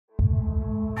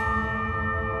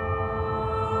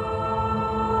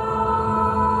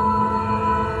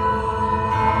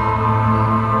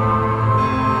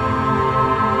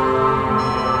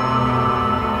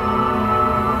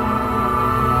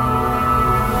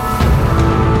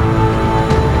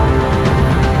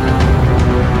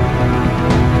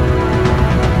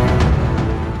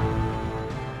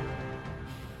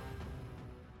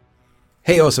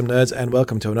Hey awesome nerds, and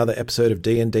welcome to another episode of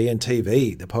D&D and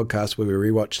TV, the podcast where we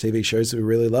rewatch TV shows that we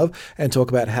really love and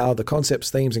talk about how the concepts,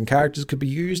 themes and characters could be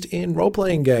used in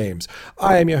role-playing games.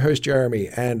 I am your host Jeremy,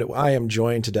 and I am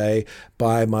joined today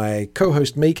by my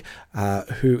co-host Meek,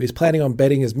 who is planning on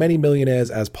betting as many millionaires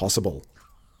as possible.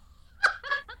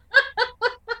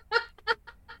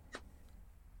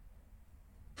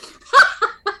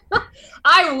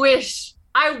 I wish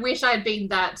I'd been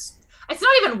that. It's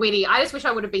not even witty. I just wish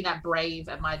I would have been that brave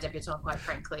at my debutante, quite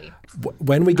frankly.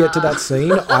 When we get to that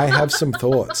scene, I have some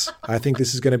thoughts. I think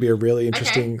this is going to be a really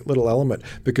interesting little element,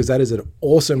 because that is an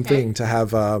awesome thing to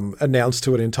have announced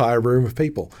to an entire room of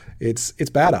people. It's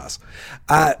badass.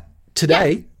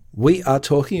 Today, we are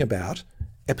talking about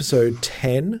episode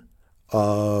 10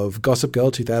 of Gossip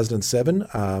Girl 2007,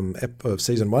 of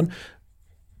season 1.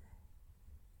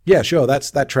 Yeah, sure.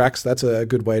 That tracks. That's a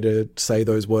good way to say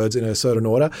those words in a certain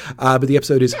order. But the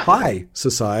episode is High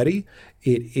Society.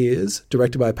 It is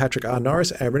directed by Patrick R.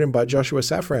 Norris and written by Joshua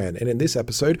Safran. And in this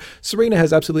episode, Serena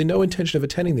has absolutely no intention of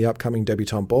attending the upcoming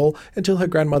debutante ball until her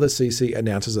grandmother Cece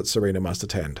announces that Serena must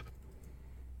attend.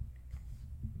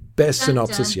 Best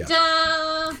synopsis yet.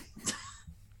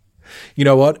 You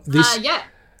know what?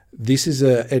 This is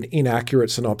an inaccurate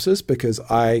synopsis, because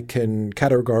I can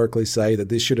categorically say that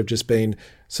this should have just been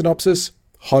synopsis,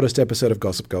 hottest episode of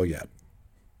Gossip Girl yet.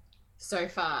 So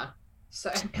far.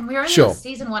 And we're only on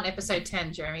season 1, episode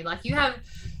 10, Jeremy. Like,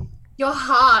 your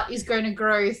heart is going to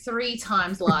grow 3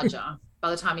 times larger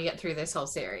by the time you get through this whole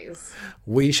series.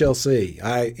 We shall see.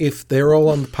 If they're all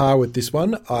on par with this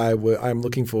one, I'm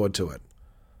looking forward to it.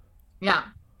 Yeah.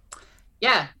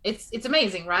 Yeah, it's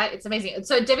amazing, right? It's amazing.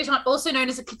 So debutante, also known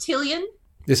as a cotillion.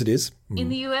 Yes, it is. In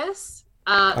the US.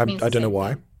 I don't know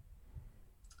why.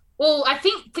 Well, I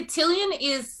think cotillion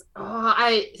is,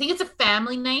 I think it's a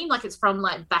family name, like it's from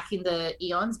like back in the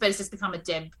eons, but it's just become a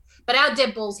deb. But our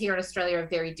deb balls here in Australia are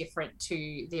very different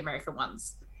to the American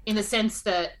ones, in the sense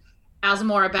that ours are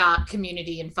more about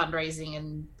community and fundraising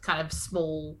and kind of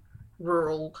small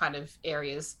rural kind of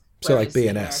areas. So like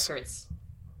BNS.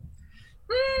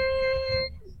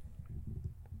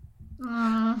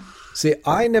 See,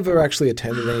 I never actually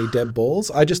attended any deb balls.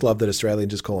 I just love that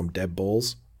Australians just call them deb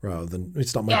balls rather than,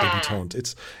 it's not my debutante.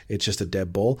 It's just a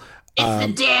deb ball. It's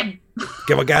the deb.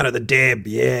 We're going to the deb,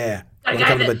 yeah. Want to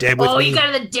come to the deb with me? You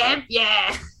go to the deb,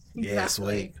 yeah. Yeah,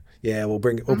 sweet. Yeah, we'll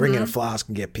bring in a flask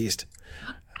and get pissed.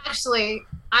 Actually,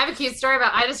 I have a cute story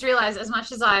I just realized, as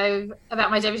much as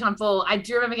about my debutante ball, I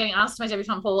do remember getting asked to my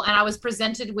debutante ball, and I was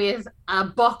presented with a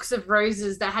box of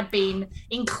roses that had been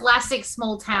in classic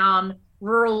small town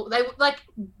rural. They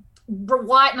were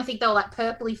white, and I think they were like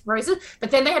purpley roses, but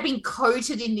then they had been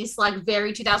coated in this like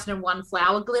very 2001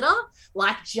 flower glitter,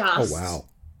 like just. Oh wow!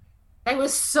 They were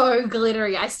so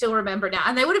glittery. I still remember now,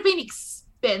 and they would have been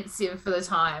expensive for the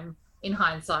time. In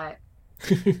hindsight,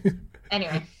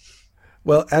 anyway.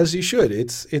 Well, as you should.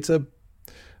 It's a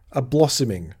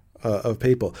blossoming of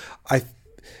people. I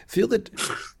feel that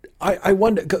I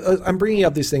wonder. I'm bringing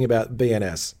up this thing about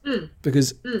BNS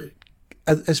because,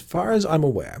 as far as I'm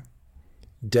aware,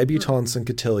 debutantes and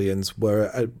cotillions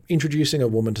were introducing a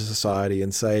woman to society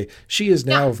and say she is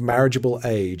now of marriageable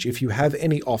age. If you have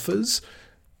any offers,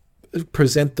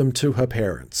 present them to her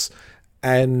parents.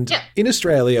 And in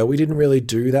Australia, we didn't really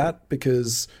do that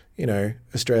because,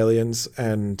 Australians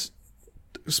and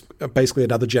basically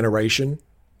another generation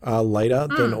later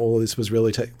than all of this was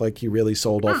really you really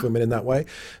sold off women in that way.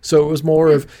 So it was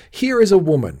more of, here is a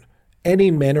woman,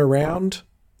 any men around,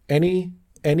 any,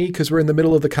 because we're in the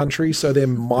middle of the country, so there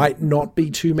might not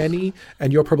be too many,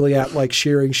 and you're probably out like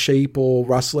shearing sheep or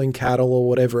rustling cattle or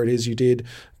whatever it is you did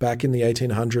back in the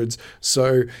 1800s.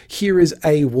 So here is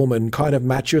a woman, kind of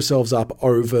match yourselves up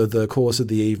over the course of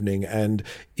the evening, and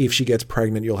if she gets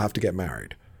pregnant, you'll have to get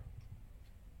married.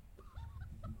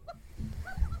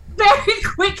 Very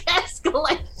quick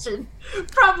escalation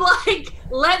from like,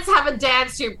 let's have a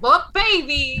dance to what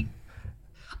baby.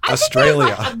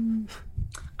 Australia.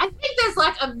 I think there's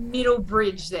like a middle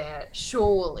bridge there,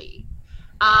 surely.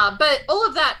 But all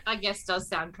of that, I guess, does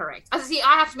sound correct. I have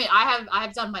to admit, I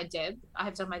have done my deb. I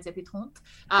have done my debutante.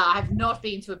 I have not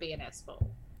been to a BNS ball.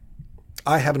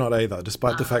 I have not either,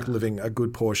 despite the fact living a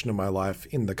good portion of my life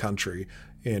in the country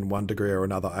in one degree or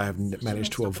another. I have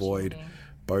managed to avoid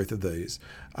both of these.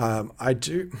 I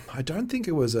don't think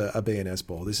it was a BNS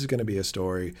ball. This is going to be a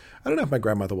story. I don't know if my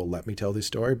grandmother will let me tell this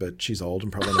story, but she's old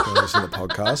and probably not going to listen to the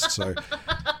podcast.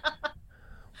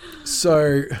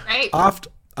 So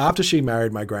after she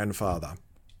married my grandfather,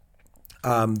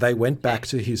 they went back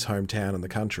to his hometown in the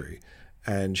country,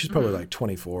 and she's probably like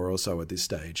 24 or so at this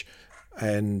stage.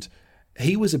 And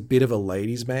he was a bit of a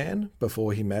ladies' man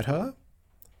before he met her.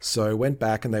 So went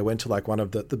back and they went to like one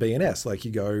of the BNS, like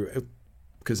you go,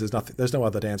 because there's no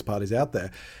other dance parties out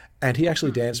there. And he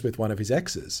actually danced with one of his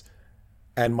exes.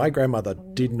 And my grandmother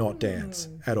did not dance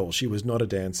at all. She was not a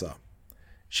dancer.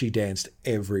 She danced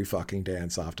every fucking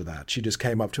dance after that. She just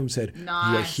came up to him and said,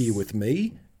 Nice. "You're here with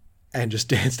me," and just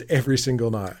danced every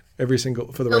single night, for the rest of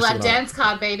the night. Fill that dance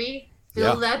card, baby.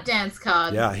 Fill that dance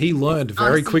card. Yeah, he learned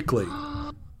very quickly.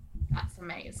 That's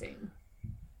amazing.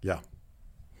 Yeah.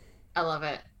 I love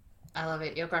it. I love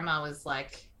it. Your grandma was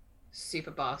like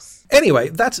super boss. Anyway,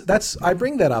 that's I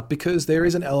bring that up because there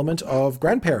is an element of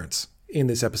grandparents in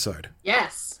this episode.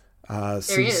 Yes.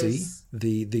 Cece, is.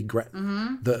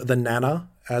 the nana,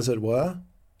 as it were,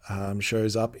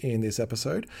 shows up in this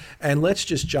episode. And let's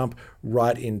just jump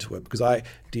right into it because I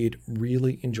did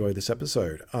really enjoy this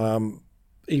episode,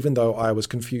 even though I was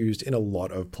confused in a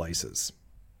lot of places.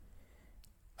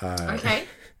 Okay.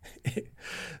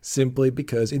 Simply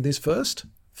because in this first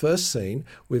scene,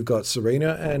 we've got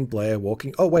Serena and Blair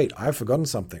walking. Oh, wait, I've forgotten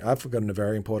something. I've forgotten a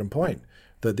very important point.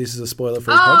 That this is a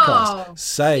spoiler-free podcast.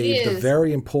 Save the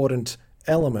very important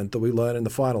element that we learn in the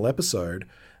final episode,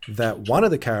 that one of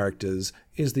the characters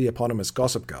is the eponymous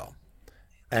Gossip Girl.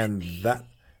 And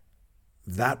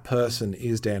that person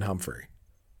is Dan Humphrey.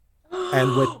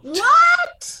 And What? we're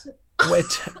I'm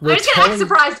just going to act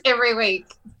surprised every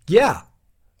week. Yeah.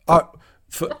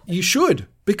 You should,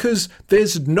 because there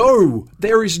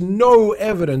is no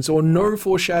evidence or no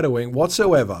foreshadowing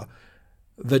whatsoever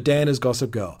that Dan is Gossip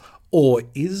Girl. Or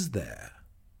is there?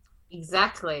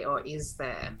 Exactly, or is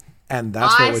there? And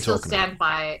that's what we're talking about. I still stand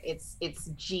by it. It's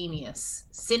genius.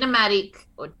 Cinematic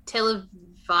or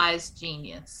televised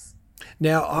genius.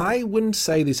 Now, I wouldn't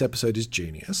say this episode is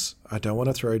genius. I don't want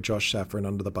to throw Josh Safran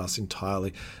under the bus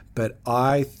entirely, but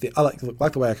I like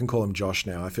the way I can call him Josh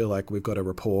now. I feel like we've got a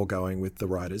rapport going with the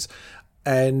writers.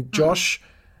 And Josh,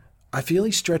 I feel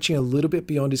he's stretching a little bit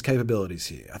beyond his capabilities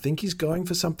here. I think he's going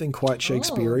for something quite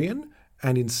Shakespearean.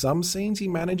 And in some scenes he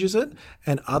manages it,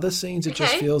 and other scenes it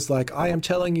just feels like, I am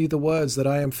telling you the words that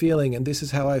I am feeling, and this is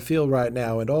how I feel right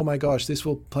now, and oh my gosh, this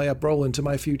will play a role into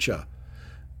my future.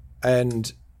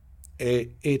 And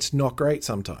it's not great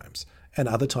sometimes. And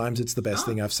other times it's the best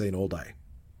thing I've seen all day.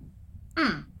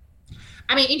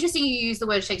 I mean, interesting you use the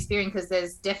word Shakespearean because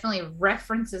there's definitely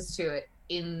references to it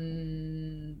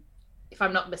in, if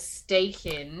I'm not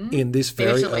mistaken, in this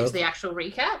very to the actual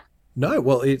recap. No,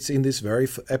 well, it's in this very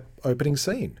opening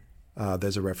scene.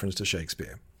 There's a reference to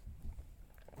Shakespeare.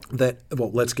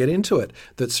 Let's get into it.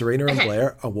 That Serena and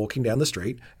Blair are walking down the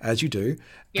street, as you do,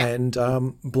 and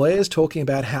Blair's talking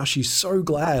about how she's so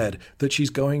glad that she's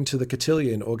going to the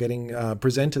cotillion or getting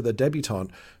presented the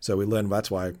debutante. So we learn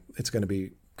that's why it's going to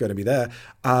be there.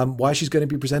 Why she's going to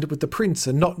be presented with the prince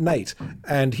and not Nate.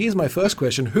 And here's my first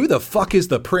question: who the fuck is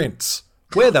the prince?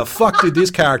 Where the fuck did this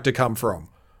character come from?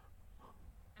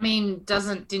 I mean,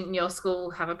 didn't your school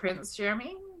have a prince,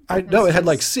 Jeremy? I know it had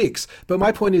like 6, but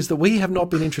my point is that we have not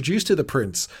been introduced to the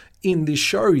prince in this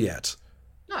show yet.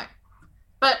 No.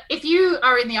 But if you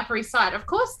are in the Upper East Side, of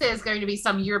course there's going to be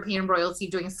some European royalty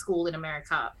doing school in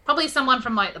America. Probably someone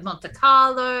from like Monte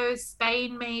Carlo,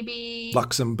 Spain maybe.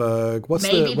 Luxembourg. What's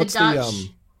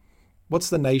the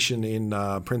nation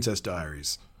in Princess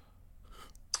Diaries?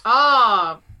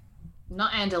 Oh,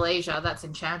 not Andalusia, that's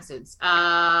Enchanted.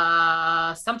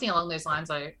 Something along those lines.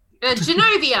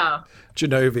 Genovia.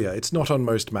 Genovia. It's not on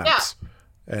most maps. Yeah.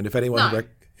 And if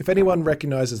anyone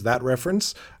recognizes that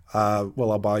reference,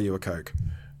 I'll buy you a Coke.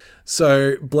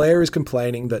 So Blair is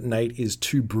complaining that Nate is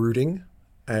too brooding,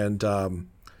 and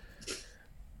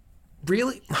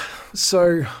really,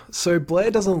 so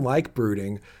Blair doesn't like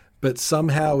brooding, but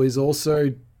somehow is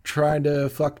also trying to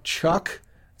fuck Chuck.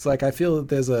 It's like I feel that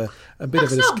there's a bit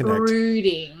of a disconnect. Not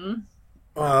brooding.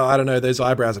 I don't know. Those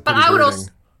eyebrows are pretty brooding.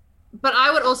 But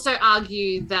I would also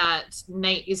argue that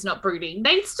Nate is not brooding.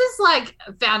 Nate's just like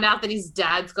found out that his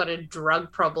dad's got a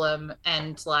drug problem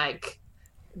and like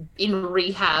in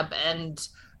rehab, and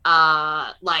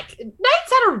like Nate's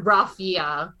had a rough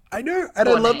year. I know, and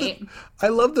I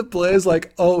love that Blair's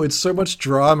like, oh, it's so much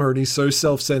drama and he's so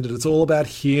self-centered. It's all about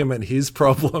him and his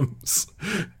problems.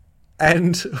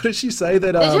 And what does she say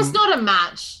that they're just not a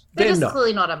match? They're just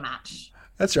clearly not a match.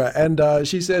 That's right. And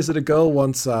she says that a girl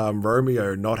wants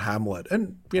Romeo, not Hamlet.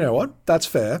 And you know what? That's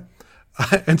fair.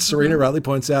 And Serena rightly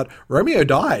points out, Romeo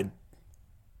died.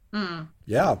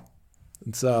 Yeah.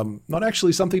 It's not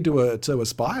actually something to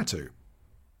aspire to.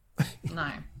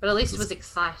 No, but at least it was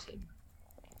exciting.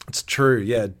 It's true.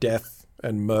 Yeah. Death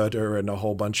and murder and a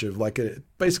whole bunch of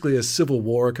basically a civil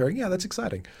war occurring. Yeah, that's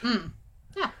exciting.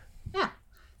 Yeah.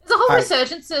 There's a whole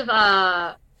resurgence of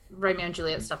Romeo and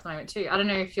Juliet stuff at the moment too. I don't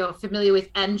know if you're familiar with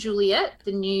Anne Juliet,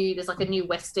 there's like a new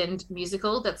West End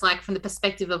musical that's like from the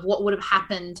perspective of what would have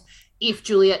happened if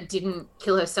Juliet didn't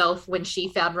kill herself when she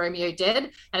found Romeo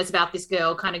dead. And it's about this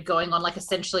girl kind of going on like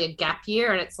essentially a gap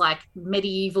year, and it's like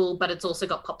medieval, but it's also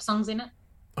got pop songs in it.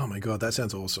 Oh my God, that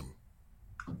sounds awesome.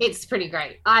 It's pretty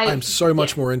great. I'm so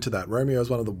much more into that. Romeo is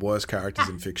one of the worst characters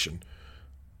in fiction.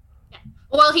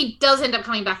 Well, he does end up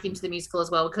coming back into the musical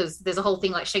as well, because there's a whole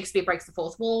thing like Shakespeare breaks the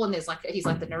fourth wall, and he's like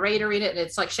the narrator in it, and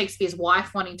it's like Shakespeare's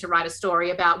wife wanting to write a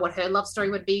story about what her love story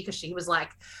would be, because she was like,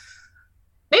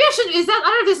 maybe I shouldn't. I don't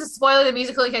know if this is spoiler the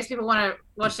musical in case people want to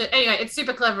watch it. Anyway, it's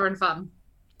super clever and fun.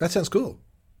 That sounds cool.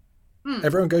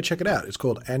 Everyone go check it out. It's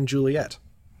called Anne Juliet.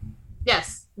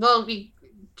 Yes. Well,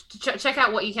 check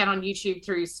out what you can on YouTube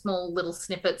through small little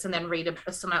snippets, and then read a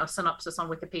synopsis on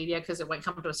Wikipedia, because it won't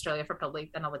come to Australia for probably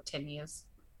another 10 years.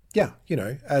 Yeah,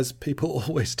 as people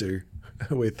always do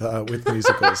with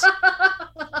musicals.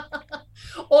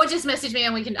 Or just message me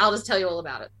and I'll just tell you all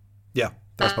about it. Yeah,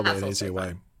 that's probably an easier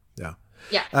way. Yeah.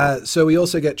 Yeah. So we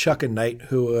also get Chuck and Nate,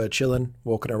 who are chilling,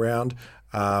 walking around.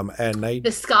 And Nate...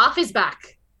 The scarf is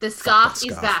back. The scarf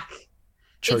is back.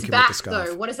 Choke it's back,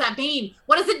 though. What does that mean?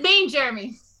 What does it mean,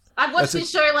 Jeremy? I've watched this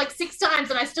show like 6 times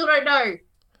and I still don't know.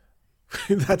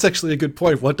 That's actually a good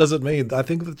point. What does it mean? I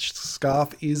think the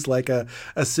scarf is like a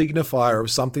signifier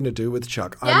of something to do with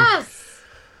Chuck. Yes.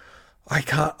 I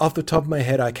can't, off the top of my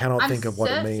head, I cannot think of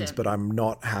what it means, but I'm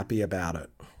not happy about it.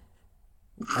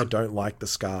 I don't like the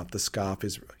scarf. The scarf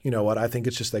is, you know what? I think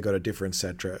it's just they got a different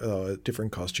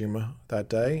different costume that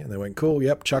day, and they went, cool,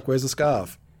 yep, Chuck wears a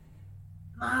scarf.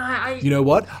 You know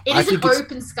what? It is an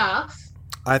open scarf.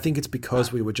 I think it's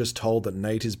because we were just told that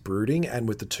Nate is brooding, and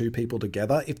with the two people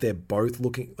together, if they're both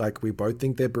looking like we both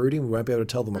think they're brooding, we won't be able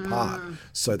to tell them apart.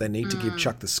 So they need to give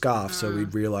Chuck the scarf so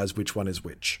we'd realize which one is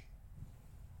which.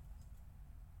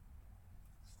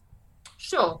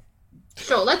 Sure,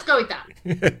 let's go with that.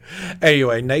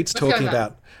 Anyway, Nate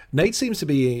seems to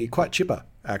be quite chipper,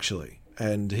 actually.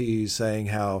 And he's saying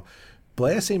how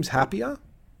Blair seems happier.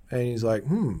 And he's like,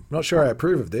 not sure I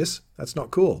approve of this. That's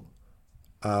not cool.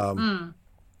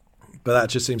 But that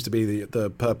just seems to be the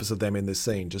purpose of them in this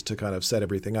scene, just to kind of set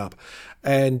everything up.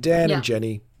 And Dan and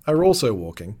Jenny are also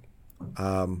walking.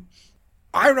 I'm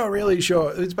not really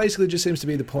sure. It basically just seems to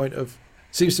be the point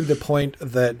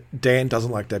that Dan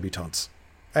doesn't like debutantes.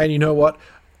 And you know what?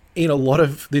 In a lot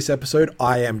of this episode,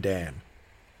 I am Dan.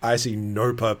 I see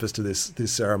no purpose to this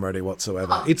ceremony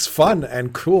whatsoever. It's fun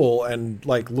and cool and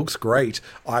like looks great.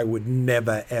 I would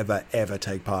never, ever, ever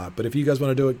take part. But if you guys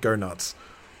want to do it, go nuts.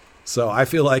 So I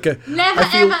feel like never,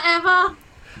 ever.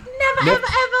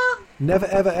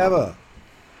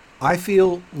 I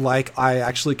feel like I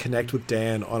actually connect with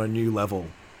Dan on a new level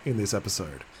in this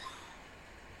episode.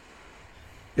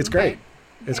 It's great.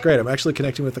 It's great. I'm actually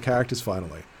connecting with the characters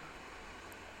finally.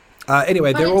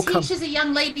 Anyway, they're all teaches a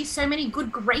young lady so many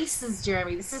good graces,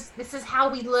 Jeremy. This is how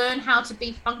we learn how to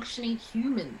be functioning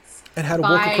humans. And how to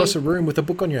walk across a room with a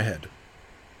book on your head.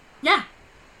 Yeah.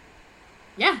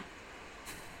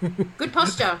 Good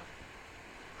posture.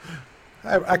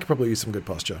 I could probably use some good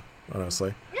posture,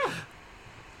 honestly. Yeah.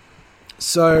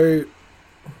 So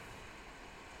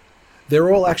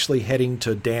they're all actually heading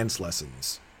to dance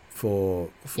lessons for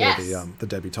the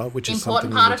debutante, which is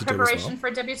something you need to do as well. Important part of preparation for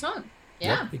a debutante.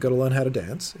 Yeah. You got to learn how to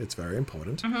dance. It's very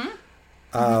important.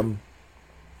 And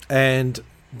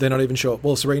they're not even sure.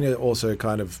 Well, Serena also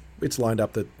it's lined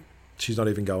up that she's not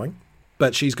even going,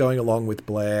 but she's going along with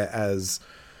Blair as,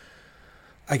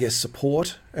 I guess,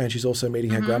 support, and she's also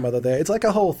meeting her grandmother there. It's like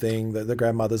a whole thing that the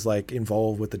grandmother's like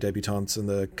involved with the debutantes and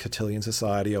the Cotillion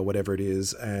Society or whatever it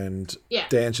is, and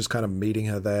Dan's just kind of meeting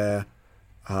her there.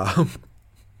 To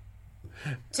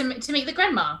meet the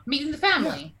grandma, meeting the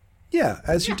family. Yeah,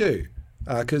 as you do.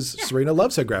 Because Serena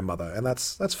loves her grandmother, and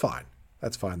that's fine.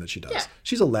 That's fine that she does. Yeah.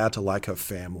 She's allowed to like her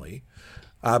family.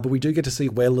 But we do get to see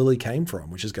where Lily came from,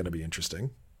 which is going to be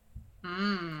interesting.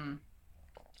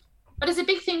 But it's a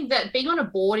big thing that being on a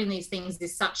board in these things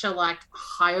is such a like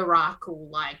hierarchical,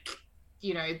 like,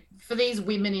 you know, for these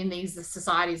women in these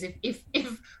societies, if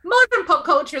modern pop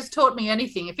culture has taught me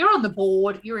anything, if you're on the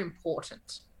board, you're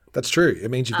important. That's true. It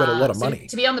means you've got a lot of money.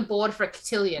 To be on the board for a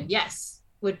cotillion,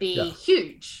 would be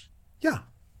huge. Yeah.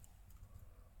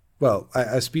 Well, I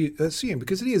assume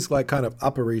because it is like kind of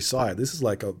Upper East Side. This is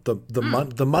like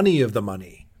the money of the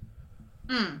money.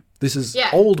 This is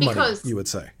old money, you would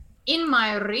say. In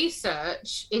my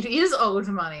research, it is old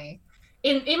money.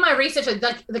 In my research,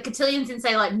 like the cotillions in,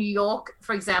 say, like New York,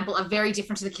 for example, are very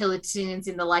different to the cotillions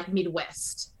in the like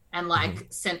Midwest and like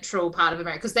central part of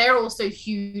America, because they're also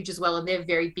huge as well, and they're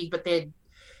very big, but they're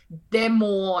they're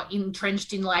more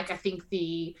entrenched in like I think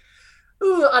the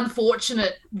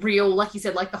unfortunate real, like you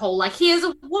said, like the whole like here's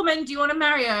a woman, do you want to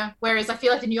marry her? Whereas I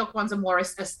feel like the New York ones are more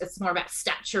it's more about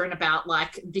stature and about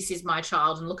like this is my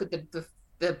child and look at the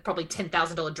probably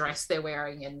 $10,000 dress they're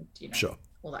wearing and sure.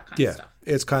 all that kind of stuff.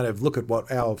 It's kind of look at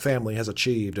what our family has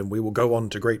achieved and we will go on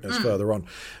to greatness further on.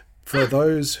 For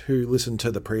those who listened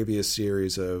to the previous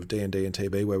series of D&D and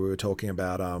TB where we were talking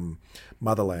about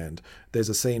Motherland, there's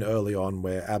a scene early on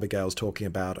where Abigail's talking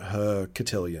about her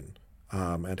cotillion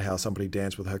and how somebody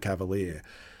danced with her cavalier.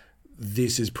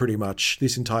 This is pretty much,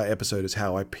 this entire episode is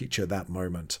how I picture that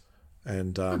moment.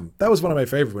 And that was one of my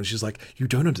favorite ones. She's like, you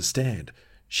don't understand.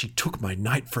 She took my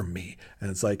knight from me. And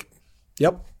it's like,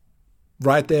 yep,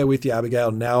 right there with you,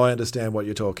 Abigail. Now I understand what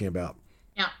you're talking about.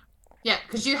 Yeah,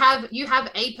 because you have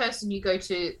a person you go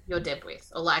to your deb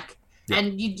with, or like,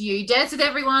 and you dance with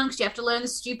everyone because you have to learn the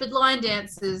stupid line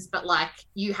dances, but like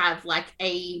you have like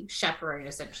a chaperone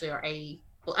essentially, or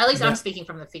well, at least I'm speaking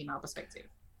from the female perspective.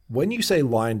 When you say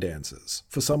line dances,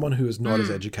 for someone who is not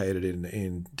as educated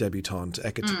in debutante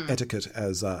etiquette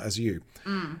as you,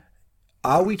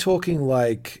 are we talking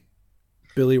like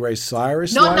Billy Ray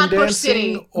Cyrus line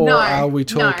dancing, or are we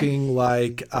talking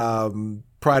like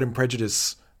Pride and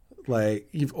Prejudice? Like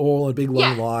you've all in a big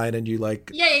long line and you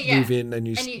like move in and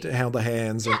you hold the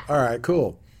hands. And, all right,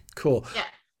 cool.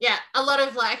 Yeah. A lot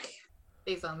of like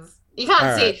these ones you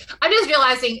can't see. Right. I'm just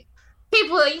realizing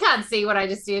people you can't see what I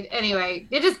just did. Anyway,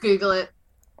 you just Google it.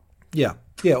 Yeah,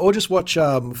 or just watch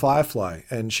Firefly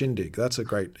and Shindig. That's a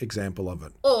great example of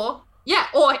it. Or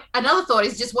another thought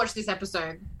is just watch this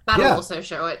episode. That'll also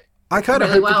show it. I kind of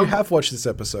hope that you have watched this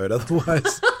episode.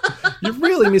 Otherwise, you're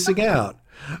really missing out.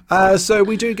 So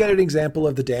we do get an example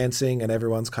of the dancing and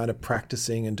everyone's kind of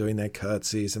practicing and doing their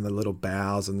curtsies and their little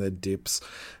bows and their dips.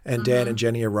 And Dan and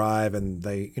Jenny arrive and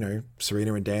they,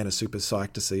 Serena and Dan are super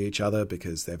psyched to see each other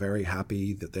because they're very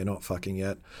happy that they're not fucking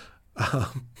yet.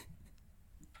 I'm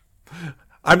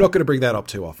not going to bring that up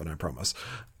too often, I promise.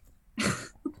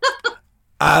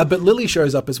 But Lily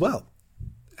shows up as well.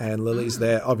 And Lily's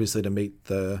there obviously to meet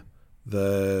the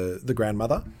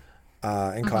grandmother.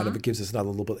 And kind of it gives us another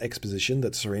little bit of exposition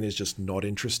that Serena's just not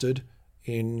interested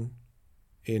in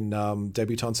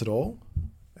debutantes at all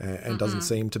and doesn't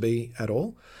seem to be at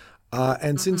all.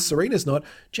 And since Serena's not,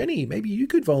 Jenny, maybe you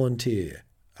could volunteer.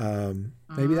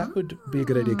 Maybe that would be a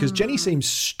good idea because Jenny seems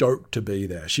stoked to be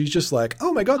there. She's just like,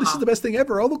 oh my God, this is the best thing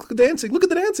ever. Oh, look at the dancing. Look at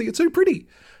the dancing. It's so pretty.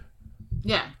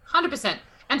 Yeah, 100%.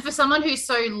 And for someone who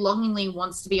so longingly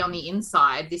wants to be on the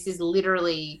inside, this is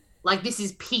literally... like, this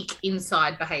is peak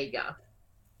inside behavior.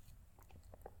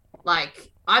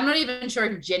 Like, I'm not even sure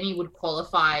if Jenny would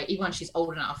qualify, even when she's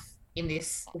old enough in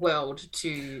this world,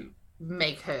 to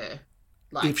make her,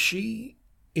 like... If she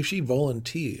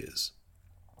volunteers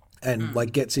and,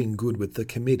 like, gets in good with the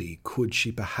committee, could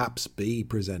she perhaps be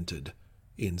presented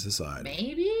in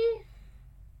society?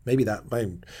 Maybe that...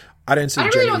 I don't see Jenny.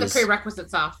 I don't really know what the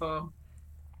prerequisites are for.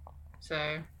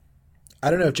 So...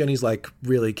 I don't know if Jenny's, like,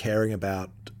 really caring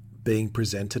about... being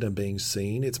presented and being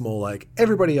seen. It's more like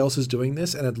everybody else is doing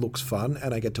this and it looks fun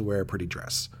and I get to wear a pretty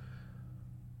dress.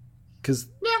 Because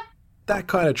that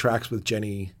kind of tracks with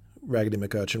Jenny Raggedy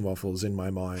McUrchin Waffles in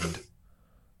my mind.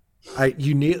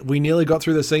 We nearly got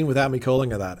through the scene without me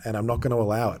calling her that and I'm not going to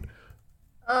allow it.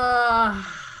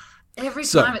 Every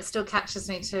time it still catches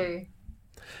me too.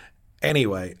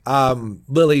 Anyway,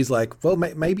 Lily's like, well,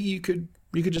 maybe you could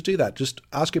just do that. Just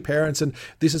ask your parents. And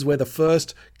this is where the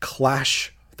first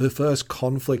clash, the first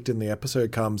conflict in the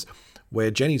episode comes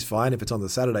where Jenny's fine if it's on the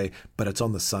Saturday, but it's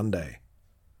on the Sunday.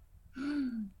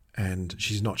 And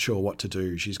she's not sure what to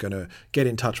do. She's going to get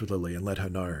in touch with Lily and let her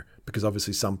know because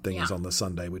obviously something is on the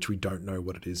Sunday, which we don't know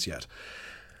what it is yet.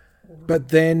 But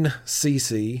then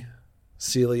Celia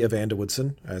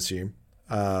Vanderwoodson, I assume,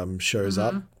 shows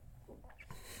up.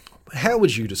 How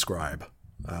would you describe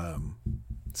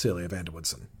Celia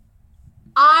Vanderwoodson?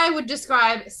 I would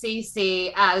describe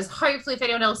Cece as, hopefully if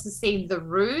anyone else has seen The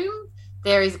Room,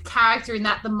 there is a character in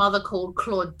that, the mother called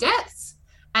Claudette,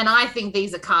 and I think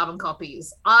these are carbon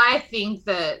copies. I think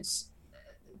that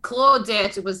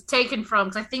Claudette was taken from,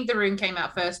 because I think The Room came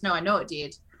out first. No, I know it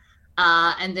did.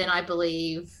 And then I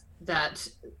believe that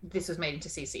this was made into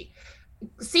Cece.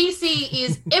 Cece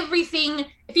is everything.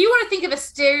 If you want to think of a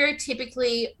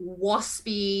stereotypically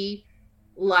waspy,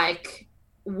 like,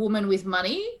 woman with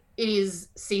money, it is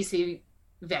Cece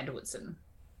Vanderwoodson.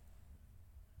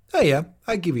 Oh yeah,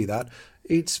 I give you that.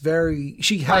 It's very...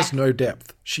 she has no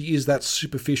depth. She is that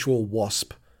superficial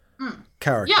wasp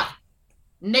character. Yeah.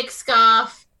 Neck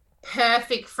scarf,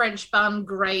 perfect French bun,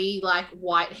 grey, like,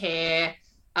 white hair,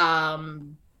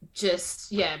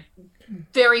 just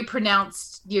very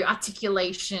pronounced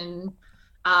articulation,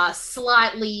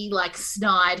 slightly like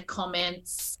snide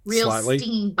comments, real Slightly.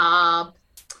 stinging barb.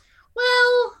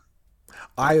 Well,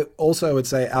 I also would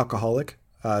say alcoholic,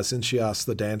 since she asked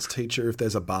the dance teacher if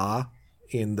there's a bar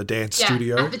in the dance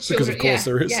studio, at the because of children, course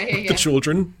there is, with the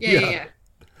children. yeah.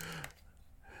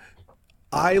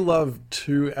 I love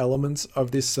two elements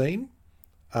of this scene.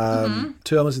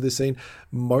 Two elements of this scene.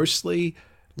 Mostly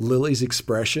Lily's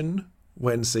expression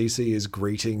when Cece is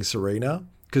greeting Serena.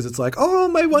 Because it's like, oh,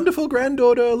 my wonderful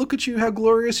granddaughter, look at you, how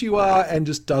glorious you are, and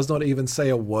just does not even say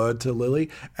a word to Lily.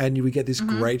 And we get this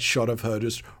great shot of her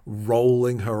just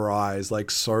rolling her eyes like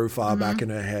so far back in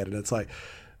her head. And it's like,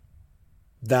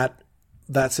 that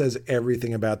says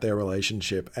everything about their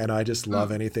relationship. And I just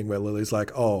love anything where Lily's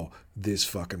like, oh, this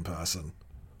fucking person.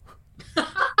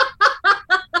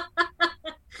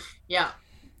 Yeah.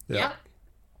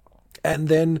 And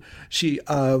then she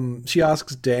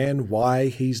asks Dan why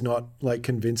he's not like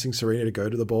convincing Serena to go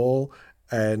to the ball.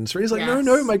 And Serena's like,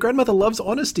 no, my grandmother loves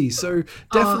honesty. So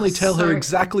definitely tell her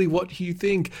exactly what you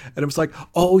think. And I was like,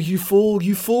 oh, you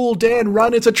fool, Dan,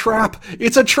 run. It's a trap.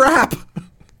 It's a trap.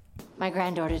 My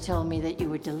granddaughter told me that you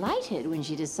were delighted when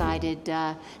she decided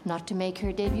not to make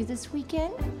her debut this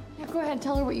weekend. Yeah, go ahead,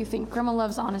 tell her what you think. Grandma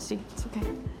loves honesty. It's okay.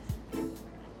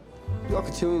 Y'all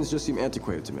cotillions just seem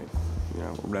antiquated to me. You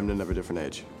know, a remnant of a different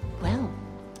age. Well,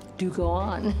 do go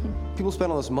on. People spend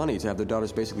all this money to have their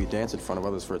daughters basically dance in front of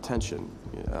others for attention.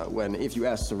 When, if you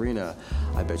ask Serena,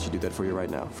 I bet she'd do that for you right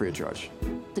now, free of charge.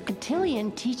 The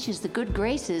cotillion teaches the good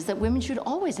graces that women should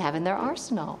always have in their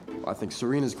arsenal. I think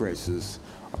Serena's graces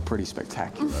are pretty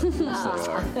spectacular. Yes,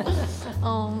 they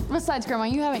are. Besides, Grandma,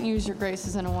 you haven't used your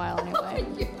graces in a while anyway.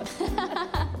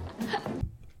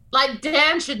 Like,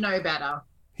 Dan should know better.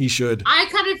 He should. I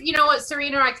kind of, you know what,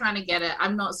 Serena, I kind of get it.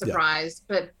 I'm not surprised,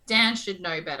 but Dan should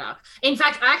know better. In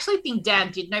fact, I actually think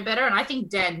Dan did know better, and I think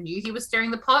Dan knew he was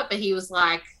stirring the pot, but he was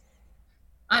like,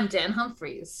 I'm Dan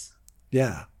Humphries.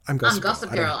 Yeah, I'm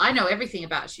Gossip Girl. I know everything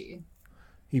about you.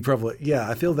 He probably,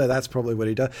 I feel that's probably what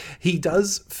he does. He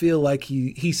does feel like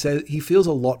he says, he feels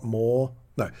a lot more.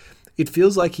 No, it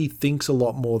feels like he thinks a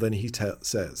lot more than he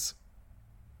says.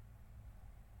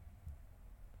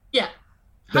 Yeah.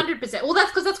 100%. Well,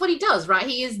 that's because that's what he does, right?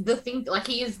 He is the thing, like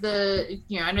he is the,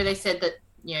 I know they said that,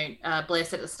 Blair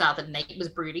said at the start that Nate was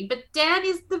brooding, but Dan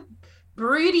is the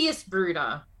broodiest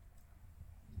brooder.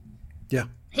 Yeah.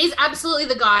 He's absolutely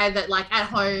the guy that, like, at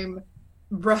home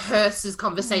rehearses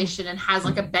conversation and has,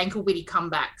 like, a bank of witty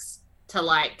comebacks to,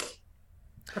 like,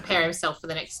 prepare himself for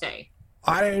the next day.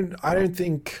 I don't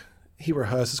think he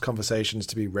rehearses conversations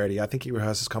to be ready. I think he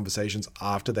rehearses conversations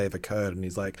after they've occurred, and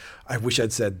he's like, I wish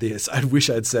I'd said this. I wish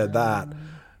I'd said that.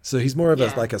 So he's more of a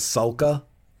sulker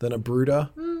than a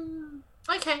brooder.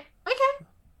 Okay.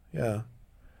 Yeah.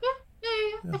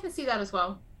 I can see that as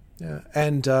well. Yeah.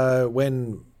 And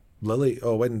when Lily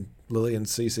and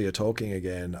Cece are talking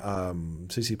again,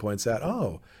 Cece points out,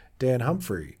 oh, Dan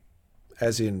Humphrey,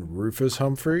 as in Rufus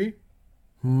Humphrey.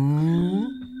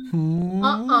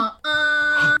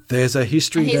 There's a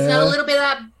history there. He's got a little bit of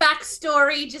that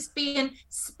backstory just being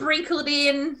sprinkled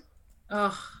in.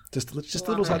 Oh, just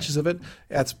little touches of it.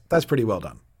 That's pretty well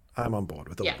done. I'm on board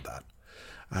with all of that.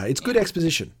 It's good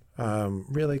exposition.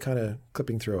 Really kind of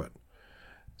clipping through it.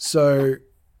 So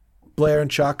Blair and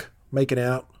Chuck making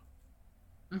out.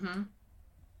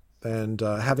 And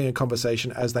having a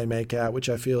conversation as they make out, which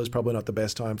I feel is probably not the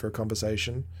best time for a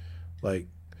conversation. Like,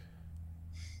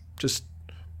 just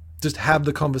have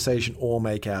the conversation or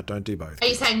make out. Don't do both. Are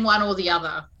you saying one or the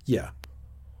other? Yeah.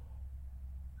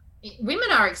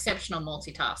 Women are exceptional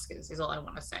multitaskers, is all I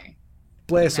want to say.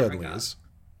 Blair certainly is.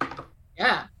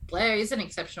 Yeah, Blair is an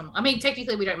exceptional. I mean,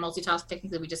 technically we don't multitask.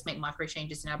 Technically we just make micro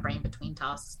changes in our brain between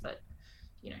tasks, but,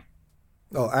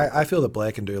 Oh, I feel that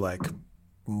Blair can do like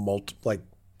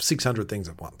 600 things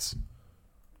at once.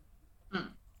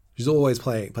 She's always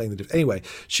playing the. Anyway,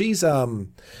 she's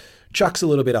Chuck's a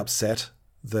little bit upset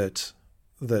that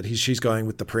she's going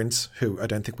with the prince, who I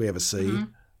don't think we ever see.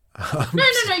 No,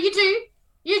 you do.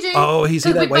 Oh, he's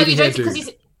in that wavy hair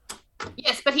dude.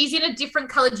 Yes, but he's in a different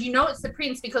coloured. It's the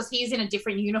prince because he's in a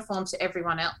different uniform to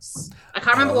everyone else. I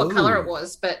can't remember what colour it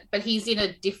was, but he's in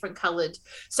a different coloured.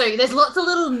 So there's lots of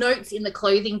little notes in the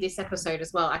clothing this episode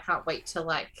as well. I can't wait to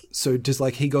like. So does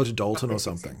he go to Dalton or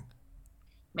something?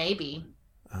 Maybe.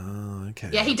 Oh, okay.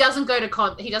 Yeah, he doesn't go to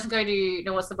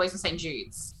what's the boys in St.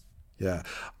 Jude's. Yeah,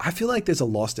 I feel like there's a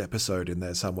lost episode in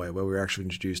there somewhere where we're actually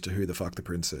introduced to who the fuck the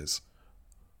prince is.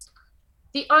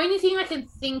 The only thing I can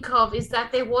think of is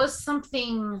that there was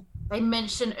something they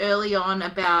mentioned early on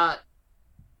about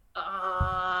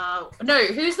No,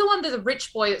 who's the one that the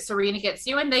rich boy that Serena gets?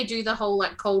 You and they do the whole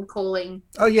like cold calling.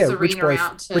 Oh yeah, Serena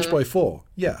out to... Rich Boy 4.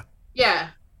 Yeah. Yeah.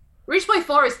 Rich Boy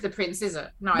 4 is the prince, is it?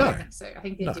 No, I No. don't think so. I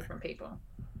think they're different people.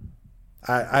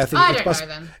 I think I don't know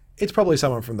then. It's probably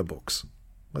someone from the books.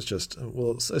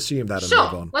 We'll assume that and Sure,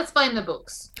 move on. let's blame the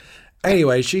books.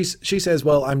 Anyway, she says,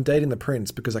 well, I'm dating the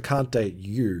prince because I can't date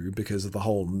you because of the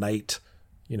whole Nate,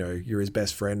 you're his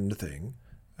best friend thing.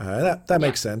 That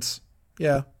makes sense.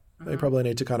 Yeah. They probably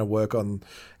need to kind of work on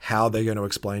how they're going to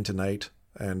explain to Nate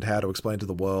and how to explain to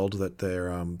the world that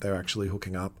they're actually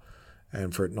hooking up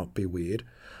and for it not be weird.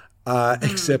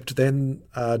 Except then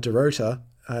Dorota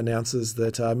announces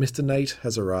that Mr. Nate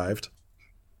has arrived.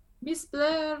 Miss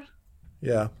Blair.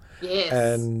 Yeah. Yes.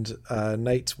 And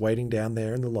Nate's waiting down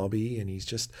there in the lobby and he's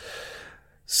just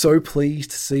so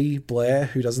pleased to see Blair,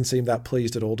 who doesn't seem that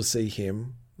pleased at all to see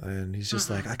him. And he's just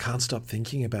like, I can't stop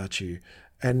thinking about you.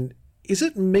 And is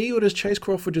it me or does Chase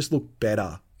Crawford just look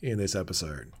better in this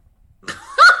episode?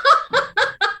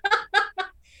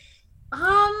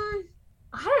 I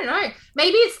don't know.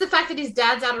 Maybe it's the fact that his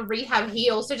dad's out of rehab. He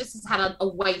also just has had a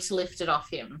weight lifted off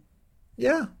him.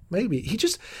 Yeah, maybe.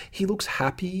 He looks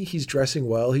happy. He's dressing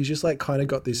well. He's just like kind of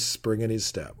got this spring in his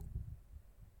step.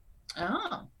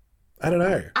 Oh. I don't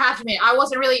know. I have to admit, I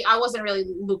wasn't really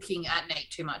looking at Nate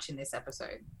too much in this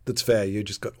episode. That's fair. You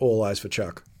just got all eyes for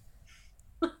Chuck.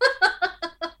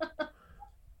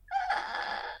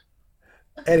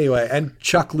 Anyway, and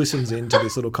Chuck listens into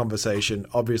this little conversation,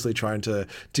 obviously trying to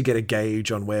get a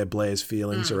gauge on where Blair's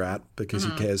feelings are at because he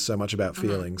cares so much about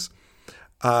feelings.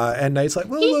 And Nate's like,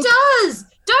 well, he does.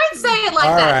 Don't say it like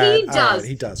that. Right, he does.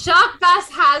 he does. Chuck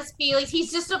Bass has feelings.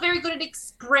 He's just not very good at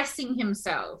expressing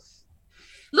himself.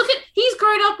 He's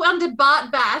grown up under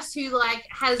Bart Bass, who like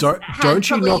has. Don't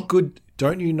you knock good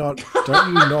Dad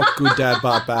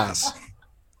Bart Bass?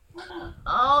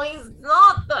 Oh, he's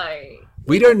not though.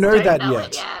 We don't know that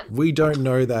yet. We don't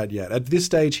know that yet. At this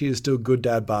stage, he is still good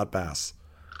Dad Bart Bass.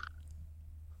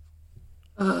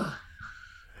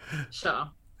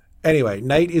 Sure. Anyway,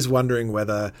 Nate is wondering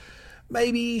whether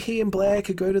maybe he and Blair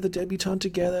could go to the debutante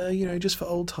together, just for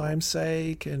old time's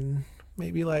sake, and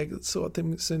maybe like sort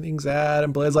some things out.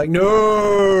 And Blair's like,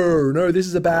 no, this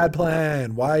is a bad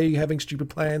plan. Why are you having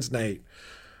stupid plans, Nate?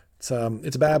 It's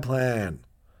a bad plan.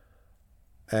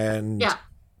 And yeah.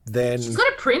 Then she's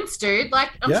got a prince, dude. Like,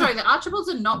 I'm sorry, the Archibalds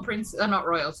are not not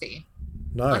royalty.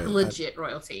 No, like legit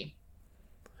royalty.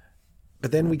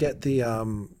 But then we get the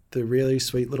really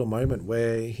sweet little moment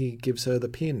where he gives her the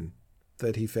pin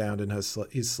that he found in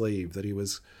his sleeve that he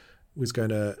was going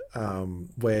to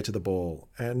wear to the ball,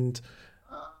 and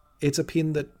it's a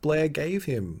pin that Blair gave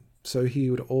him, so he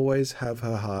would always have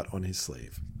her heart on his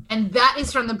sleeve. And that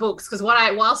is from the books, because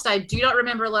whilst I do not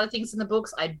remember a lot of things in the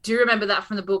books, I do remember that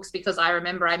from the books because I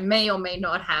remember I may or may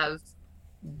not have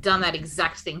done that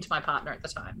exact thing to my partner at the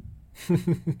time.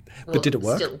 But did it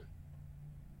work? Still.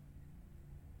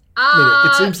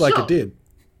 It seems like it did.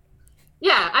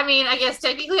 Yeah, I mean, I guess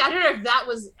technically, I don't know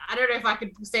if I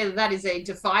could say that is a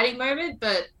defining moment,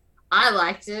 but I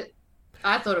liked it.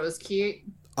 I thought it was cute.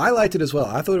 I liked it as well.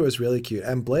 I thought it was really cute.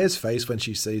 And Blair's face when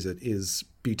she sees it is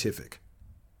beatific.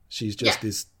 She's just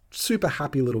this super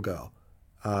happy little girl.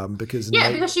 Because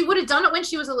she would have done it when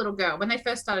she was a little girl, when they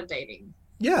first started dating.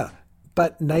 Yeah,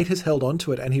 but Nate has held on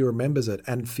to it and he remembers it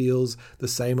and feels the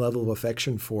same level of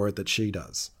affection for it that she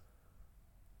does.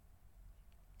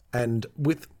 And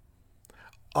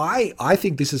I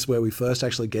think this is where we first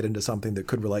actually get into something that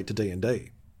could relate to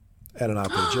D&D and an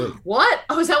RPG. What?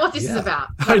 Oh, is that what this is about?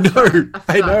 I know.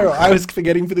 I was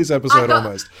forgetting for this episode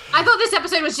almost. I thought this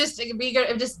episode was just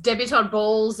debutante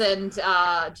balls and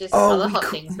just other hot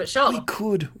things, but sure.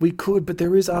 We could, but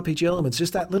there is RPG elements.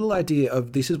 Just that little idea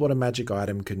of this is what a magic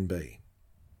item can be.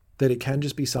 That it can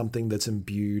just be something that's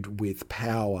imbued with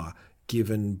power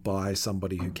given by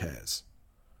somebody who cares.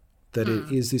 That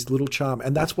it is this little charm,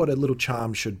 and that's what a little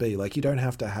charm should be. Like, you don't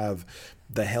have to have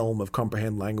the helm of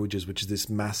comprehend languages, which is this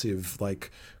massive, like,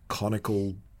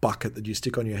 conical bucket that you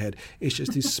stick on your head. It's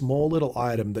just this small little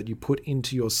item that you put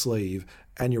into your sleeve,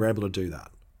 and you're able to do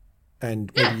that. And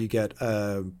maybe you get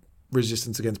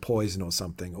resistance against poison or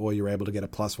something, or you're able to get a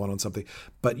 +1 on something.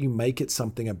 But you make it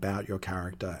something about your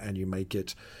character, and you make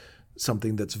it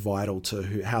something that's vital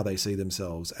to how they see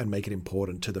themselves and make it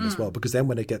important to them as well. Because then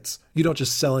when you're not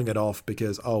just selling it off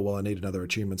because, I need another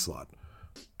attunement slot.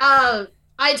 I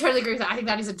totally agree with that. I think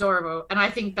that is adorable. And I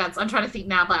think I'm trying to think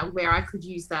now about where I could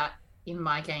use that in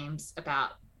my games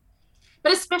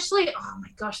but especially, oh my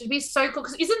gosh, it'd be so cool.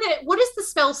 Because what is the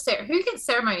spell set? Who gets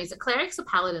ceremonies? Is it clerics or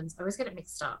paladins? I always get it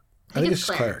mixed up. I think it's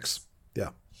clerics. Yeah.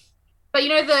 But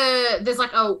there's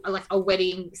like a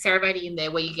wedding ceremony in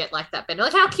there where you get like that bed.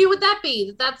 Like, how cute would that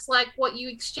be? That's like what you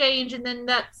exchange, and then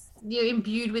you're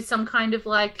imbued with some kind of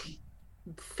like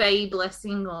fae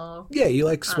blessing, or yeah, you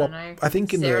like swap. I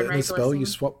think in the spell blessing. you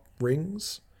swap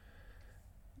rings.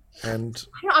 And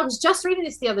I was just reading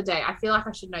this the other day. I feel like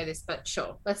I should know this, but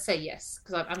sure, let's say yes,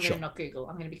 because I'm going Sure. to not Google.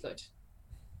 I'm going to be good.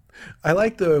 I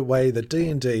like the way that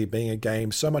D&D, being a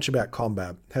game so much about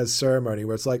combat, has ceremony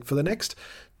where it's like, for the next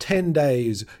 10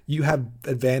 days, you have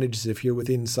advantages if you're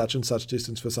within such and such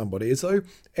distance for somebody. It's though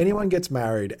anyone gets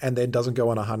married and then doesn't go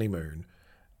on a honeymoon.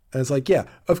 And it's like, yeah,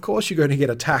 of course you're going to get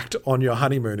attacked on your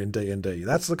honeymoon in D&D.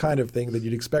 That's the kind of thing that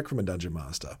you'd expect from a dungeon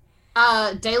master.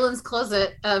 Dalen's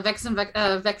closet, Vex and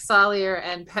Vexalia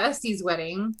and Percy's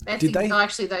wedding. Did they? No,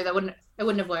 actually, though, it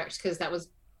wouldn't have worked because that was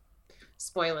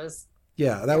spoilers.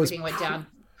 Yeah, that Everything was went down.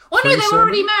 Oh no, they were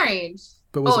already married.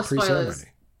 But was it spoilers. pre-ceremony?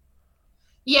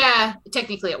 Yeah,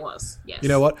 technically it was. Yes. You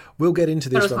know what? We'll get into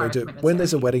this But it was when we part do. of commitment When there's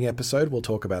a ceremony. wedding episode, we'll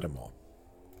talk about it more.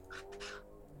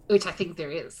 Which I think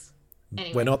there is.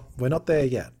 Anyway. We're not there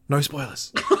yet. No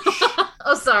spoilers.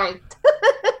 Oh, sorry.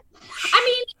 I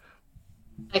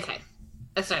mean, okay.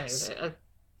 That's not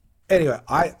Anyway,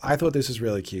 I thought this was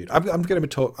really cute. I'm going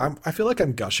to I feel like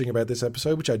I'm gushing about this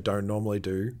episode, which I don't normally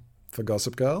do for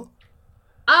Gossip Girl.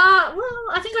 Well,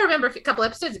 I think I remember a couple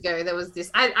episodes ago there was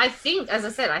this. I think, as I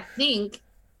said, I think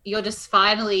you're just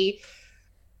finally.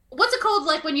 What's it called?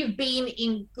 Like when you've been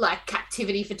in like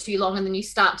captivity for too long, and then you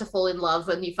start to fall in love,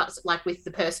 and you like with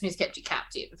the person who's kept you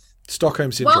captive.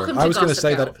 Stockholm Syndrome. Welcome to I was going to Gossip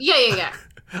say Girl. that. Yeah.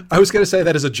 I was going to say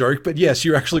that as a joke, but yes,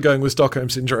 you're actually going with Stockholm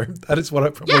Syndrome. That is what I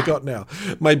probably got now.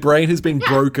 My brain has been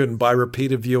broken by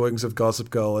repeated viewings of Gossip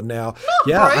Girl, and now,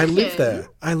 I live there.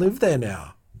 I live there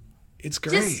now. It's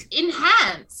great. Just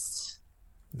enhanced.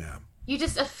 Yeah. You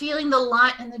just are feeling the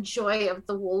light and the joy of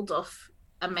the Waldorf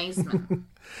amazement.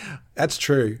 That's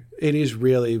true. It is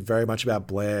really very much about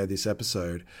Blair, this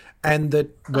episode. And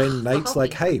that when Nate's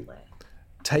like, hey,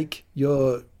 take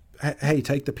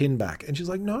the pin back. And she's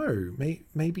like, no,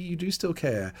 maybe you do still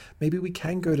care. Maybe we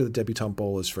can go to the debutante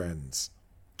ball as friends.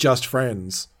 Just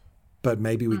friends. But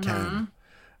maybe we can.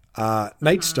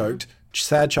 Nate's stoked.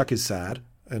 Sad Chuck is sad.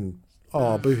 And,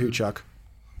 boo-hoo Chuck.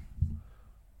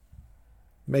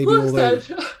 Maybe although...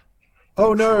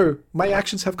 Oh no, my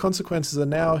actions have consequences and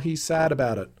now he's sad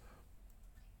about it.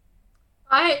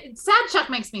 Sad Chuck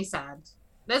makes me sad.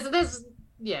 There's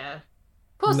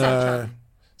Poor Sad Chuck.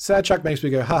 Sad Chuck makes me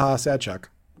go, haha, Sad Chuck.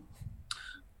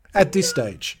 At this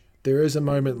stage. There is a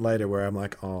moment later where I'm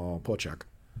like, oh, poor Chuck.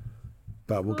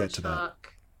 But we'll get to that.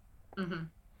 Mm-hmm.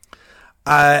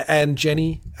 And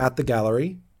Jenny at the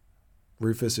gallery.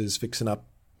 Rufus is fixing up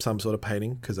some sort of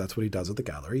painting because that's what he does at the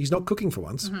gallery. He's not cooking for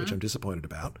once, which I'm disappointed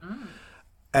about.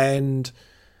 And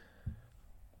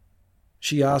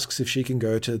she asks if she can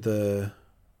go to the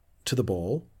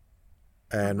ball.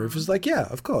 And Rufus is like, yeah,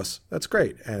 of course. That's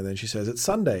great. And then she says, it's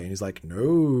Sunday. And he's like,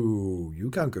 no, you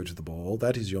can't go to the ball.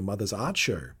 That is your mother's art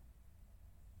show.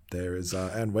 There is,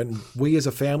 and when we as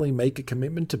a family make a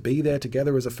commitment to be there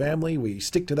together as a family, we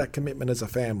stick to that commitment as a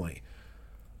family.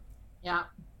 Yeah.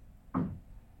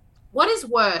 What is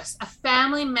worse, a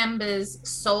family member's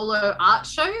solo art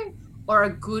show or a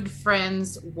good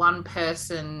friend's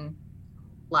one-person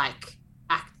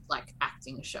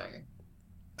acting show?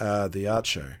 The art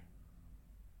show.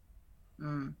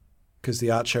 Because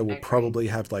the art show will probably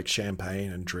have like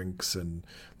champagne and drinks and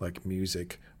like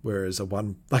music, whereas a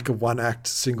one act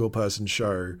single person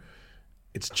show,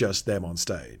 it's just them on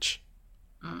stage.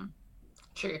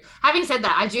 True. Having said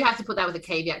that, I do have to put that with a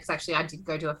caveat because actually I did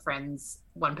go to a friend's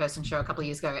one-person show a couple of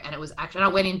years ago, and it was actually, and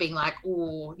I went in being like,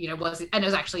 oh, was it? And it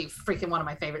was actually freaking one of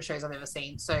my favorite shows I've ever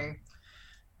seen. So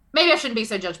maybe I shouldn't be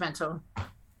so judgmental.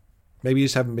 Maybe you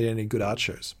just haven't been in any good art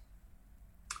shows.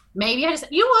 Maybe I just,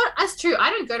 you know what? That's true. I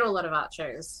don't go to a lot of art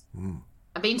shows.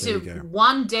 I've been to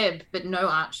one Deb, but no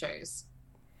art shows.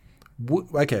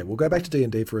 Okay, we'll go back to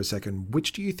D&D for a second.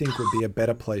 Which do you think would be a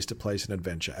better place to place an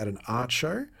adventure? At an art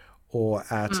show or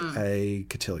at a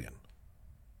cotillion?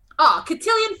 Oh,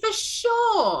 cotillion for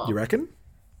sure. You reckon?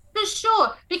 For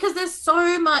sure. Because there's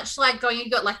so much you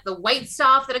got like the wait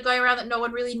staff that are going around that no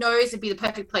one really knows. It'd be the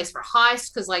perfect place for a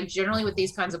heist because like generally with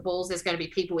these kinds of balls, there's going to be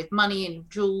people with money and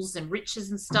jewels and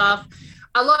riches and stuff.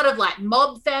 A lot of like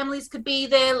mob families could be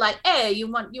there. Like, hey, you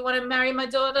want to marry my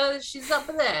daughter? She's up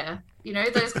there.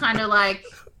 Those kind of like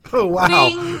oh, wow.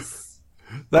 things.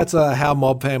 That's how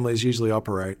mob families usually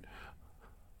operate.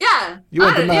 Yeah. You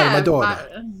want to marry my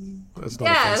daughter? That's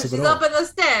not offensive she's at all. up in the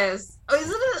stairs. It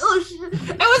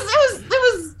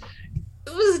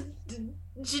was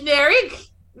generic.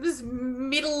 It was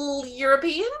Middle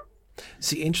European.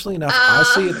 See, interestingly enough, I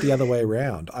see it the other way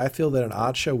around. I feel that an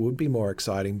art show would be more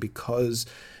exciting because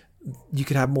you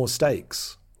could have more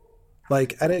stakes.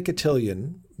 Like at a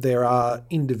cotillion, there are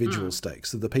individual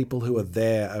stakes. So the people who are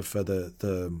there are for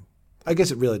the I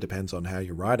guess it really depends on how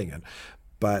you're writing it.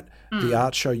 But the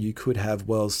art show, you could have,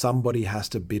 well, somebody has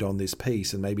to bid on this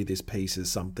piece, and maybe this piece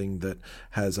is something that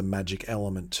has a magic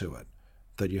element to it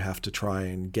that you have to try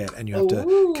and get, and you have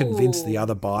to convince the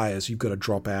other buyers you've got to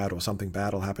drop out or something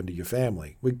bad will happen to your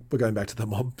family. We're going back to the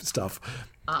mob stuff.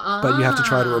 But you have to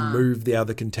try to remove the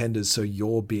other contenders so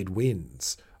your bid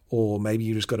wins. Or maybe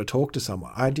you just got to talk to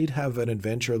someone. I did have an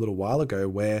adventure a little while ago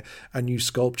where a new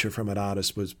sculpture from an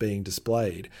artist was being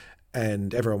displayed,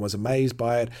 and everyone was amazed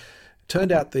by it.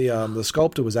 Turned out the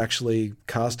sculptor was actually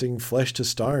casting flesh to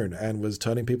stone and was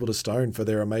turning people to stone for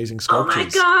their amazing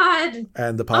sculptures. Oh my God!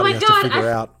 And the party has to figure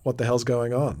out what the hell's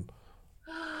going on.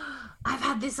 I've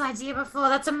had this idea before.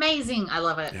 That's amazing. I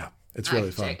love it. Yeah, it's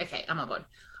really fun. Okay, I'm on board.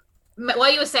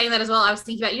 While you were saying that as well, I was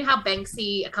thinking about, you know how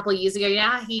Banksy a couple of years ago,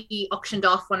 how he auctioned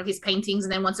off one of his paintings,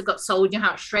 and then once it got sold, you know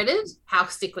how it shredded? How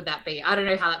sick would that be? I don't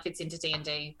know how that fits into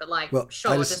D&D, but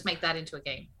just make that into a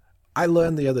game. I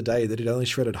learned the other day that it only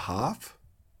shredded half.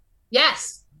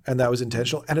 Yes. And that was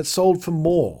intentional. And it sold for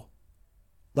more.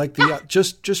 Like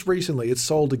just recently, it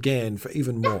sold again for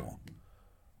even more.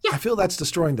 Yeah. I feel that's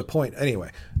destroying the point.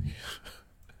 Anyway,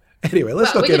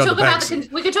 let's not get on the Banksy.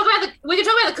 We could talk about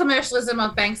the commercialism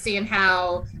of Banksy and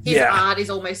how his art is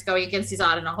almost going against his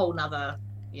art in a whole nother,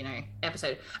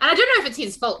 episode. And I don't know if it's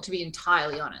his fault, to be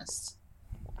entirely honest.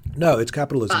 No, it's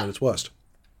capitalism at its worst.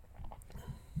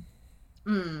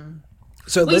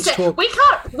 So let's talk.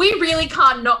 We really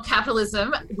can't knock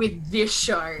capitalism with this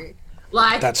show.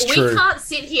 Like, that's true. We can't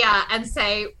sit here and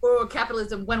say, "Oh,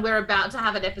 capitalism," when we're about to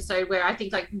have an episode where I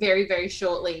think, like, very, very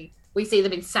shortly we see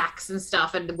them in sacks and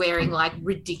stuff and wearing like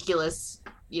ridiculous,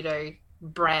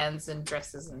 brands and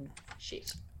dresses and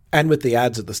shit. And with the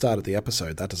ads at the start of the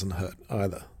episode, that doesn't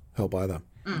help either.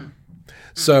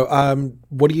 So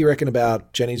what do you reckon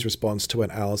about Jenny's response to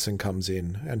when Allison comes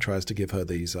in and tries to give her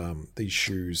these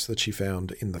shoes that she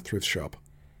found in the thrift shop?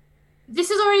 This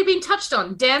has already been touched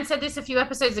on. Dan said this a few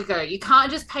episodes ago. You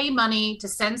can't just pay money to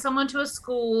send someone to a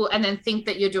school and then think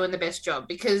that you're doing the best job,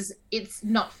 because it's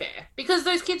not fair. Because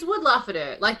those kids would laugh at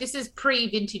her. Like, this is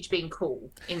pre-vintage being cool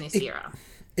in this era.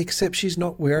 Except she's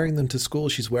not wearing them to school.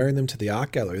 She's wearing them to the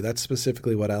art gallery. That's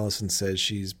specifically what Allison says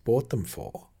she's bought them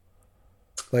for.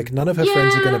 Like, none of her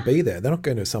friends are going to be there. They're not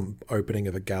going to some opening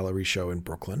of a gallery show in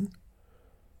Brooklyn.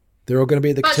 They're all going to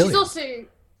be at the cotillion. But she's also...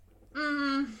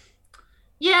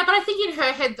 yeah, but I think in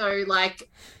her head, though, like,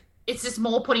 it's just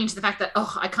more putting into the fact that,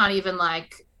 I can't even,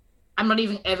 like... I'm not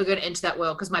even ever going to enter that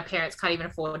world because my parents can't even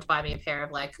afford to buy me a pair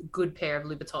of, like, good pair of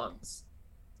Louboutins.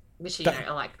 Which,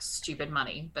 are, like, stupid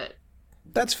money, but...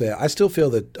 That's fair. I still feel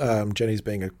that Jenny's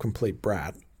being a complete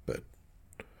brat, but...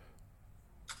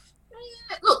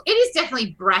 Look, it is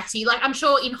definitely bratty. Like, I'm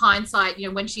sure in hindsight,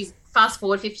 when she's fast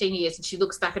forward 15 years and she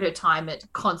looks back at her time at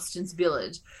Constance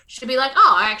Village, she'll be like,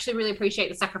 I actually really appreciate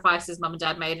the sacrifices Mum and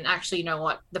Dad made. And actually, you know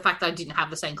what? The fact that I didn't have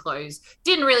the same clothes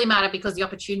didn't really matter because the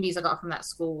opportunities I got from that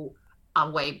school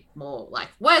are way more, like,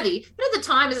 worthy. But at the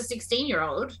time, as a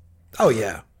 16-year-old... Oh,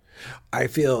 yeah. I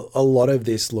feel a lot of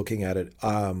this, looking at it,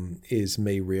 is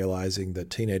me realizing that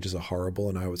teenagers are horrible,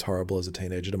 and I was horrible as a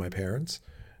teenager to my parents.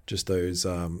 Just those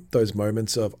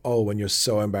moments of, when you're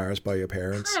so embarrassed by your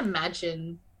parents. I can't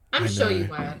imagine. I'm sure you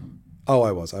weren't. Oh,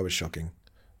 I was. I was shocking.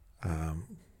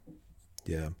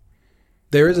 Yeah.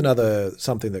 There is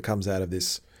something that comes out of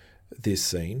this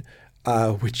scene,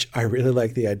 which I really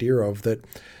like the idea of. That.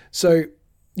 So,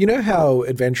 you know how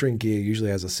adventuring gear usually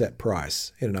has a set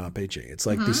price in an RPG? It's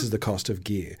like, this is the cost of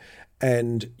gear.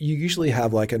 And you usually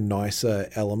have like a nicer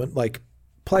element. Like,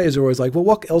 players are always like, well,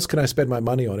 what else can I spend my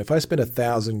money on? If I spend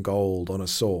 1,000 gold on a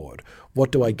sword,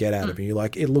 what do I get out of it? And you're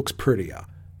like, it looks prettier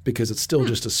because it's still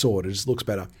just a sword. It just looks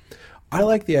better. I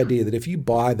like the idea that if you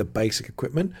buy the basic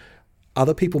equipment,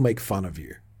 other people make fun of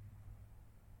you.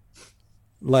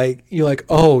 Like, you're like,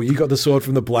 you got the sword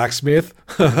from the blacksmith?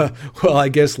 Well, I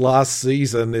guess last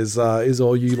season is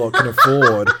all you lot can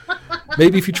afford.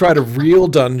 Maybe if you tried a real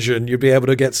dungeon, you'd be able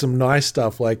to get some nice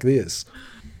stuff like this.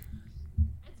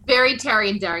 Very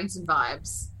Terry and Darrington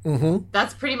vibes. Mm-hmm.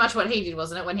 That's pretty much what he did,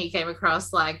 wasn't it? When he came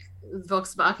across, like,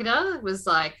 Vox Machina, was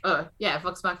like,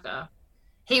 Vox Machina.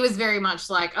 He was very much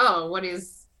like, I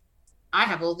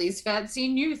have all these fancy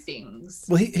new things.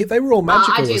 Well, they were all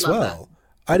magical as well.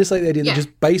 That. I just like the idea that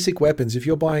just basic weapons, if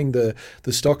you're buying the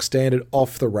stock standard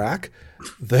off the rack,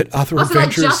 that other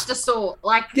adventurers... Like just a sword.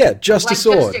 Just a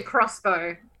sword. Just a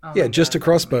crossbow. Just a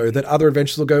crossbow, that other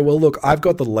adventurers will go, well, look, I've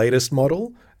got the latest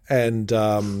model, And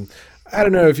I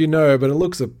don't know if you know, but it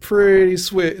looks a pretty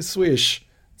swish.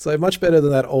 It's like much better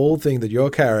than that old thing that you're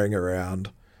carrying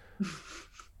around.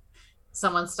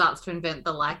 Someone starts to invent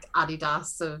the like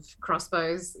Adidas of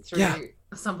crossbows through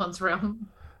someone's realm.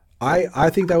 I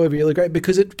think that would be really great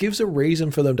because it gives a reason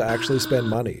for them to actually spend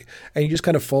money. And you just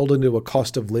kind of fold into a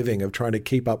cost of living of trying to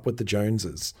keep up with the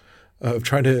Joneses.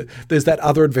 There's that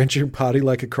other adventuring party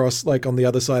like across, like on the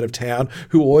other side of town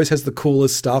who always has the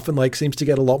coolest stuff and like seems to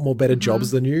get a lot more better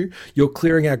jobs than you. You're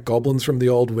clearing out goblins from the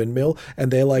old windmill and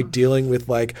they're like dealing with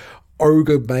like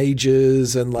ogre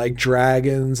mages and like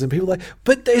dragons and people like,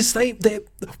 but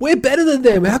we're better than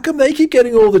them. How come they keep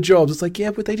getting all the jobs? It's like, yeah,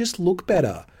 but they just look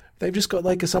better. They've just got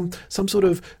like some sort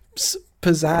of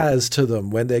pizzazz to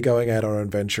them when they're going out on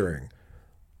adventuring.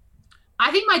 I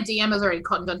think my DM has already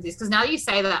cottoned onto this because now that you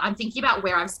say that, I'm thinking about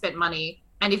where I've spent money.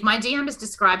 And if my DM has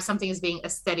described something as being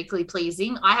aesthetically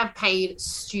pleasing, I have paid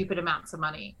stupid amounts of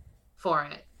money for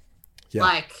it. Yeah.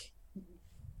 Like,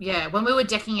 yeah, when we were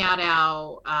decking out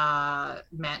our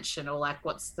mansion, or like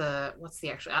what's the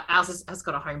actual, ours has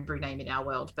got a homebrew name in our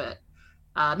world, but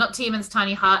not Tieman's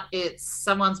Tiny Hut, it's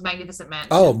someone's Magnificent Mansion.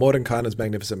 Oh, Mordenkainen's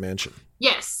Magnificent Mansion.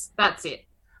 Yes, that's it.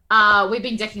 We've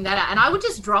been decking that out, and I would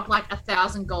just drop like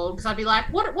 1,000 gold because I'd be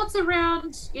like, what's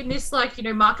around in this, like, you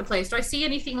know, marketplace? Do I see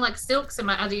anything like silks? And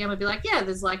my DM would be like, yeah,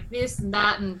 there's like this and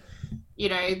that, and you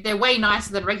know, they're way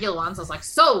nicer than regular ones. I was like,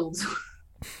 sold.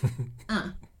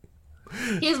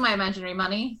 Here's my imaginary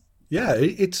money. Yeah,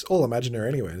 it's all imaginary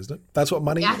anyway, isn't it? That's what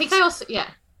money is. I think I also, yeah.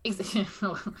 Exactly.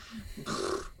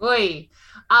 Oi.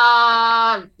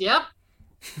 Yep.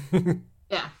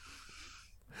 Yeah.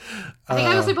 I think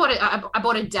I also bought it. I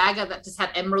bought a dagger that just had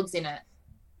emeralds in it.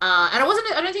 And I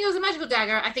don't think it was a magical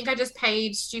dagger. I think I just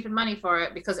paid stupid money for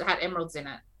it because it had emeralds in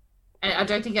it. And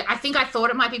I think I thought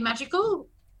it might be magical,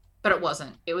 but it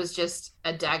wasn't. It was just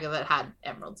a dagger that had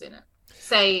emeralds in it.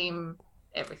 Same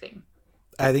everything.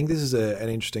 I think this is an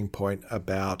interesting point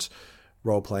about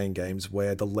role-playing games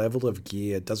where the level of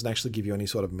gear doesn't actually give you any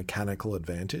sort of mechanical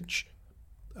advantage,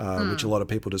 which a lot of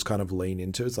people just kind of lean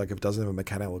into. It's like, if it doesn't have a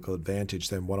mechanical advantage,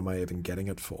 then what am I even getting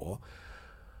it for?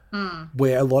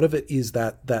 Where a lot of it is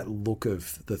that look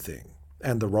of the thing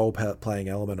and the role-playing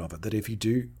element of it, that if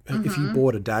you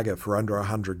bought a dagger for under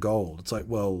 100 gold, it's like,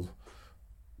 well,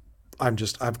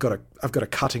 I've got a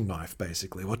cutting knife,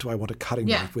 basically. What do I want a cutting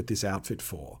knife with this outfit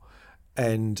for?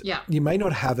 And you may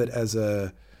not have it as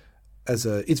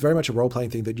it's very much a role-playing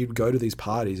thing that you'd go to these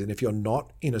parties, and if you're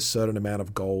not in a certain amount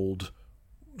of gold's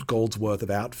worth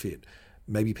of outfit,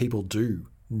 maybe people do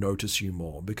notice you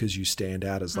more because you stand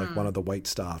out as like one of the wait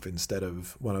staff instead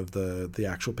of one of the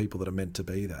actual people that are meant to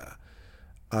be there.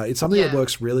 It's something that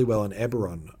works really well in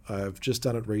Eberron. I've just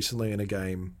done it recently in a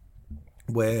game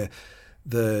where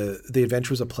the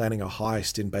adventurers are planning a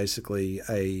heist in basically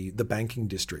the banking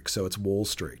district, so it's Wall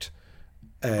Street.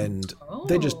 And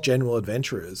they're just general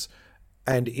adventurers.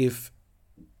 And if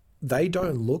they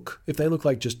look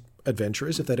like just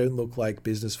adventurers, if they don't look like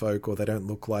business folk, or they don't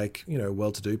look like, you know,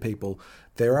 well-to-do people,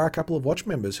 there are a couple of watch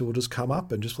members who will just come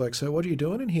up and just be like, so what are you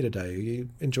doing in here today? Are you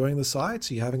enjoying the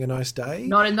sights? Are you having a nice day?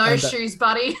 Not in those shoes,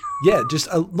 buddy. Yeah, just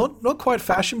not quite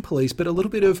fashion police, but a little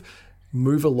bit of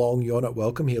move along, you're not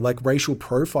welcome here, like racial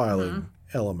profiling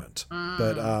element,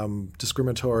 but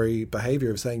discriminatory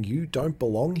behavior of saying you don't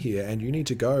belong here and you need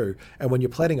to go. And when you're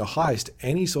planning a heist,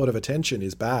 any sort of attention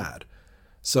is bad.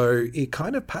 So it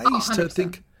kind of pays to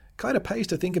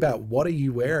think about, what are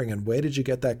you wearing and where did you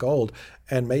get that gold?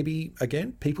 And maybe,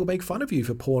 again, people make fun of you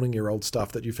for pawning your old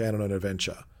stuff that you found on an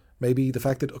adventure. Maybe the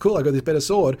fact that, cool, I got this better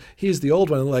sword, here's the old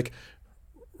one. And like,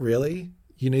 really?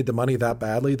 You need the money that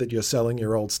badly that you're selling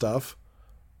your old stuff?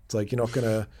 It's like, you're not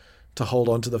going to hold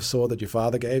on to the sword that your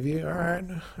father gave you? All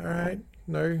right.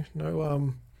 No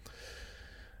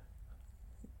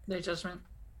judgment.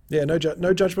 Yeah, no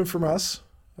judgment from us.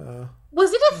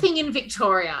 Was it a thing in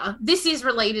Victoria? This is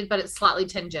related, but it's slightly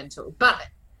tangential, but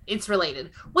it's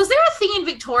related. Was there a thing in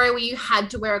Victoria where you had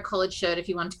to wear a collared shirt if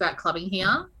you wanted to go out clubbing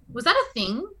here? Was that a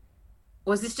thing?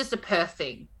 Or was this just a Perth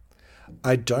thing?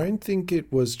 I don't think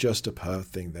it was just a Perth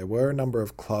thing. There were a number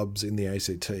of clubs in the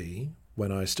ACT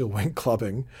when I still went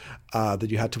clubbing that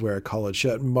you had to wear a collared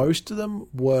shirt. Most of them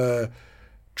were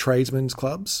tradesmen's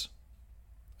clubs.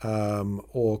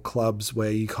 Or clubs where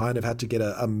you kind of had to get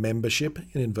a membership,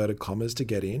 in inverted commas, to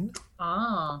get in.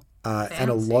 And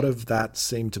a lot of that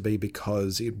seemed to be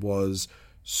because it was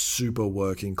super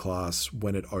working class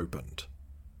when it opened.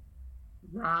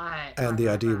 Right. And the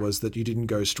idea was that you didn't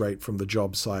go straight from the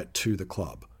job site to the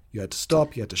club. You had to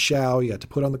stop, you had to shower, you had to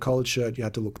put on the collared shirt, you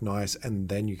had to look nice, and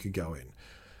then you could go in.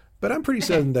 But I'm pretty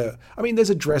certain that, there's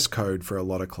a dress code for a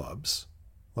lot of clubs.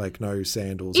 like no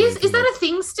sandals. or Is anything that like a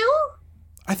thing still?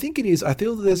 I think it is. I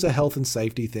feel that there's a health and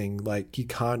safety thing. Like you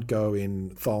can't go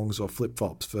in thongs or flip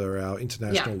flops for our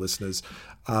international listeners,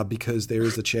 because there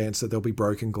is a chance that there'll be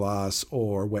broken glass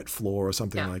or a wet floor or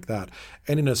something like that.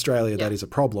 And in Australia, that is a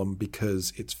problem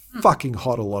because it's fucking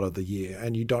hot a lot of the year,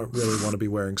 and you don't really want to be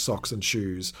wearing socks and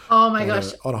shoes. Oh my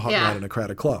gosh! On a hot night in a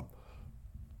crowded club.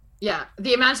 Yeah,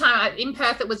 the amount of time in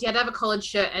Perth, it was you had to have a collared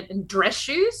shirt and dress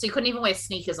shoes, so you couldn't even wear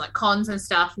sneakers like cons and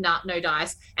stuff. No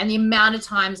dice. And the amount of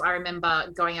times I remember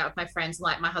going out with my friends,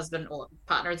 like my husband or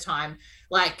partner at the time,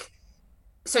 like,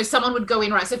 so someone would go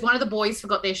in, right? So if one of the boys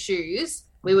forgot their shoes,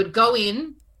 we would go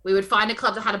in, we would find a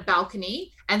club that had a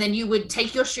balcony, and then you would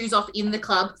take your shoes off in the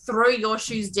club, throw your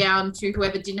shoes down to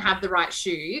whoever didn't have the right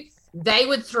shoe. They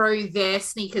would throw their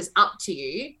sneakers up to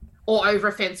you, or over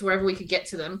a fence, wherever we could get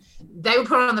to them. They would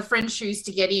put on the friend's shoes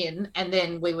to get in, and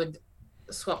then we would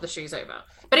swap the shoes over.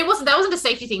 But that wasn't a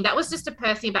safety thing. That was just a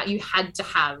Perth thing about you had to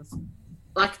have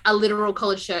like a literal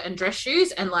collared shirt and dress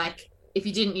shoes, and like if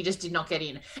you didn't, you just did not get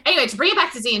in. Anyway, to bring it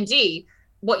back to D&D,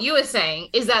 what you were saying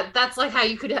is that's like how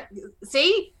you could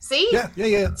see.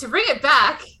 Yeah. To bring it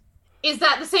back. Is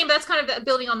that the same? That's kind of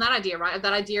building on that idea, right? Of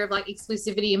that idea of like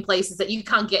exclusivity in places that you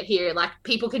can't get here. Like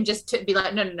people can just be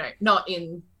like, no, not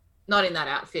in that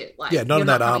outfit. Like, not in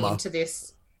that armor. Into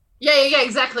this. Yeah,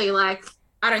 exactly. Like,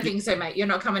 I don't think so, mate. You're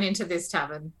not coming into this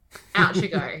tavern. Out you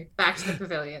go. Back to the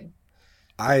pavilion.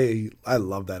 I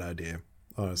love that idea.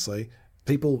 Honestly,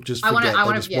 people just forget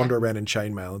they just wander around in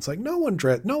chainmail. It's like no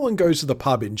one goes to the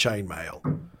pub in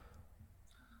chainmail.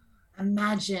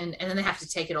 Imagine, and then they have to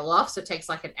take it all off, so it takes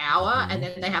like an hour, and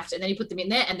then and then you put them in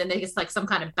there, and then there's like some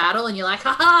kind of battle, and you're like,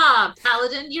 haha,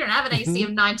 paladin, you don't have an AC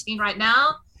of 19 right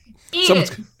now.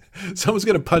 Someone's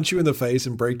going to punch you in the face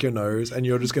and break your nose, and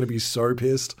you're just going to be so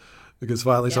pissed because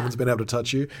finally someone's been able to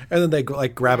touch you, and then they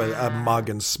like grab a mug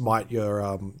and smite your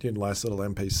nice little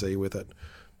NPC with it,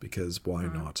 because why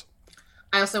not?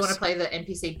 I also want to play the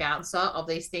NPC bouncer of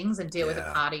these things and deal with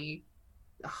a party.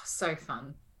 Oh, so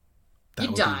fun.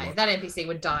 You'd die. That NPC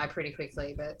would die pretty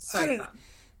quickly, but so fun.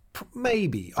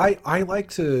 Maybe. I like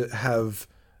to have,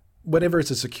 whenever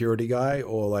it's a security guy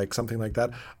or like something like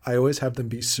that, I always have them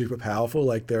be super powerful.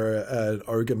 Like they're an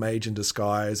ogre mage in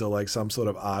disguise, or like some sort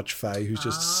of archfey who's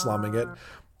just slumming it,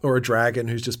 or a dragon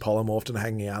who's just polymorphed and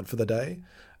hanging out for the day.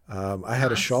 I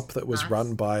had a shop that was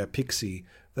run by a pixie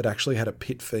that actually had a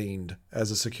pit fiend as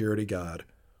a security guard.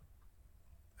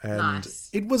 And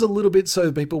it was a little bit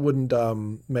so people wouldn't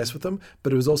mess with them,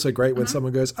 but it was also great when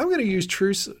someone goes, I'm going to use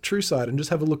True Sight and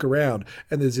just have a look around,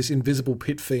 and there's this invisible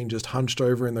pit fiend just hunched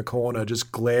over in the corner,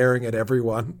 just glaring at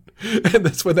everyone. And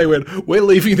that's when they went, we're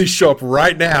leaving this shop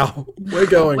right now. We're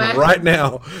going right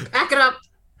now. Pack it up.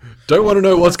 Don't want to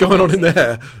know what's going on in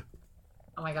there.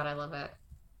 Oh my God, I love it.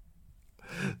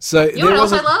 So you know what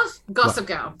else I love? Gossip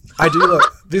Girl. I do love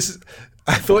this.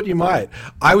 I thought you might.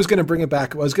 I was going to bring it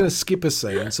back. I was going to skip a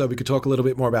scene so we could talk a little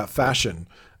bit more about fashion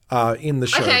in the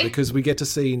show, because we get to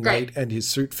see Nate and his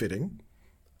suit fitting.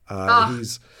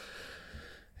 He's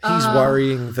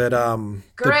worrying that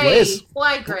grey.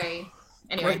 Why grey?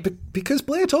 Anyway, because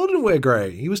Blair told him to wear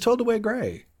grey. He was told to wear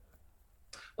grey.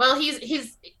 Well,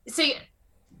 see,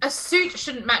 a suit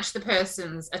shouldn't match the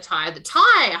person's attire. The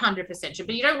tie 100% should,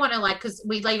 but you don't want to like, because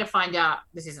we later find out,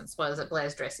 this isn't spoilers, that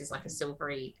Blair's dress is like a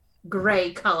silvery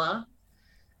grey color.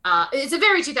 It's a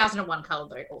very 2001 color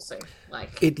though. Also, like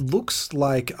it looks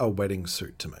like a wedding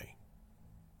suit to me.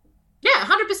 Yeah,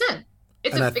 100%.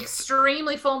 It's an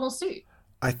extremely formal suit.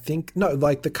 I think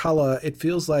like the color. It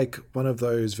feels like one of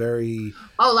those very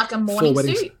like a morning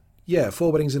suit. Yeah,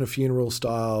 4 weddings in a funeral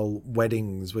style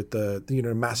weddings with the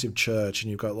massive church,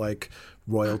 and you've got like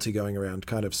royalty going around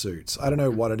kind of suits. I don't know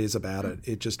what it is about it.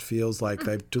 It just feels like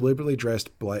they've deliberately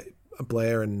dressed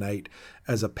Blair and Nate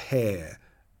as a pair,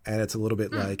 and it's a little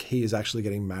bit like he is actually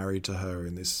getting married to her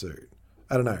in this suit.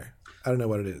 I don't know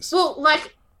what it is. Well,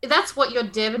 like that's what your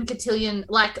Deb and Cotillion,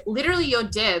 like literally your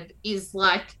Deb is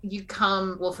like, you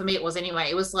come, well for me it was anyway,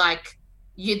 it was like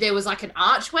there was like an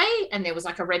archway and there was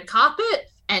like a red carpet,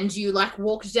 and you like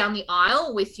walked down the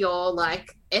aisle with your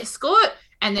like escort,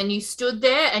 and then you stood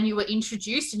there and you were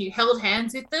introduced and you held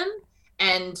hands with them,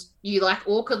 and you like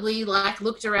awkwardly like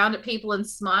looked around at people and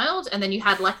smiled, and then you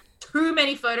had like too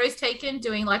many photos taken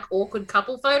doing like awkward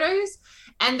couple photos,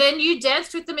 and then you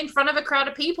danced with them in front of a crowd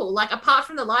of people. Like apart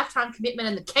from the lifetime commitment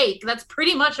and the cake, that's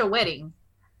pretty much a wedding.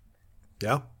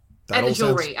 Yeah. And the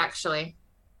jewelry, actually.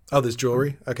 Oh, there's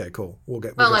jewelry? Okay, cool. We'll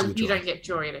get like you don't get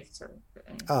jewelry at a cotillion.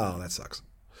 Oh, that sucks.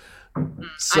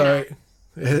 So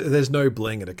there's no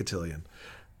bling at a cotillion.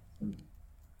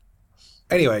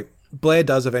 Anyway, Blair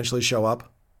does eventually show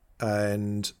up,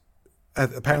 and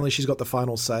apparently she's got the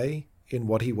final say in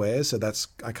what he wears, so that's,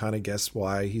 I kind of guess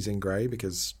why he's in grey,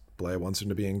 because Blair wants him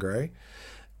to be in grey.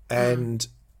 And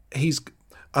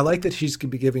I like that she's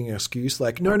be giving an excuse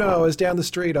like, no, I was down the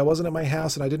street, I wasn't at my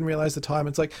house, and I didn't realize the time.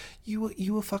 It's like,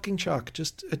 you were fucking Chuck.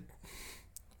 Just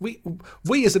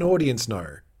we as an audience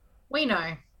know. We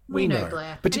know. We know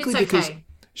Blair. Particularly because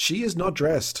she is not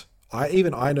dressed. I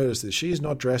noticed this. She is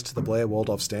not dressed to the Blair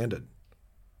Waldorf standard.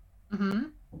 Mm-hmm.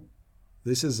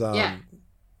 This is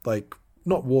like,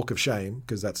 not walk of shame,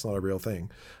 because that's not a real thing.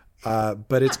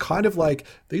 But it's kind of like,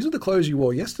 these are the clothes you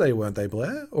wore yesterday, weren't they,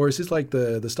 Blair? Or is this like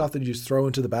the stuff that you just throw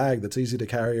into the bag that's easy to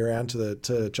carry around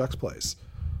to Chuck's place?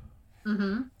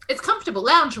 Mm-hmm. It's comfortable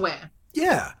loungewear.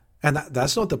 Yeah, and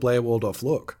that's not the Blair Waldorf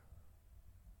look.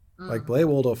 Like, Blair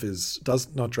Waldorf does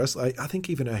not dress. I think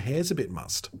even her hair's a bit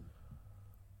mussed.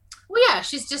 Well, yeah,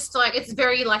 she's just like, it's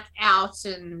very like out,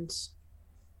 and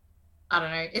I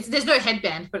don't know. There's no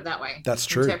headband, put it that way. That's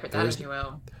true. Interpret that as you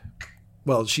will.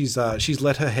 Well, she's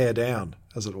let her hair down,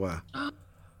 as it were.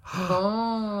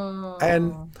 Oh.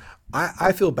 And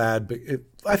I feel bad, but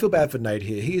I feel bad for Nate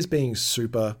here. He is being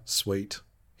super sweet.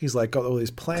 He's like got all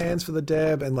these plans for the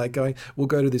Deb, and like going, we'll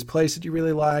go to this place that you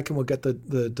really like, and we'll get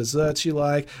the desserts you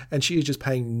like. And she is just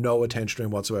paying no attention to him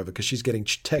whatsoever, because she's getting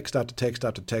text after text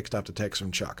after text after text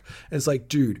from Chuck. And it's like,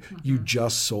 dude, you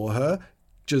just saw her.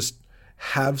 Just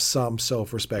have some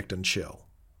self-respect and chill.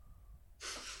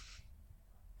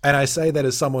 And I say that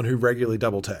as someone who regularly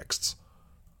double texts.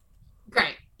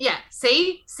 Great. Yeah.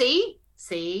 See?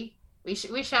 We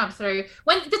shout through.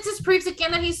 This just proves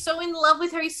again that he's so in love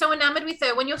with her. He's so enamored with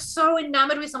her. When you're so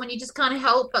enamored with someone, you just can't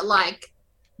help but like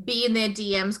be in their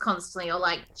DMs constantly, or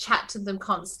like chat to them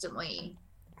constantly.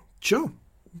 Sure.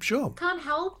 Can't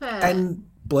help it. And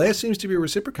Blair seems to be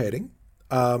reciprocating.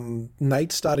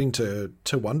 Nate's starting to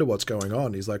wonder what's going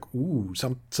on. He's like, ooh,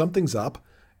 something's up.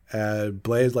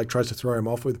 Blair like tries to throw him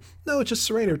off with, no, it's just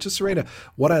Serena.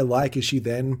 What I like is she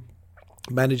then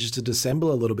manages to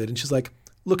dissemble a little bit, and she's like,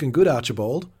 looking good,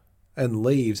 Archibald, and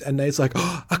leaves. And Nate's like,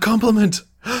 oh, a compliment.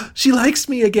 She likes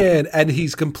me again. And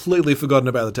he's completely forgotten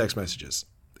about the text messages.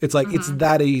 It's like, it's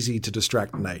that easy to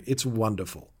distract Nate. It's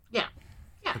wonderful. Yeah.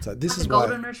 It's like, this like is a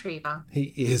golden retriever.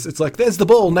 He is. It's like, there's the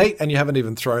ball, Nate. And you haven't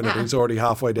even thrown it. He's already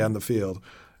halfway down the field.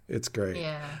 It's great.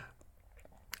 Yeah.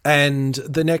 And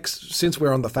since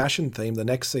we're on the fashion theme, the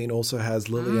next scene also has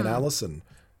Lily and Allison.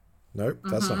 Nope,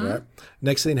 that's not right.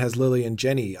 Next scene has Lily and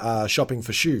Jenny shopping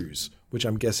for shoes, which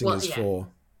I'm guessing is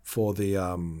for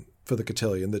the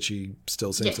cotillion that she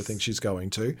still seems to think she's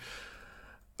going to.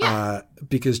 Yeah.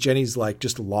 Because Jenny's like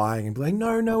just lying and being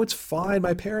like, no, it's fine.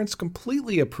 My parents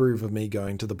completely approve of me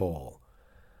going to the ball.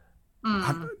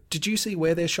 Did you see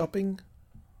where they're shopping?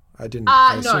 I didn't.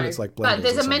 I assume it's like but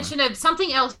there's a mention of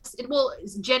something else.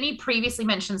 Jenny previously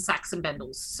mentioned Saks and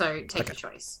Bendels, so take your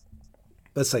choice.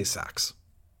 Let's say Saks.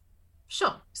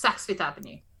 Sure, Saks Fifth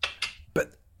Avenue.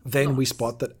 But then we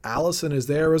spot that Allison is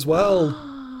there as well.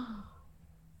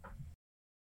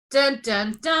 Dun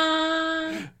dun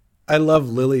dun. I love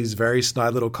Lily's very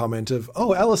snide little comment of,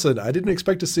 "Oh, Allison, I didn't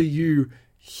expect to see you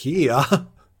here." Of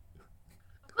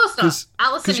course not.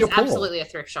 Allison is absolutely a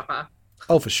thrift shopper.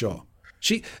 Oh, for sure.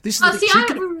 I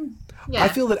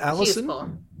feel that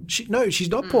Allison. She's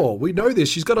not poor. We know this.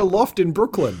 She's got a loft in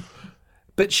Brooklyn,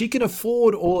 but she can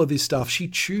afford all of this stuff. She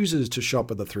chooses to shop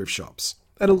at the thrift shops,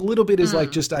 and a little bit is like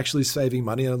just actually saving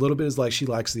money, and a little bit is like she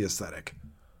likes the aesthetic.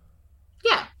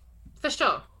 Yeah, for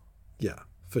sure. Yeah,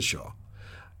 for sure.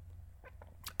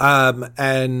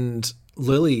 And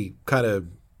Lily kind of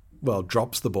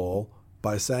drops the ball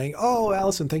by saying, "Oh,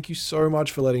 Allison, thank you so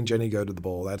much for letting Jenny go to the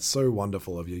ball. That's so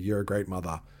wonderful of you. You're a great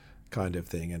mother," kind of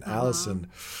thing. And Allison...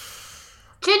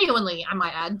 Genuinely, I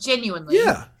might add. Genuinely.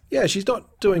 Yeah, she's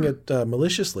not doing it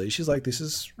maliciously. She's like, this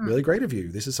is really great of you.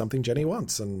 This is something Jenny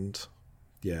wants. And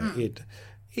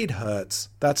it hurts.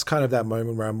 That's kind of that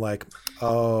moment where I'm like,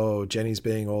 oh, Jenny's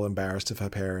being all embarrassed of her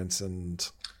parents and...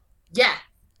 Yeah.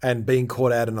 And being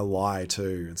caught out in a lie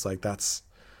too. It's like, that's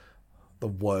the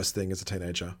worst thing as a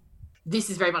teenager.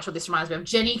 This is very much what this reminds me of.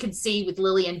 Jenny could see with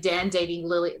Lily and Dan dating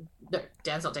Lily. No,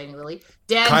 Dan's not dating Lily.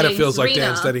 Dan kind of feels Serena. like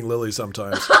Dan's dating Lily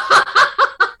sometimes.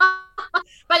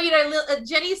 But,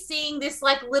 Jenny's seeing this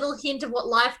like little hint of what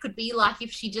life could be like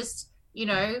if she just,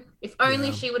 if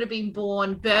only she would have been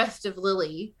birthed of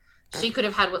Lily, she could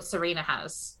have had what Serena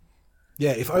has.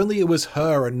 Yeah, if only it was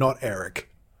her and not Eric.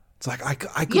 It's like, I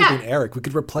could have been Eric. We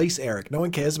could replace Eric. No one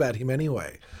cares about him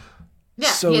anyway. Yeah,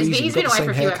 so he's been away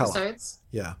for a few episodes.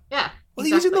 Yeah. Yeah. Well,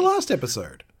 he was in the last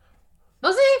episode.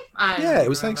 Was he? It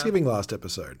was Thanksgiving last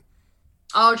episode.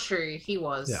 Oh, true. He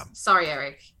was. Yeah. Sorry,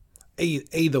 Eric.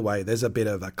 Either way, there's a bit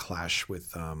of a clash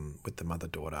with the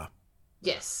mother-daughter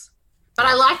Yes. But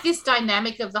I like this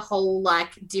dynamic of the whole,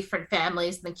 like, different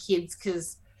families and the kids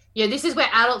because, you know, this is where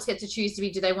adults get to choose to be,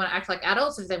 do they want to act like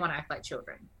adults or do they want to act like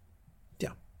children?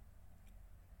 Yeah.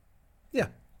 Yeah,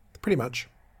 pretty much.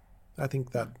 I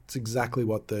think that's exactly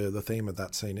what the theme of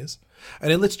that scene is. And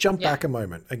then let's jump back a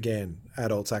moment, again,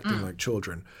 adults acting like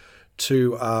children,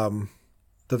 to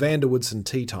the Vanderwoodson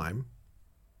tea time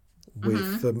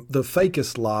with the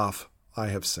fakest laugh I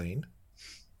have seen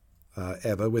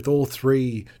ever, with all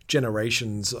 3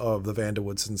 generations of the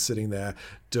Vanderwoodsons sitting there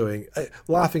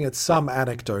laughing at some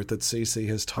anecdote that Cece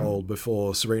has told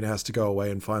before Serena has to go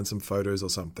away and find some photos or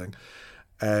something.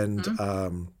 And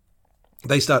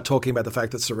they start talking about the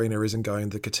fact that Serena isn't going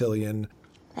to the cotillion.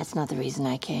 That's not the reason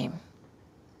I came.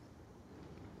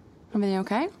 Everything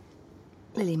okay?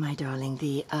 Lily, my darling,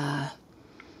 the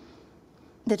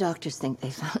doctors think they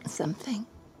found something.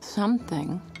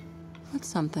 Something? What's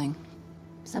something?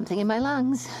 Something in my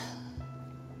lungs.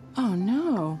 Oh,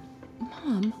 no.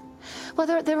 Mom. Well,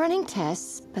 they're running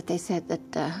tests, but they said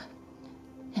that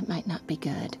it might not be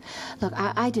good. Look,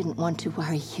 I didn't want to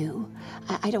worry you.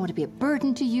 I don't want to be a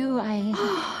burden to you.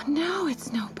 Oh, no,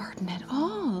 it's no burden at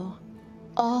all.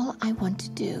 All I want to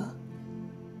do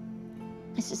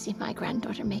is to see my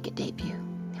granddaughter make a debut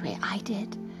the way I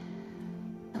did,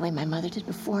 the way my mother did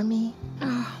before me.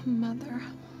 Oh, Mother.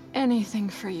 Anything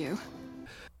for you.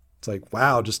 It's like,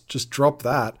 wow, just drop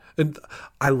that. And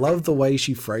I love the way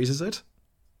she phrases it,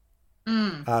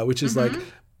 which is like,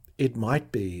 it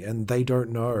might be, and they don't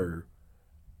know.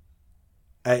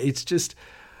 It's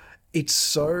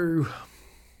so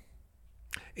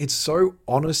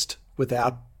honest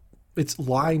without, it's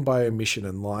lying by omission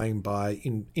and lying by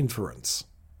inference.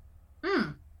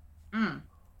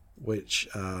 Which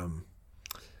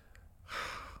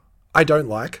I don't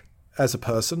like as a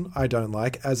person. I don't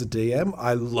like as a DM.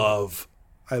 I love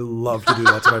to do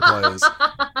that to my players.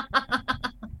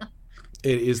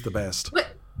 It is the best.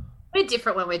 We're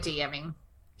different when we're DMing.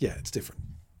 Yeah, it's different.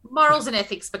 Morals and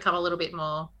ethics become a little bit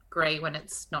more grey when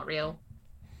it's not real.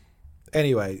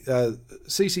 Anyway,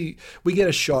 Cece, we get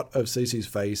a shot of Cece's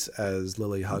face as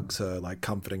Lily hugs her, like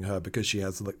comforting her because she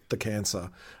has the cancer,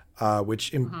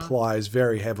 which implies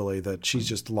very heavily that she's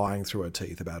just lying through her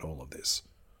teeth about all of this.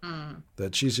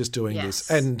 That she's just doing this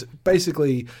and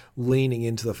basically leaning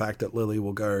into the fact that Lily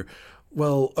will go,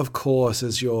 well, of course,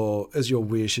 as your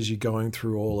wish, as you're going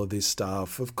through all of this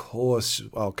stuff, of course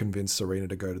I'll convince Serena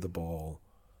to go to the ball,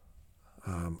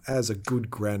 as a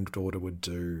good granddaughter would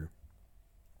do.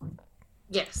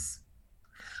 Yes.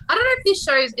 I don't know if this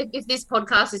shows, if this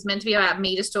podcast is meant to be about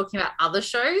me just talking about other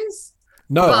shows.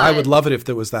 No, but I would love it if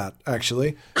there was that,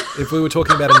 actually. If we were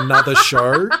talking about another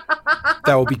show,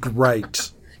 that would be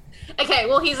great. Okay,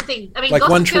 well, here's the thing. I mean, like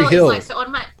Gossip One Tree Girl Hill. is like, so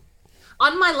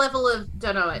on my level of,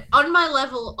 on my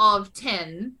level of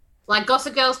 10, like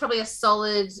Gossip Girl is probably a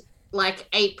solid like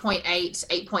 8.8,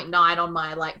 8.9 on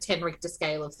my like 10 Richter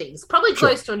scale of things. Probably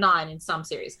close to a 9 in some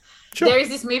series. Sure. There is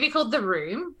this movie called The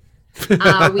Room,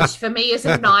 which for me is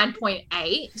a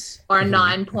 9.8 or a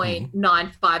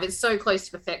 9.95. It's so close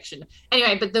to perfection.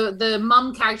 Anyway, but the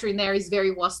mum character in there is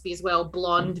very waspy as well,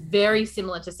 blonde, very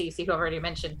similar to Cece, who I've already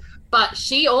mentioned. But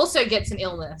she also gets an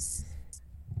illness.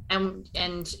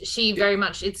 And she very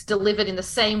much, it's delivered in the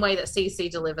same way that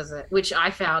Cece delivers it, which I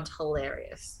found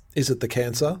hilarious. Is it the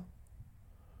cancer?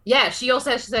 Yeah, she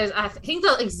says, I think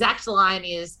the exact line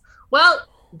is, well,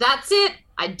 that's it.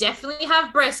 I definitely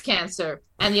have breast cancer.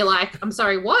 And you're like, I'm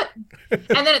sorry, what? And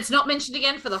then it's not mentioned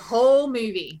again for the whole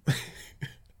movie.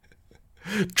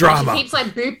 Drama. And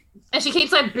she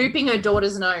keeps like booping her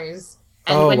daughter's nose.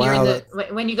 And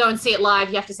when you go and see it live,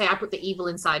 you have to say, I put the evil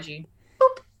inside you.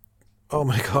 Boop. Oh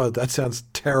my God, that sounds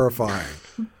terrifying.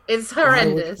 It's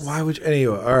horrendous. Why would you?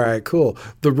 Anyway, all right, cool.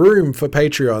 The Room for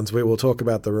Patreons, we will talk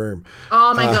about The Room.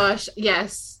 Oh my gosh,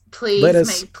 yes.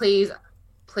 Please,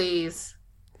 please.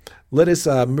 Let us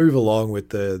move along with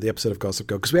the episode of Gossip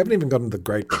Girl, because we haven't even gotten to the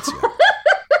great bits yet.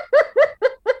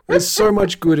 There's so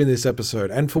much good in this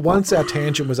episode. And for once, our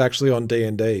tangent was actually on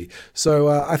D&D. So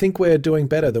I think we're doing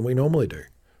better than we normally do.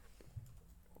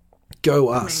 Go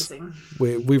us.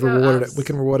 We've rewarded it. We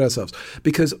can reward ourselves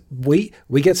because we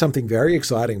get something very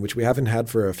exciting, which we haven't had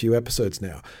for a few episodes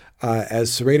now,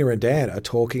 as Serena and Dan are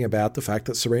talking about the fact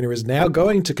that Serena is now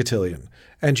going to Cotillion.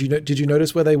 And did you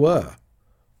notice where they were?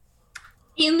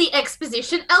 In the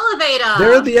exposition elevator.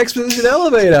 They're in the exposition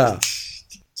elevator.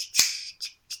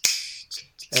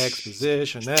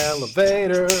 Exposition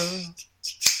elevator.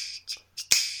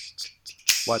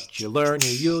 What you learn,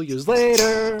 you'll use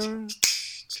later.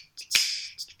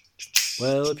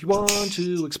 Well, if you want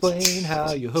to explain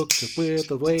how you hooked up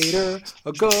with a waiter,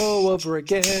 or go over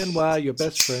again why your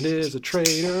best friend is a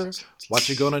traitor, what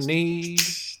you gonna need?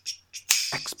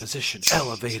 Exposition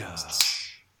elevator.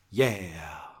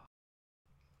 Yeah.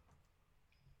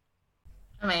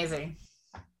 Amazing.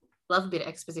 Love a bit of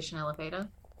exposition elevator.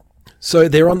 So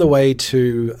they're on the way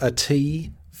to a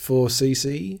tea for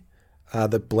Cece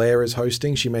that Blair is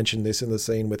hosting. She mentioned this in the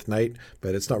scene with Nate,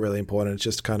 but it's not really important. It's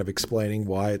just kind of explaining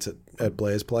why it's at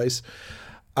Blair's place.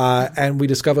 And we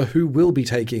discover who will be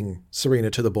taking Serena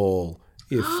to the ball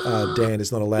if Dan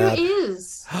is not allowed. Who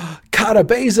is? Carter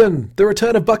Bazin, the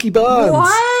return of Bucky Barnes.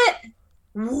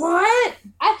 What?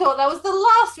 I thought that was the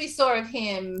last we saw of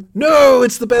him. No,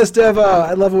 it's the best ever.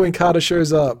 I love it when Carter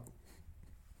shows up.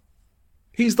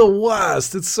 He's the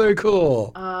worst. It's so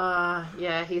cool.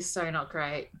 Yeah, he's so not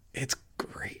great. It's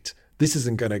great. This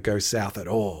isn't going to go south at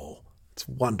all. It's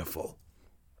wonderful.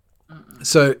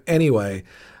 So anyway,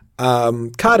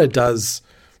 Carter does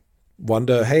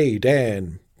wonder, hey,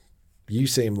 Dan, you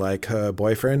seem like her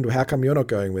boyfriend. How come you're not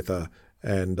going with her?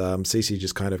 And Cece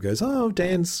just kind of goes, oh,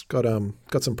 Dan's got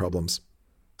some problems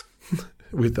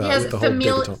with the whole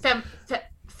debutante.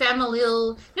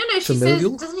 Familial. No, she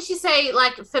Familial? says, doesn't she say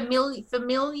like familial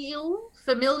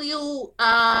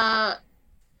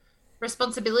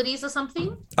responsibilities or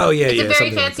something? Oh, yeah, it's yeah. It's a very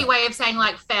something fancy way of saying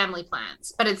like family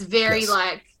plans, but it's very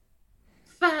like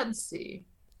fancy.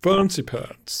 Fancy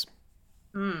pants.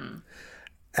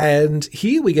 And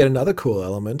here we get another cool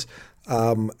element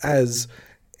as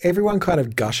everyone kind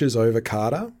of gushes over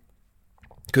Carter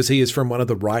because he is from one of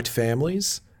the Wright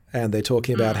families. And they're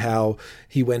talking about how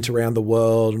he went around the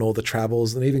world and all the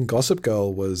travels, and even Gossip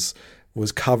Girl was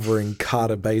covering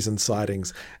Carter Bazin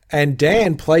sightings. And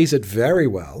Dan plays it very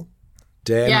well.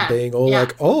 Dan being all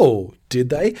like, oh, did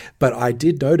they? But I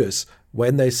did notice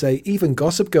when they say even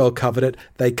Gossip Girl covered it,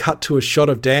 they cut to a shot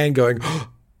of Dan going,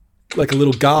 like a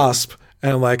little gasp.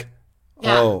 And I'm like,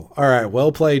 oh, all right,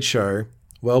 well played, show.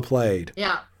 Well played.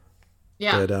 Yeah.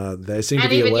 But they seem to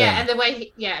be aware. Yeah, and the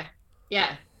way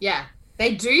yeah.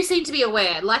 They do seem to be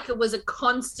aware, like it was a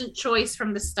constant choice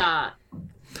from the start.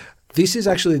 This is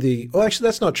actually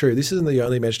that's not true. This isn't the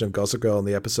only mention of Gossip Girl in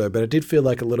the episode, but it did feel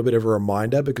like a little bit of a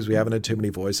reminder because we haven't had too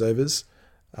many voiceovers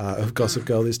of Gossip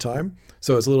Girl this time.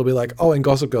 So it's a little bit like, oh, and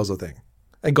Gossip Girl's a thing.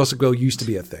 And Gossip Girl used to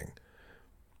be a thing.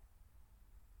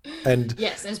 And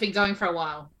yes, and it's been going for a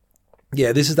while.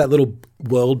 Yeah, this is that little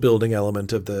world building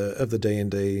element of the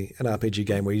D&D and RPG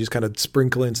game where you just kind of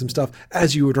sprinkle in some stuff,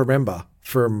 as you would remember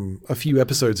from a few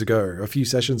episodes ago, a few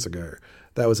sessions ago.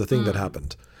 That was a thing that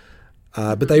happened.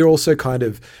 But they also kind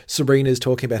of, Serena's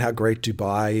talking about how great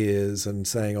Dubai is and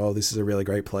saying, oh, this is a really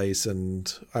great place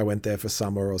and I went there for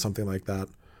summer or something like that.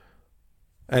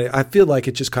 And I feel like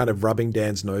it's just kind of rubbing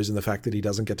Dan's nose in the fact that he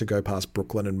doesn't get to go past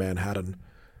Brooklyn and Manhattan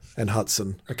and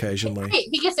Hudson occasionally.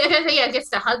 He gets to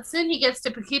Hudson. He gets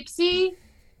to Poughkeepsie.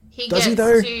 Does he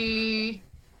though?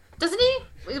 Doesn't he?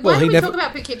 Well, Why did we talk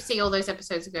about Poughkeepsie all those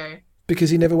episodes ago? Because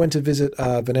he never went to visit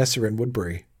Vanessa in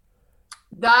Woodbury.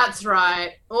 That's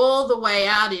right. All the way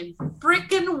out in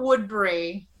frickin'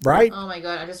 Woodbury. Right? Oh my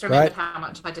God. I just remembered how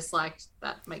much I disliked.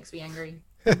 That makes me angry.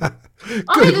 Good. There's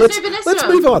no Vanessa.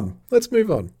 Let's move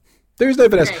on. There is no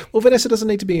Vanessa. Okay. Well, Vanessa doesn't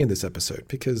need to be in this episode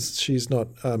because she's not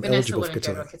eligible for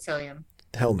Vanessa Cotillion.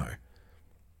 Hell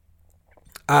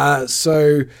no.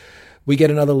 So we get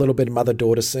another little bit of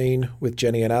mother-daughter scene with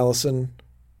Jenny and Allison.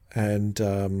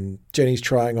 And Jenny's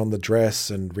trying on the dress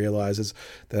and realizes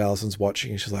that Allison's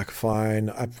watching. And she's like,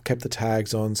 fine, I've kept the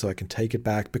tags on so I can take it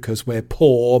back because we're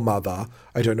poor, mother.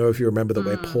 I don't know if you remember that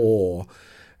we're poor.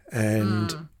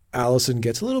 And Allison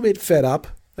gets a little bit fed up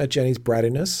at Jenny's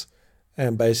brattiness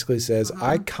and basically says,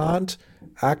 I can't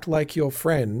act like your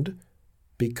friend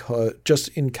because just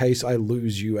in case I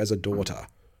lose you as a daughter.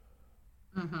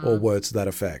 Or words to that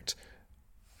effect.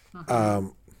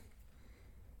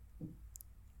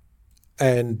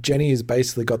 And Jenny has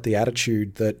basically got the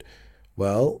attitude that,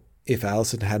 well, if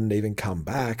Allison hadn't even come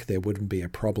back, there wouldn't be a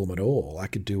problem at all. I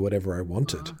could do whatever I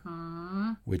wanted,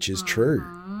 which is true,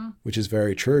 which is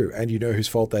very true. And you know whose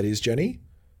fault that is, Jenny?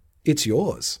 It's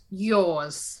yours.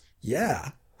 Yours.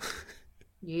 Yeah.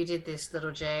 You did this, little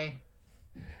J.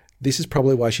 This is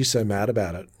probably why she's so mad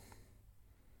about it.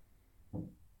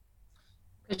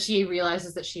 Because she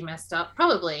realizes that she messed up.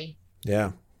 Probably.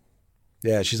 Yeah.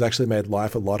 Yeah, she's actually made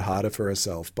life a lot harder for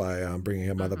herself by bringing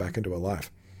her mother back into her life.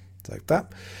 It's like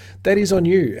that is on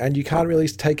you, and you can't really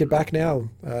take it back now,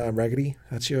 Raggedy.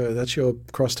 That's your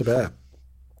cross to bear.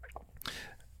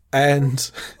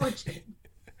 And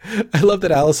I love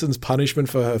that Allison's punishment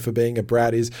for her for being a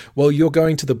brat is, well, you're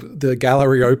going to the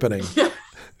gallery opening.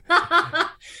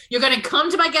 You're going to come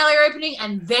to my gallery opening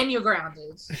and then you're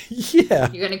grounded.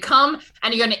 Yeah. You're going to come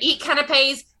and you're going to eat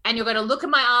canapes and you're going to look at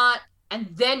my art and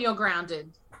then you're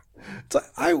grounded. It's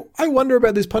like, I wonder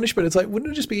about this punishment. It's like,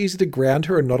 wouldn't it just be easy to ground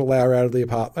her and not allow her out of the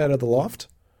apartment, out of the loft?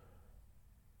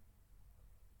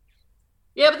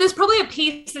 Yeah, but there's probably a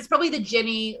piece. There's probably the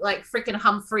Jenny like freaking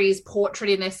Humphreys portrait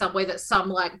in there somewhere. That's some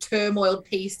like turmoiled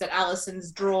piece that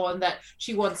Alison's drawn that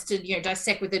she wants to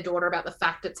dissect with her daughter about the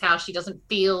fact it's how she doesn't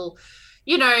feel,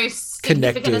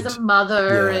 significant Connected. as a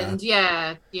mother,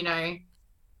 Yeah. and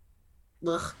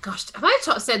ugh, gosh, have I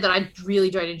said that I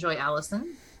really don't enjoy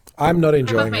Alison? I'm not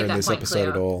enjoying made her in that this point episode clear.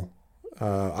 at all.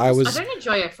 I don't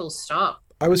enjoy her full stop.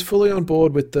 I was fully on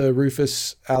board with the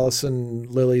Rufus, Allison,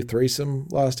 Lily threesome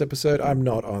last episode. I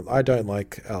don't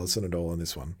like Allison at all in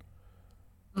this one.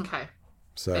 Okay.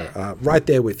 So right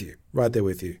there with you.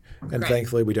 And Great.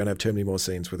 thankfully we don't have too many more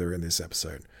scenes with her in this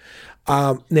episode.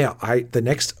 Now,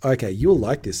 you'll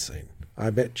like this scene. I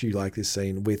bet you like this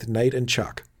scene with Nate and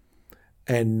Chuck.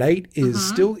 And Nate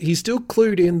is he's still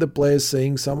clued in that Blair's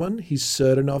seeing someone. He's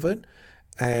certain of it.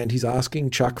 And he's asking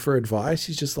Chuck for advice.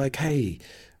 He's just like, hey,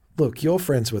 look, you're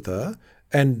friends with her.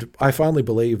 And I finally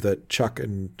believe that Chuck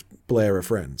and Blair are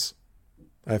friends.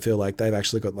 I feel like they've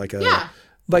actually got like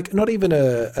not even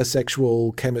a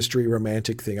sexual chemistry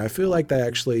romantic thing. I feel like they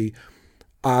actually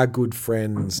are good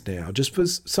friends now, just for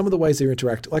some of the ways they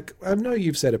interact. Like, I know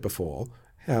you've said it before,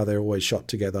 how they're always shot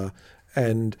together.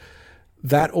 And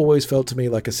that always felt to me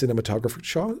like a cinematographic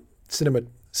choice.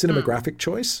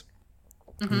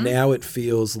 Mm-hmm. Now it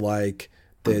feels like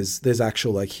there's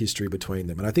actual like history between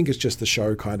them. And I think it's just the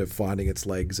show kind of finding its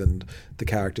legs and the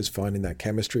characters finding that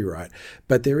chemistry right.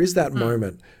 But there is that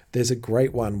moment. There's a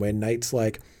great one where Nate's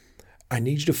like, I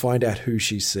need you to find out who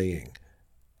she's seeing.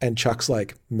 And Chuck's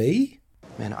like, me?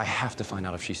 Man, I have to find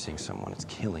out if she's seeing someone. It's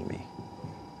killing me.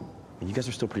 And you guys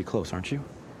are still pretty close, aren't you?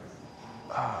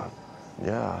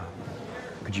 Yeah.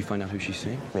 Could you find out who she's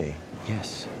seeing? Me.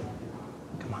 Yes.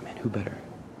 Come on, man. Who better?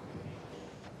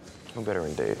 Who better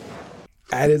in date?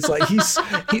 And it's like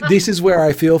this is where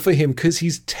I feel for him, because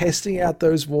he's testing out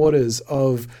those waters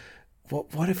of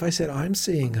what if I said I'm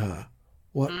seeing her?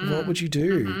 What would you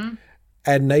do? Mm-hmm.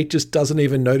 And Nate just doesn't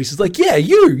even notice. He's like, yeah,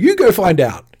 you go find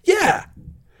out. Yeah.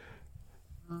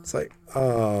 It's like,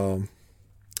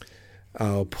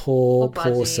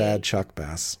 poor sad Chuck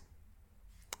Bass.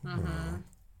 Mm-hmm.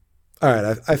 All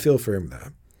right, I feel for him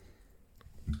there.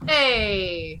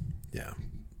 Hey. Yeah.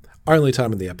 Only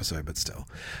time in the episode, but still.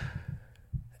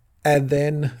 And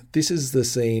then this is the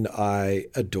scene I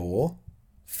adore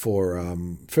for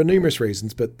numerous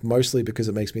reasons, but mostly because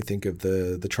it makes me think of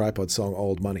the Tripod song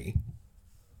 "Old Money."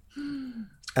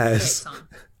 As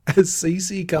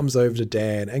Cece comes over to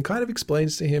Dan and kind of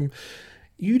explains to him,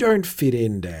 you don't fit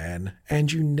in, Dan,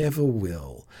 and you never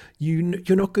will.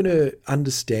 You're not going to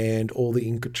understand all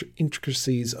the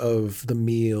intricacies of the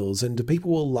meals, and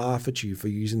people will laugh at you for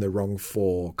using the wrong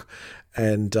fork,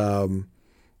 and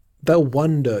they'll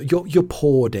wonder, you're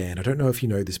poor, Dan. I don't know if you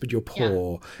know this, but you're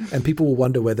poor. Yeah. And people will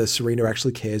wonder whether Serena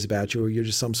actually cares about you, or you're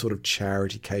just some sort of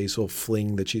charity case or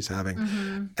fling that she's having.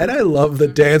 Mm-hmm. And I love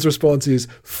that Dan's response is,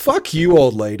 fuck you,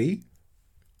 old lady.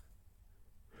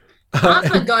 I'm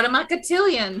going to go to my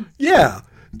cotillion. Yeah.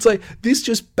 It's like, this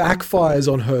just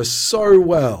backfires on her so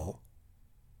well.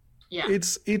 Yeah.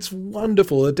 It's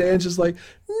wonderful. And Dan's just like,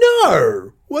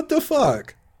 no, what the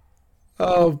fuck?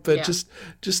 Oh, but just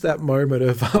that moment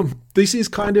of this is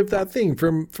kind of that thing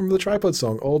from the Tripod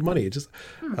song, "Old Money."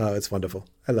 It's wonderful.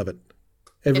 I love it.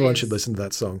 Everyone should listen to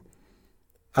that song.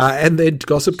 And then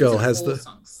Gossip Girl has the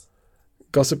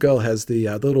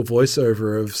little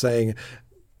voiceover of saying,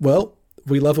 "Well,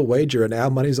 we love a wager, and our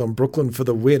money's on Brooklyn for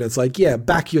the win." It's like, yeah,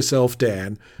 back yourself,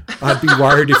 Dan. I'd be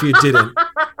worried if you didn't.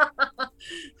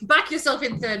 Back yourself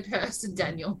in third person,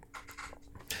 Daniel.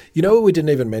 You know what we didn't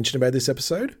even mention about this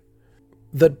episode?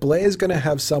 That Blair's going to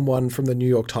have someone from the New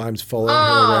York Times following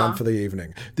her around for the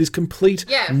evening. This complete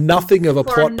nothing of a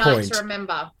plot point. To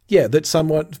remember. Yeah, that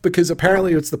someone, because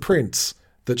apparently it's the prince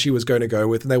that she was going to go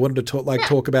with, and they wanted to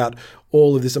talk about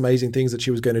all of this amazing things that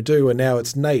she was going to do, and now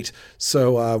it's Nate.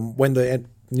 So when the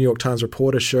New York Times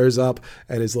reporter shows up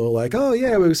and is all like, "Oh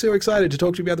yeah, we're so excited to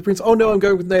talk to you about the prince." "Oh no, I'm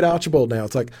going with Nate Archibald now."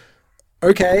 It's like,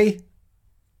 okay,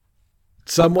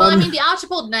 someone. Well, I mean, the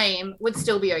Archibald name would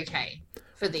still be okay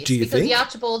for this. Do you think? The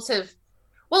Archibalds have,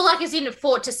 as in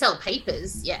to sell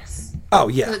papers, yes. Oh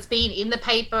yeah. Because it's been in the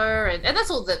paper, and that's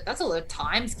all the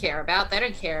Times care about. They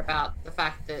don't care about the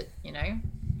fact that,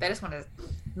 they just want to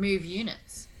move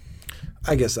units.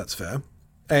 I guess that's fair.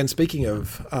 And speaking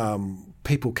of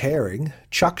people caring,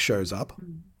 Chuck shows up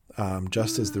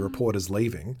just as the reporter's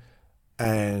leaving,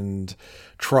 and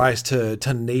tries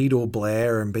to needle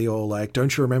Blair and be all like,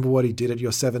 don't you remember what he did at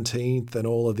your 17th and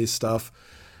all of this stuff.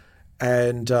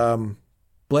 And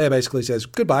Blair basically says,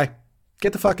 goodbye,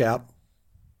 get the fuck out.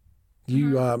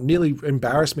 You nearly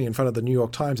embarrassed me in front of the New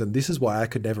York Times, and this is why I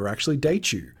could never actually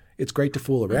date you. It's great to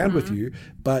fool around with you,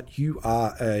 but you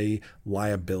are a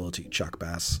liability, Chuck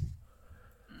Bass.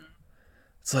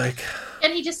 It's like...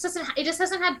 And he just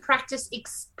hasn't had practice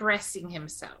expressing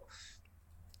himself.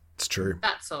 It's true.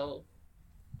 That's all.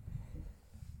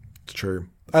 It's true.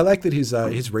 I like that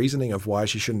his reasoning of why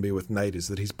she shouldn't be with Nate is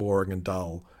that he's boring and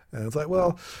dull. And it's like,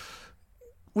 well,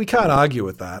 we can't argue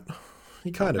with that.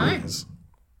 He kind of is.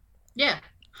 Yeah,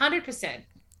 100%.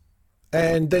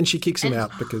 And then she kicks him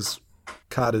out because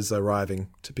Carter's arriving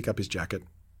to pick up his jacket,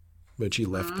 which he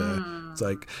left there. It's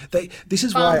like this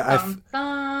is why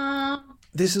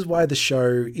the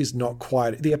show is not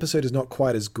quite, the episode is not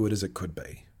quite as good as it could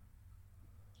be.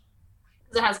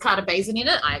 It has Carter Bazin in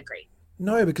it. I agree.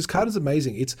 No, because Carter's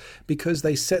amazing. It's because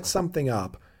they set something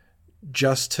up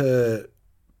just to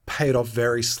pay it off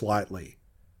very slightly.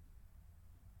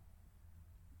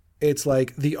 It's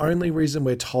like the only reason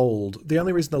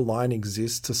the line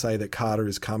exists to say that Carter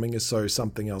is coming is so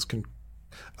something else can...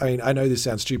 I mean, I know this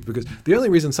sounds stupid because the only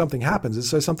reason something happens is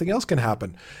so something else can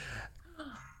happen.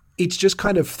 It's just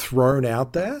kind of thrown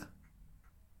out there.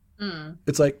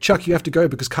 It's like, Chuck, you have to go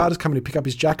because Carter's coming to pick up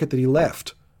his jacket that he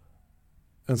left.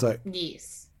 And it's like...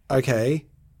 Yes. Okay.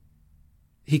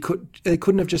 They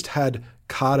couldn't have just had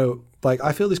Carter... Like,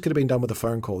 I feel this could have been done with a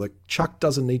phone call. Like, Chuck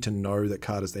doesn't need to know that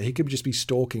Carter's there. He could just be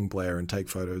stalking Blair and take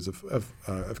photos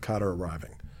of Carter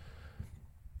arriving.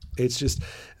 It's just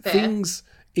things...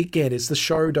 Again, it's the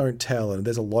show don't tell, and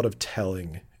there's a lot of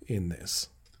telling in this.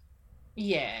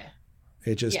 Yeah.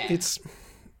 It's just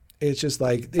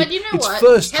like... But you know it's what?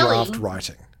 First draft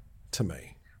writing, to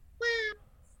me. Well,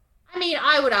 I mean,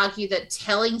 I would argue that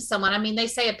telling someone... I mean, they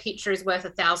say a picture is worth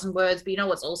 1,000 words, but you know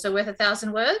what's also worth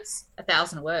 1,000 words?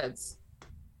 1,000 words.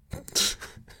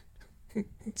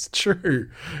 It's true.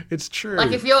 It's true.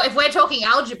 Like if we're talking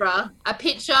algebra, a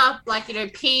picture, like, you know,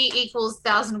 P equals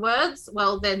 1,000 words,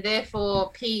 well then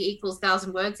therefore P equals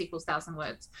 1,000 words equals 1,000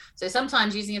 words. So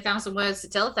sometimes using 1,000 words to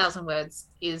tell 1,000 words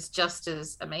is just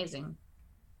as amazing.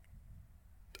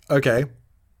 Okay.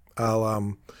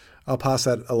 I'll pass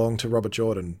that along to Robert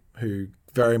Jordan, who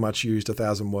very much used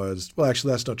 1,000 words. Well,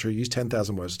 actually, that's not true. He used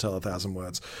 10,000 words to tell 1,000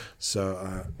 words.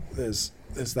 So there's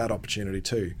that opportunity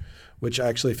too, which I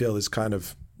actually feel is kind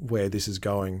of where this is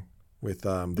going with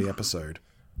the episode.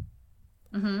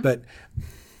 Mm-hmm. But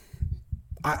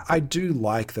I do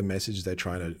like the message they're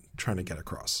trying to get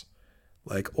across.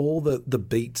 Like all the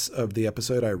beats of the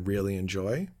episode, I really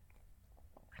enjoy.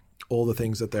 All the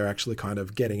things that they're actually kind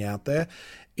of getting out there.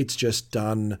 It's just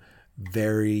done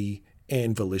very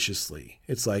anviliciously.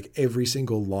 It's like every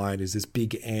single line is this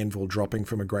big anvil dropping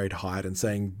from a great height and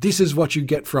saying, this is what you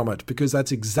get from it, because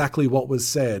that's exactly what was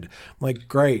said. I'm like,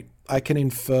 great, I can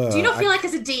infer. Do you not feel like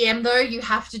as a DM, though, you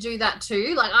have to do that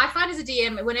too? Like, I find as a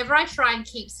DM, whenever I try and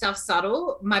keep stuff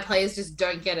subtle, my players just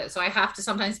don't get it. So I have to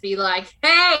sometimes be like,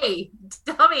 hey,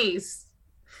 dummies.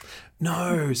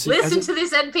 No. See, listen to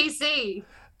this NPC.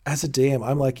 As a DM,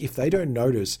 I'm like, if they don't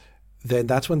notice, then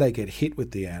that's when they get hit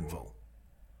with the anvil.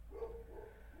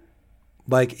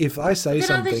 Like, if I say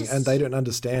something and they don't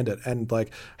understand it and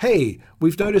like, hey,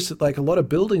 we've noticed that like a lot of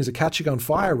buildings are catching on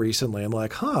fire recently. I'm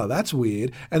like, that's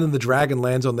weird. And then the dragon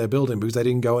lands on their building because they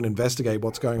didn't go and investigate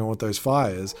what's going on with those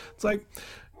fires. It's like,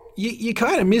 you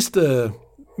kind of missed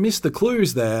the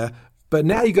clues there, but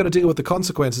now you got to deal with the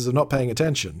consequences of not paying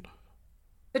attention.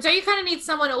 But don't you kind of need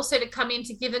someone also to come in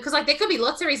to give it? Because like there could be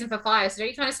lots of reasons for fire. So don't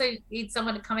you kind of need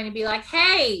someone to come in and be like,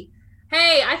 hey,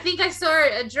 I think I saw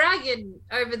a dragon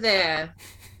over there.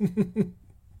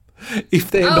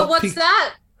 If they're not what's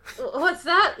that? What's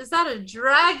that? Is that a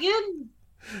dragon?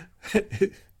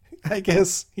 I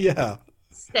guess, yeah.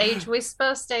 Stage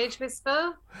whisper.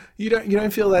 You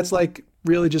don't feel that's like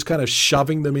really just kind of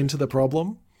shoving them into the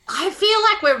problem? I feel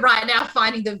like we're right now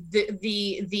finding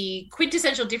the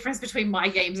quintessential difference between my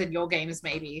games and your games,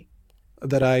 maybe.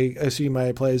 That I assume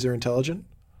my players are intelligent?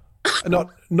 Not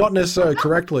necessarily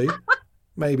correctly,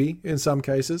 maybe in some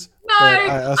cases. No,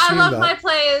 I love my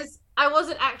players. I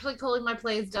wasn't actually calling my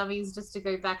players dummies, just to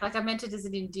go back. Like I meant it as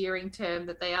an endearing term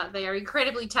that they are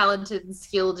incredibly talented and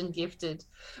skilled and gifted.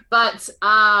 But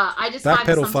I just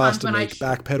backpedal faster, Nick.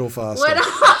 Backpedal faster.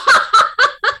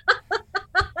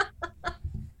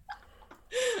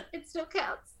 It still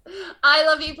counts. I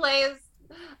love you, players.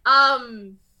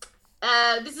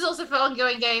 This is also for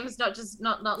ongoing games, not just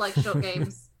not like short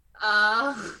games.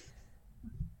 I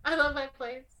love my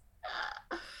players.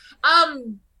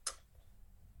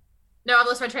 No, I've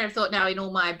lost my train of thought now in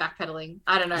all my backpedaling.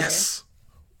 I don't know. Yes.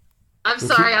 I'm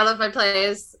sorry. I love my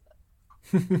players.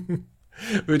 We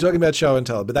were talking about show and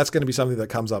tell, but that's going to be something that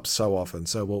comes up so often.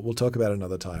 So we'll talk about it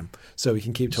another time. So we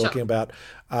can keep talking about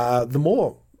the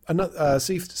more.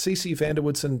 CC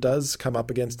Vanderwoodson does come up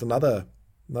against another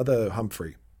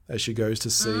Humphrey as she goes to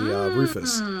see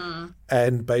Rufus,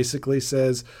 and basically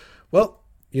says, "Well,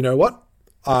 you know what?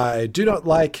 I do not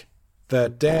like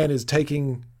that Dan is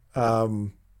taking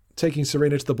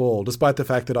Serena to the ball, despite the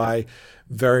fact that I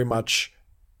very much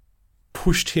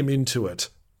pushed him into it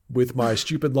with my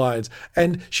stupid lines."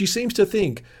 And she seems to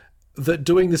think that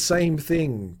doing the same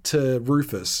thing to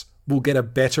Rufus will get a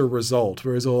better result.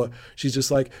 Whereas she's just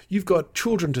like, you've got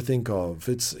children to think of.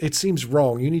 It seems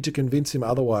wrong. You need to convince him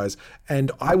otherwise.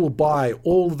 And I will buy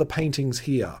all of the paintings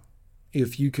here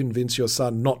if you convince your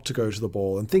son not to go to the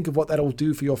ball, and think of what that'll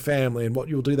do for your family and what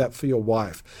you'll do that for your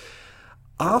wife.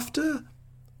 After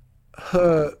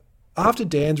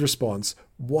Dan's response,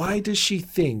 why does she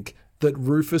think that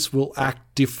Rufus will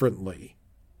act differently?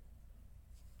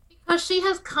 Because she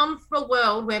has come from a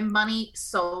world where money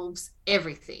solves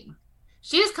everything.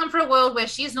 She has come from a world where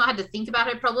she has not had to think about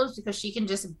her problems because she can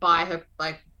just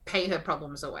pay her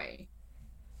problems away.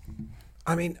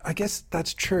 I mean, I guess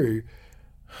that's true.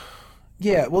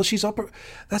 Yeah, well,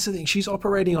 that's the thing. She's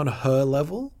operating on her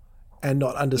level and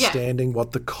not understanding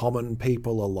what the common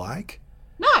people are like.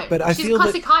 No, but I she's feel a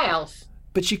classic high elf.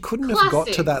 But she couldn't have got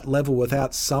to that level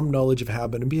without some knowledge of how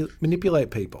to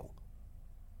manipulate people.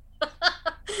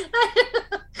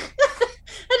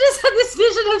 I just had this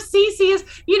vision of Cece as,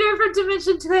 from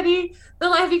Dimension 20.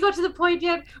 Have you got to the point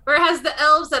yet where it has the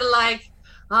elves that are like,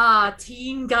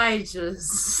 teen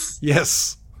geigers?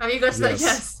 Yes. Have you got to that?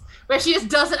 Yes. Where she just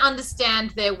doesn't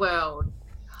understand their world.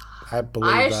 I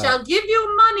believe I that. shall give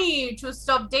you money to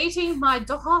stop dating my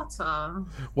daughter.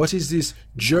 What is this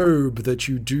job that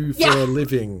you do for a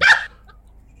living?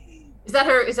 Is that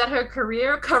her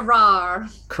career? Karar.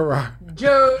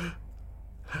 Job.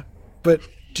 But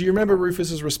do you remember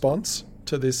Rufus's response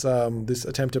to this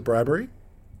attempt at bribery?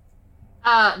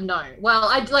 No. Well,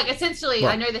 essentially,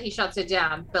 I know that he shuts her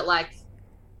down, but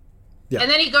yeah. And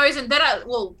then he goes and then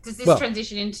does this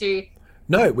transition into?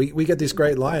 No, we get this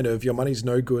great line of your money's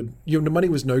no good. Your money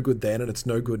was no good then, and it's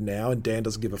no good now, and Dan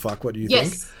doesn't give a fuck. What do you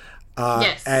think?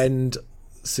 Yes. And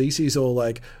Cece's all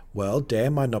like, well,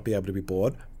 Dan might not be able to be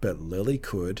bought, but Lily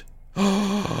could.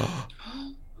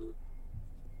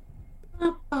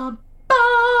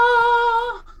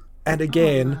 And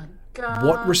again,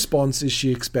 what response is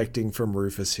she expecting from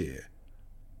Rufus here?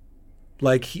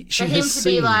 She for him has to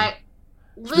seen. Be like,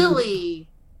 Lily.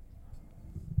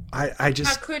 I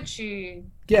just. How could you?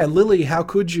 Yeah, Lily, how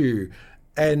could you?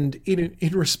 And in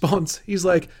response, he's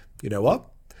like, you know what?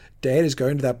 Dan is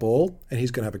going to that ball and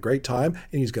he's going to have a great time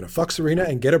and he's going to fuck Serena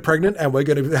and get her pregnant and we're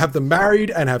going to have them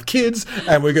married and have kids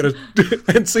and we're going to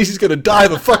and Cece's going to die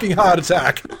of a fucking heart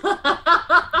attack.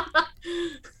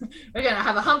 We're going to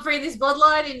have a Humphrey in this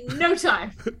bloodline in no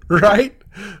time. Right?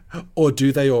 Or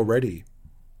do they already?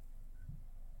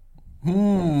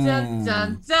 Dun,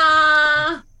 dun,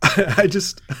 dun. I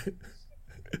just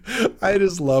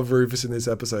love Rufus in this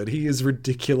episode. He is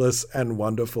ridiculous and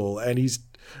wonderful. And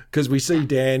because we see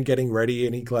Dan getting ready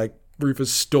and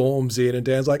Rufus storms in and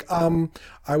Dan's like,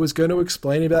 I was going to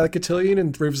explain about the cotillion.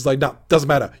 And Rufus is like, no, doesn't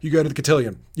matter. You go to the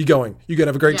cotillion. You're going to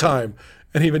have a great time.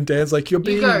 And even Dan's like, you're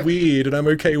being weird and I'm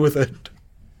okay with it.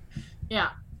 Yeah.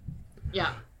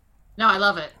 Yeah. No, I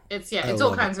love it. It's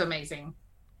all kinds of amazing.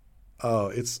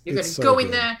 Oh, you're going to so go good.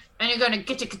 in there and you're going to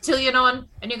get your cotillion on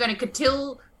and you're going to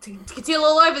cotil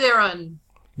all over their own.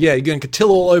 Yeah, you're going to cotil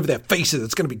all over their faces.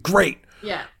 It's going to be great.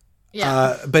 Yeah.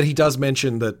 Yeah. But he does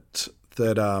mention that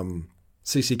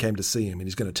Cece came to see him and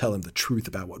he's going to tell him the truth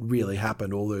about what really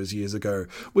happened all those years ago,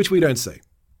 which we don't see.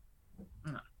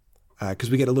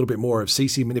 Because we get a little bit more of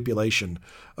Cece manipulation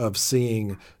of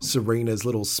seeing Serena's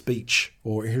little speech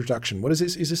or introduction. What is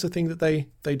this? Is this a thing that they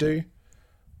do?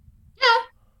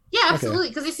 Yeah, absolutely.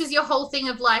 Because this is your whole thing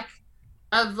of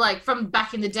from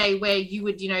back in the day where you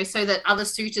would, so that other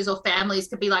suitors or families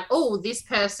could be like, oh, this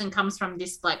person comes from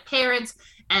this parents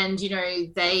and,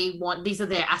 they want, these are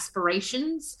their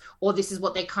aspirations or this is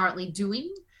what they're currently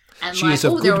doing. And she is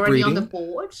of good they're already breeding. On the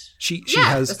board. She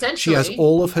has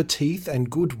all of her teeth and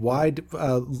good wide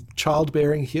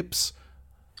childbearing hips,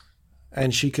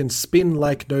 and she can spin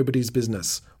like nobody's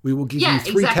business. We will give you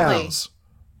 3 cows.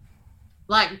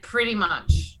 Pretty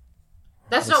much.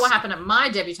 That's not what happened at my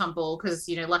debutante ball because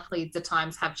luckily the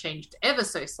times have changed ever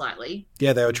so slightly.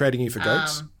 Yeah, they were trading you for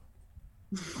goats.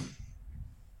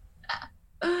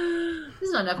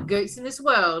 There's not enough goats in this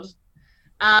world.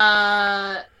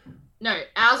 No,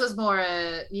 ours was more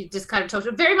you just kind of talk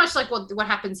very much like what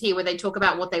happens here, where they talk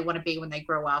about what they want to be when they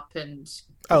grow up, and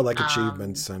like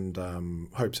achievements and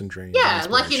hopes and dreams. yeah,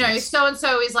 and like aspirations. so and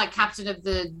so is like captain of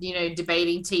the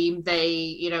debating team.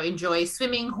 They enjoy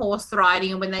swimming, horse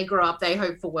riding, and when they grow up, they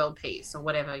hope for world peace or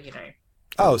whatever.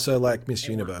 Oh, so like Miss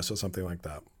Universe or something like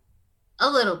that. A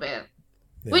little bit.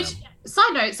 Yeah. Which,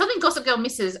 side note, something Gossip Girl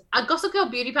misses, a Gossip Girl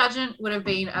beauty pageant would have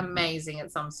been amazing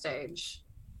at some stage.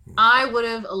 I would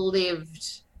have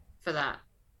lived for that.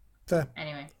 Fair.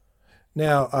 Anyway.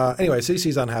 Now,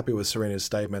 Cece's unhappy with Serena's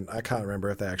statement. I can't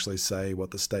remember if they actually say what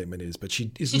the statement is, but she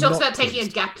talks about taking a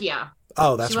gap year.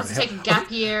 Oh, that's right. She wants to take a gap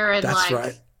year and that's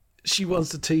right. She wants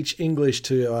to teach English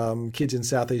to kids in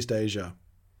Southeast Asia.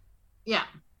 Yeah,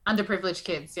 underprivileged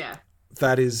kids. Yeah.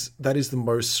 That is the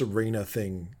most Serena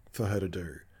thing for her to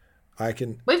do. We've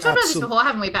talked about this before,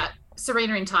 haven't we? About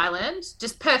Serena in Thailand,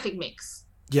 just perfect mix.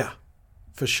 Yeah,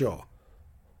 for sure.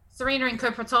 Serena in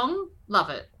Koh Pratong, love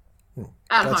it.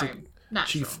 At home,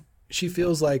 natural. She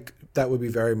feels like that would be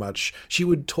very much. She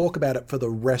would talk about it for the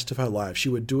rest of her life. She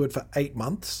would do it for 8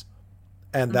 months,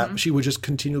 and that she would just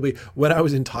continually. When I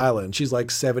was in Thailand, she's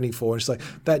like 74, and she's like,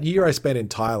 that year I spent in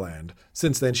Thailand.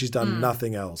 Since then, she's done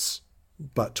nothing else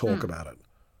but talk about it.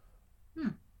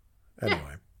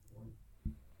 Anyway.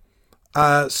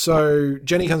 So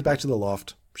Jenny comes back to the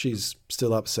loft. She's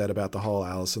still upset about the whole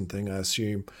Allison thing, I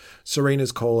assume.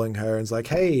 Serena's calling her and is like,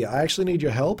 hey, I actually need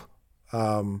your help.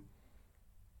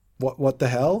 What the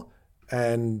hell?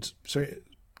 And so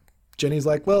Jenny's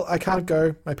like, well, I can't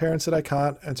go. My parents said I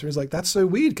can't. And Serena's like, that's so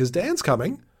weird because Dan's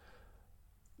coming.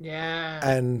 Yeah.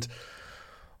 And,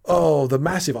 the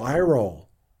massive eye roll.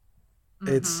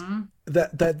 It's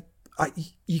that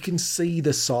you can see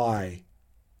the sigh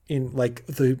in like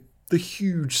the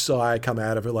huge sigh come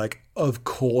out of her, like, of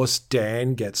course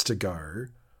Dan gets to go.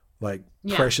 Like,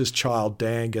 precious child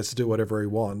Dan gets to do whatever he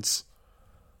wants.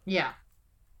 Yeah.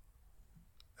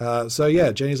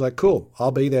 Jenny's like, cool,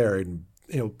 I'll be there, and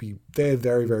he'll be there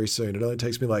very, very soon. It only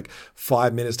takes me like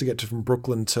 5 minutes to get from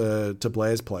Brooklyn to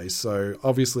Blair's place, so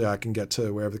obviously I can get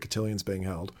to wherever the cotillion's being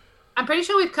held. I'm pretty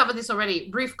sure we've covered this already.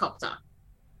 Roofcopter.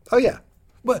 Oh, yeah.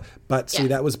 But see,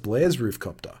 that was Blair's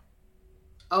roofcopter.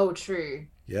 Oh, true.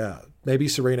 Yeah. Maybe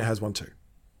Serena has one too.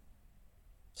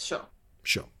 Sure.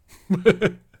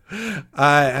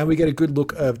 And we get a good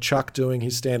look of Chuck doing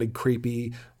his standard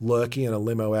creepy lurking in a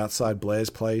limo outside Blair's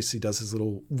place. He does his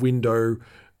little window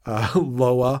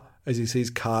lower as he sees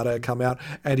Carter come out,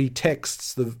 and he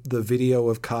texts the video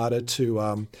of Carter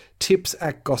to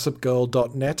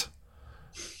tips@gossipgirl.net.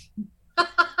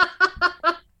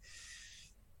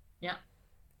 Yeah.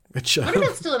 Which, I wonder if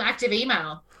that's still an active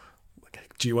email.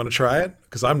 Do you want to try it?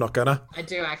 Because I'm not gonna. I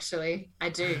do, actually. I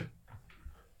do.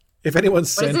 If anyone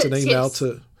sent an email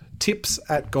to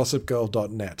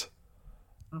tips@gossipgirl.net.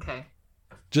 Okay.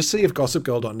 Just see if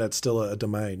gossipgirl.net's still a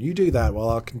domain. You do that while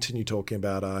I'll continue talking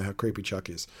about how creepy Chuck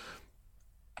is.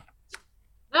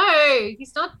 No,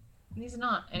 he's not. He's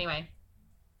not. Anyway.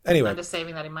 I'm just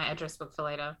saving that in my address book for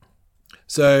later.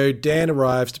 So Dan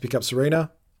arrives to pick up Serena.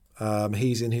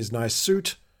 He's in his nice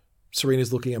suit.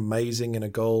 Serena's looking amazing in a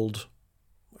gold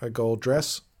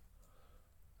dress.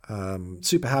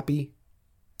 Super happy.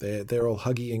 They're all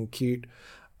huggy and cute.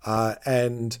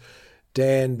 And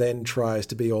Dan then tries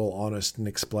to be all honest and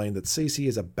explain that Cece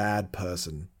is a bad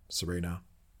person, Serena.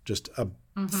 Just a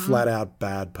flat out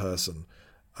bad person.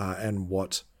 And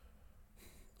what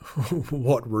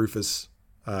Rufus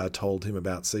told him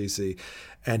about Cece.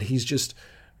 And he's just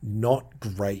not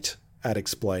great at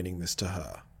explaining this to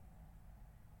her.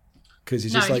 Because he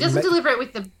doesn't deliver it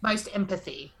with the most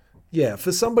empathy. Yeah,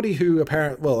 for somebody who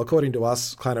according to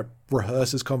us, kind of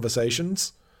rehearses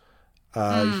conversations,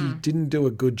 he didn't do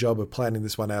a good job of planning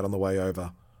this one out on the way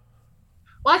over.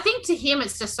 Well, I think to him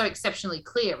it's just so exceptionally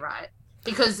clear, right?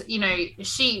 Because,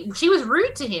 she was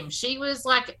rude to him. She was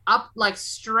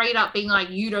straight up being like,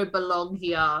 you don't belong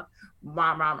here.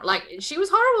 Like, she was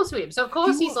horrible to him. So, of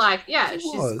course, he's like, yeah,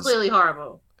 she's clearly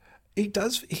horrible.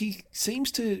 He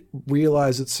seems to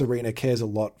realize that Serena cares a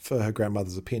lot for her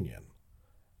grandmother's opinion.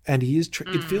 And he is.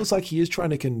 It feels like he is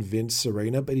trying to convince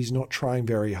Serena, but he's not trying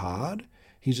very hard.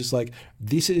 He's just like,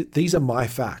 these are my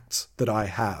facts that I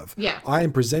have. Yeah. I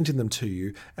am presenting them to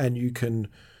you, and you can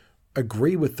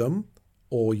agree with them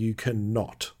or you can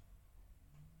not.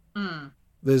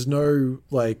 There's no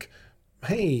like,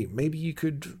 hey, maybe you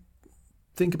could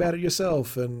think about it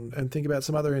yourself and think about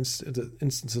some other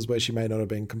instances where she may not have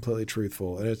been completely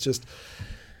truthful. And it's just,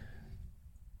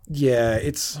 yeah,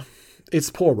 it's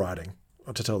poor writing,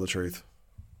 to tell the truth.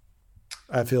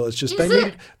 I feel it's just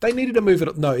they needed to move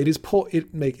it. No, it is poor.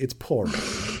 It's poor.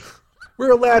 We're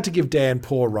allowed to give Dan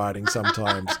poor writing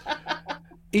sometimes.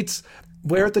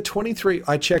 We're at the 23.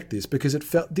 I checked this because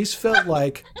this felt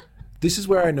like, this is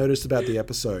where I noticed about the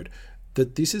episode,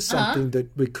 that this is something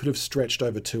that we could have stretched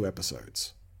over 2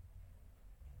 episodes.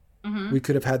 We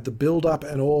could have had the build-up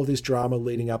and all this drama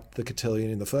leading up to the cotillion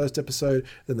in the first episode.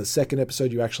 Then the second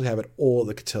episode, you actually have it all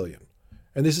the cotillion.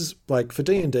 And this is like, for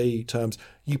D&D terms,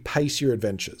 you pace your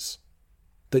adventures.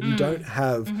 That you don't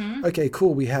have, okay,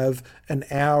 cool, we have an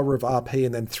hour of RP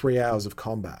and then 3 hours of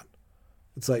combat.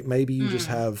 It's like maybe you just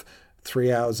have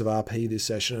 3 hours of RP this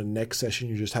session and next session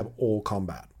you just have all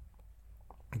combat.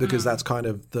 Because that's kind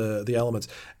of the elements.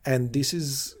 And this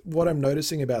is what I'm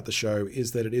noticing about the show,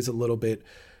 is that it is a little bit,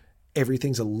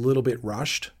 everything's a little bit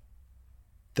rushed.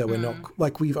 That we're not,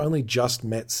 like, we've only just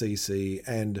met Cece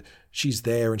and she's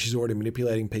there and she's already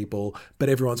manipulating people, but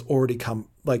everyone's already come,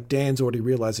 like, Dan's already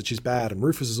realized that she's bad and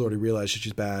Rufus has already realized that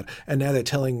she's bad. And now they're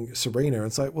telling Serena, and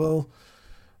it's like, well,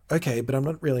 okay, but I'm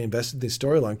not really invested in this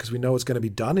storyline because we know it's going to be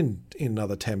done in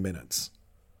another 10 minutes.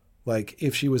 Like,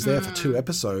 if she was there for 2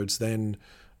 episodes, then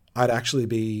I'd actually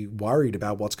be worried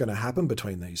about what's going to happen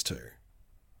between these two.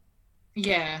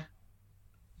 Yeah.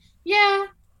 Yeah.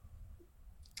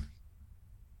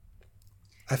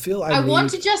 I feel I want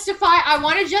to justify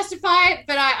it,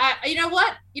 but I you know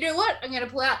what? I'm gonna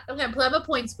pull out my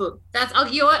points book. I'm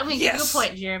gonna give you a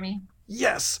point, Jeremy.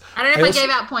 Yes. I don't know if I gave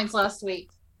out points last week.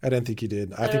 I don't think you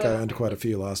did. I think I earned quite a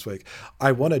few last week.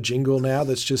 I want a jingle now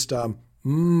that's just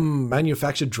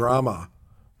manufactured drama,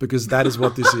 because that is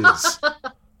what this is.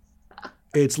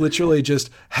 It's literally just,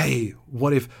 hey,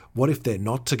 what if they're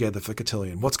not together for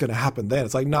Cotillion? What's going to happen then?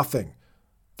 It's like nothing.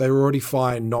 They were already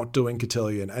fine not doing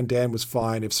Cotillion, and Dan was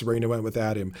fine if Serena went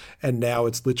without him. And now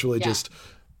it's literally just,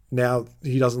 now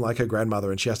he doesn't like her grandmother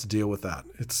and she has to deal with that.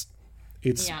 It's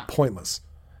pointless.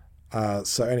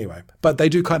 So anyway, but they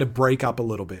do kind of break up a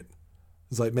little bit.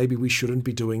 It's like, maybe we shouldn't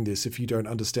be doing this if you don't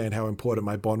understand how important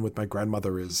my bond with my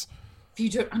grandmother is. If you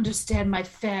don't understand my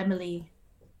family.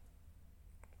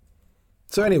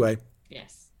 So anyway,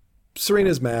 yes,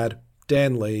 Serena's mad,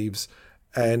 Dan leaves,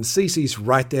 and Cece's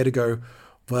right there to go,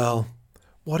 well,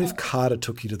 what if Carter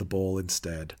took you to the ball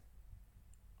instead?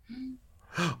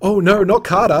 Oh no, not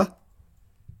Carter.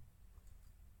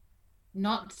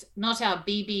 Not our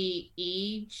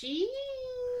BBEG?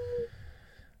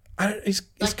 Is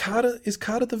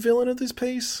Carter the villain of this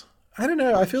piece? I don't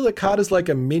know. I feel like Carter's like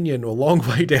a minion a long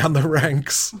way down the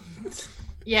ranks.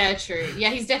 Yeah, true. Yeah,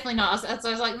 he's definitely not. So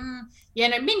I was like,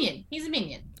 minion. He's a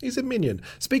minion. He's a minion.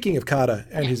 Speaking of Carter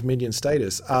and his minion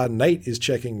status, Nate is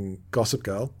checking Gossip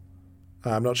Girl.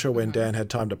 I'm not sure when Dan had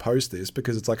time to post this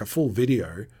because it's like a full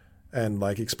video and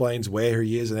like explains where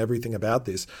he is and everything about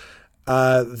this.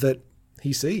 That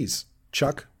he sees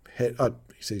Chuck. He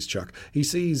sees Chuck. He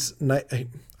sees Nate.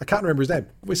 I can't remember his name.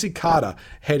 We see Carter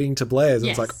heading to Blair's,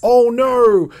 and it's like, oh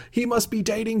no, he must be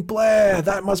dating Blair.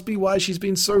 That must be why she's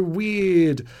been so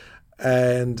weird.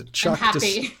 And Chuck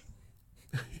happy.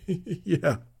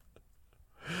 Yeah.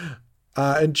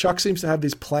 And Chuck seems to have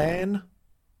this plan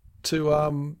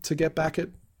to get back at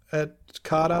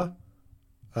Carter.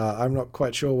 I'm not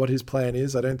quite sure what his plan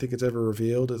is. I don't think it's ever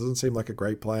revealed. It doesn't seem like a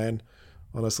great plan,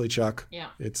 honestly, Chuck. Yeah.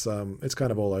 It's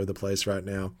kind of all over the place right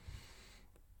now.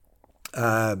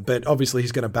 But obviously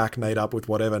he's going to back Nate up with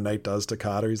whatever Nate does to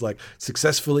Carter. He's like,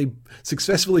 successfully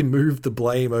moved the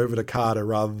blame over to Carter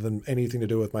rather than anything to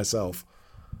do with myself.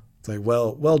 It's like,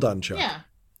 well done, Chuck. Yeah.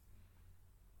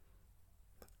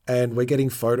 And we're getting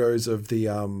photos of the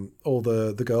all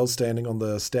the girls standing on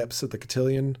the steps at the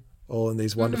Cotillion, all in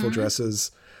these wonderful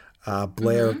dresses.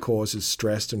 Blair, of course, is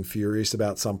stressed and furious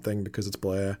about something because it's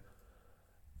Blair.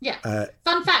 Yeah.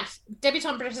 Fun fact,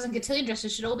 debutante dresses and Cotillion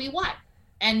dresses should all be white.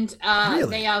 And really?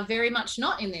 They are very much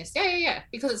not in this. Yeah.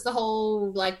 Because it's the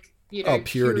whole,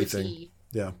 purity thing.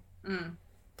 Yeah.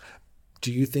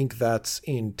 Do you think that's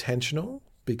intentional?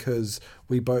 Because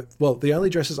the only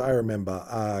dresses I remember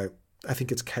are, I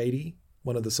think it's Katie,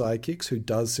 one of the sidekicks, who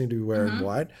does seem to be wearing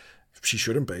white. She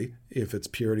shouldn't be if it's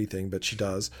purity thing, but she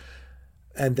does.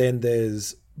 And then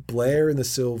there's Blair in the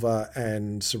silver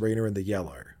and Serena in the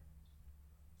yellow.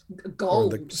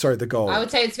 Gold. The gold. I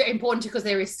would say it's very important because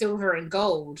there is silver and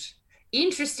gold.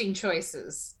 Interesting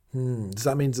choices. Does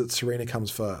that mean that Serena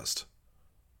comes first?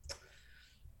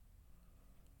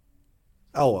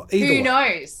 Oh, who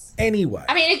knows? Anyway.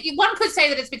 I mean, one could say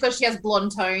that it's because she has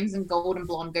blonde tones and gold and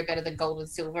blonde go better than gold and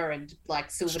silver, and like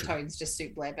silver tones just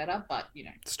suit Blair better, but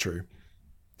It's true.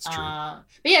 But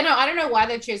yeah, no, I don't know why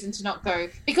they've chosen to not go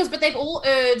but they've all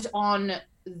erred on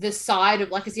the side of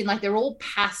they're all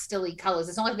pastel-y colors.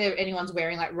 It's not like anyone's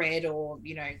wearing like red or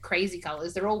crazy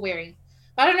colors. They're all wearing,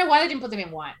 but I don't know why they didn't put them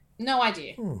in white. No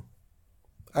idea.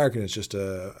 I reckon it's just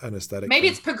an aesthetic. Maybe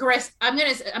thing. it's progress.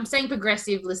 I'm saying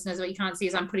progressive, listeners. What you can't see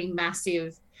is I'm putting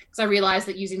massive, because I realize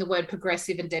that using the word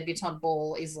progressive and debutante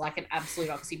ball is like an absolute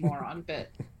oxymoron.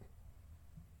 But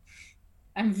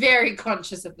I'm very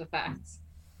conscious of the facts.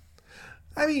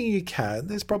 I mean, you can.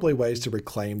 There's probably ways to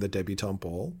reclaim the debutante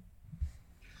ball.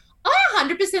 I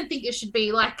 100% think it should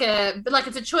be like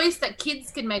it's a choice that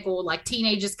kids can make or like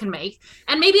teenagers can make,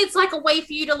 and maybe it's like a way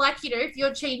for you to like, you know, if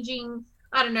you're changing,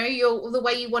 I don't know, the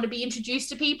way you want to be introduced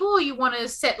to people, or you want to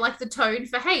set like the tone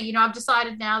for, hey, you know, I've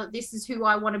decided now that this is who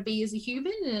I want to be as a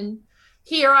human, and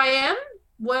here I am.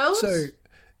 World. So,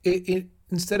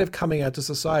 instead of coming out to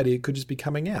society, it could just be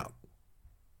coming out.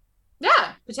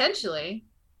 Yeah, potentially.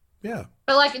 Yeah.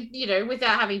 But like, you know,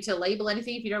 without having to label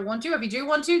anything if you don't want to. If you do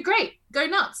want to, great. Go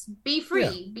nuts. Be free.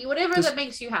 Yeah. Be whatever that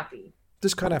makes you happy.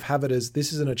 Just kind of have it as,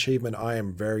 this is an achievement I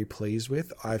am very pleased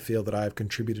with. I feel that I have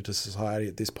contributed to society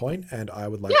at this point, and I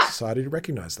would like society to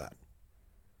recognize that.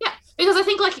 Yeah, because I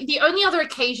think like the only other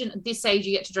occasion at this age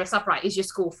you get to dress up right is your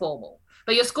school formal.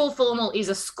 But your school formal is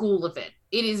a school event.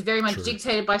 It is very much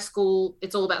dictated by school.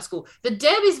 It's all about school. The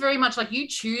Deb is very much like you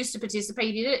choose to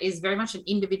participate in it, is very much an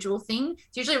individual thing.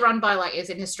 It's usually run by like, as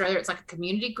in Australia, it's like a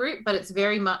community group, but it's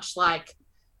very much like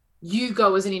you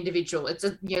go as an individual. It's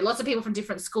lots of people from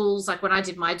different schools. Like when I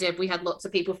did my Deb, we had lots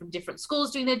of people from different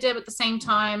schools doing their Deb at the same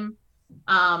time.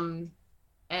 And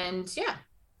yeah.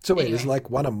 So wait, is it like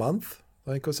one a month,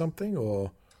 like, or something,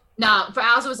 or? No, for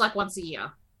ours it was like once a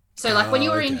year. So like when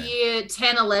you were in year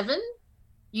 10, 11,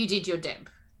 you did your Deb.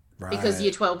 Right. Because year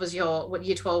 12 was your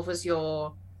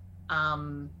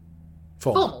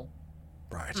formal.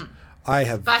 Right. I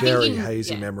have very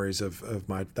hazy memories of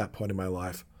that point in my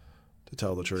life, to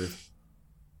tell the truth.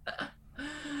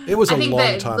 It was a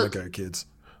long time ago, kids.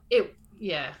 It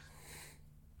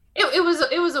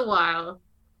was a while.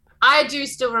 I do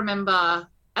still remember,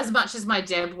 as much as my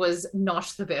Deb was not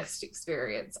the best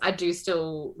experience, I do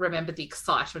still remember the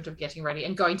excitement of getting ready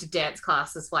and going to dance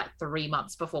classes like 3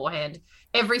 months beforehand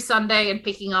every Sunday, and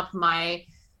picking up my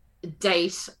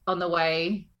date on the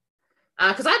way.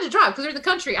 Because I had to drive, because we're in the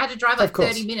country. I had to drive like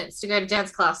 30 minutes to go to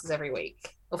dance classes every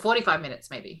week, or 45 minutes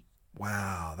maybe.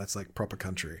 Wow, that's like proper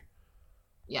country.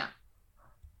 Yeah.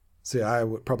 See, I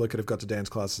probably could have got to dance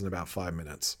classes in about 5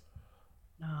 minutes.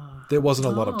 There wasn't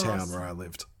a lot of town where I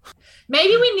lived.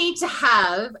 Maybe we need to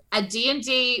have a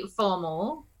D&D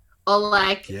formal, or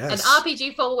like an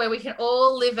RPG formal where we can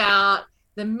all live out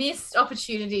the missed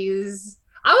opportunities.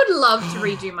 I would love to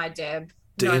redo my Deb.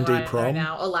 D&D prom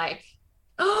now, or like,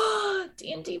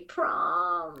 D&D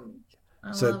prom.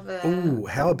 I love it. Ooh,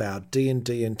 how about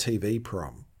D&D and TV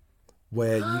prom,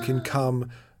 where you can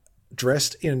come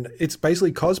dressed in, it's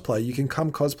basically cosplay. You can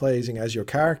come cosplaying as your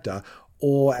character,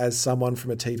 or as someone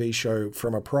from a TV show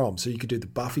from a prom. So you could do the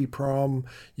Buffy prom,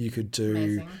 you could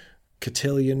do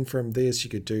Cotillion from this, you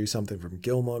could do something from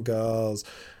Gilmore Girls.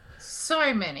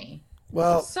 So many.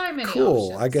 Well, so many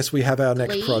cool. options. I guess we have our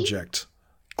next project.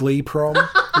 Glee prom,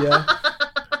 yeah.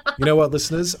 You know what,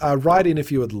 listeners? Write in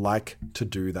if you would like to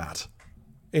do that.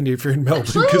 And if you're in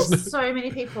Melbourne. So many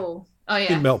people. Oh,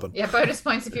 yeah. In Melbourne. Yeah, bonus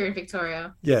points if you're in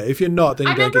Victoria. Yeah, if you're not, then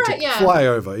you don't get to fly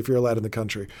over if you're allowed in the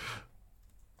country.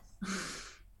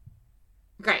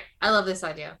 Great. I love this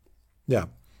idea. Yeah.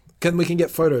 We can get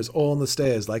photos all on the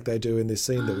stairs like they do in this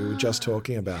scene that we were just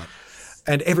talking about.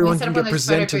 And everyone can get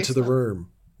presented to the room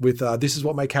with, this is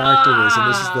what my character is, and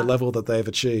this is the level that they've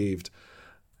achieved.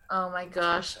 Oh my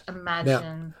gosh. Imagine.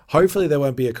 Now, hopefully there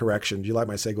won't be a correction. Do you like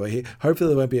my segue here? Hopefully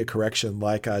there won't be a correction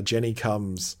like Jenny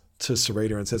comes to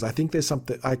Serena and says, I think there's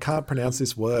something, I can't pronounce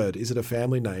this word. Is it a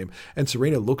family name? And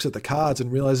Serena looks at the cards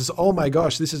and realizes, oh my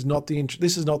gosh, this is not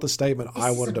the statement I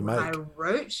wanted to make. I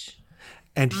wrote.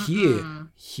 And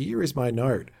here is my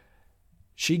note.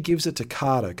 She gives it to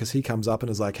Carter because he comes up and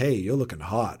is like, hey, you're looking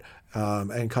hot.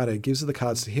 And kind of gives the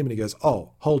cards to him, and he goes,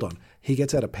 oh, hold on. He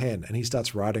gets out a pen and he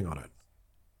starts writing on it.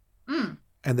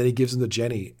 And then he gives them to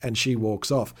Jenny and she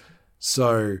walks off.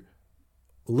 So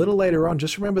a little later on,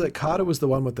 just remember that Carter was the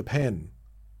one with the pen.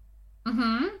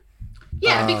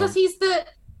 Yeah, because he's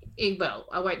well,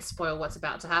 I won't spoil what's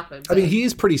about to happen. I mean, he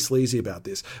is pretty sleazy about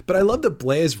this. But I love that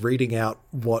Blair's reading out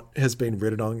what has been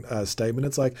written on a statement.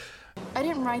 It's like, I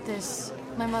didn't write this.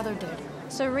 My mother did.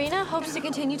 Serena hopes to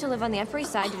continue to live on the Upper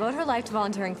East Side, devote her life to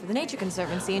volunteering for the Nature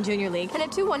Conservancy and Junior League, and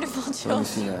have 2 wonderful children. Let me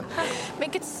see that.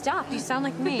 Make it stop. You sound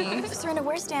like me. Serena,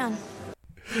 where's Dan?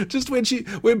 Just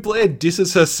when Blair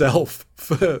disses herself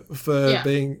for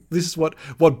being, this is what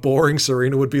boring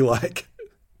Serena would be like.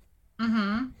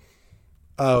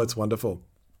 Oh, it's wonderful.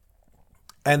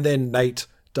 And then Nate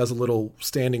does a little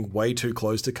standing way too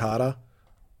close to Carter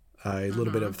a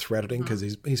little bit of threatening because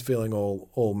he's feeling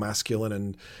all masculine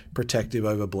and protective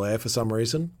over Blair for some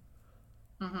reason.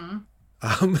 And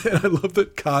I love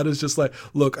that Carter's just like,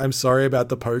 look, I'm sorry about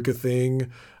the poker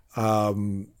thing.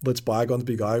 Let's bygones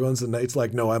be bygones. And Nate's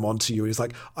like, no, I'm on to you. He's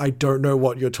like, I don't know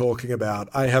what you're talking about.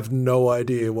 I have no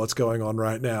idea what's going on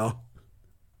right now.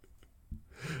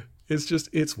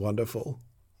 It's wonderful.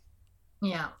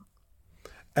 Yeah.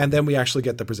 And then we actually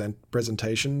get the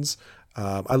presentations.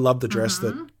 I love the dress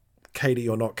that Katie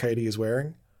or not Katie is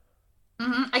wearing.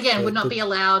 Again, would not be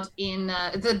allowed in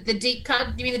the deep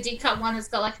cut. You mean the deep cut one that's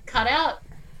got like a cutout?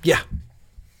 Yeah.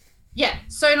 Yeah,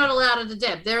 so not allowed at the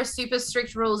Deb. There are super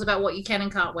strict rules about what you can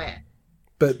and can't wear.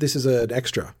 But this is an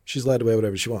extra. She's allowed to wear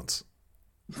whatever she wants.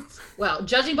 Well,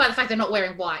 judging by the fact they're not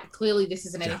wearing white, clearly this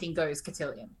is an anything goes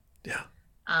cotillion. Yeah.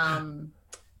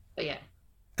 But yeah.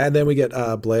 And then we get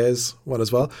Blair's one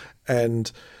as well. And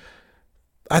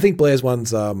I think Blair's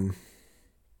one's,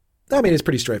 it's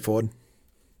pretty straightforward.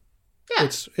 Yeah.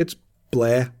 It's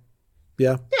Blair.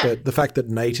 Yeah. But the fact that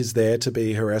Nate is there to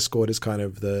be her escort is kind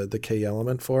of the key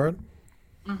element for it.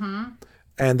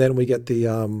 And then we get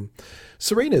the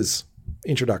Serena's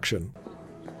introduction.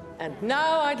 And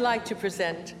now I'd like to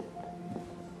present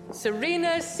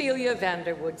Serena Celia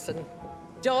Vanderwoodson,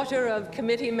 daughter of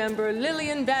committee member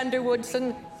Lillian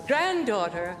Vanderwoodson,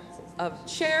 granddaughter of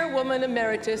Chairwoman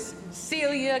Emeritus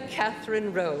Celia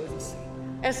Catherine Rhodes,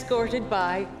 escorted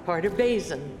by Carter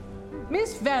Bazin.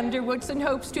 Miss Vanderwoodson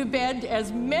hopes to bed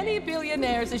as many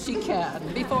billionaires as she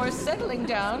can before settling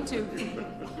down to...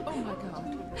 Oh, my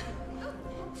God.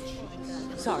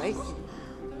 Sorry.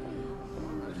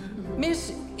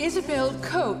 Miss Isabel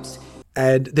Coates.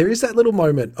 And there is that little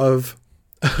moment of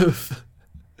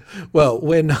well,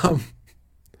 when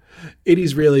it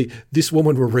is really, this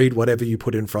woman will read whatever you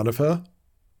put in front of her.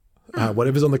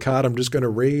 Whatever's on the card, I'm just going to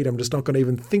read. I'm just not going to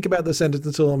even think about the sentence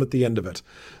until I'm at the end of it.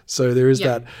 So there is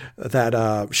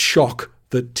that shock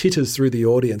that titters through the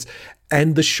audience.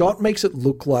 And the shot makes it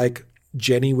look like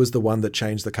Jenny was the one that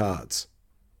changed the cards.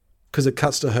 Because it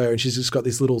cuts to her and she's just got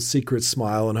this little secret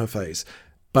smile on her face.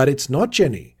 But it's not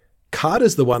Jenny.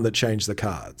 Carter's the one that changed the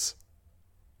cards.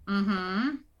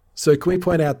 So can we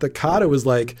point out that Carter was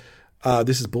like,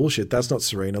 this is bullshit. That's not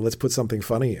Serena. Let's put something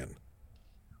funny in.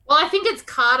 Well, I think it's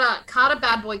Carter,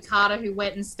 bad boy Carter, who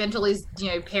went and spent all his,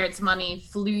 parents' money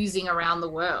floozing around the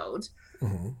world.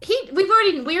 We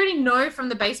already know from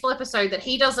the baseball episode that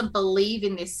he doesn't believe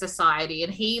in this society,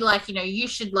 and he you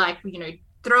should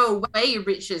throw away your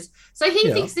riches. So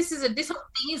he thinks this whole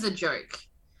thing is a joke.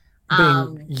 Why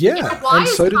and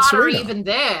so is did Carter Serena. even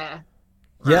there?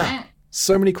 Yeah, right?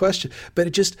 So many questions, but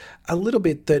it just a little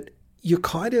bit that.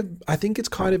 I think it's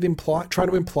kind of trying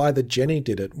to imply that Jenny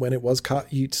did it when it was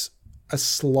it's a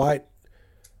slight,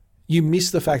 you miss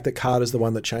the fact that Carter's the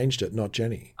one that changed it, not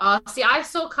Jenny. See, I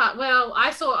saw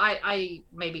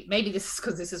maybe this is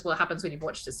because this is what happens when you've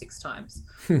watched it 6 times.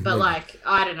 But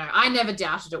I don't know. I never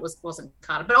doubted it wasn't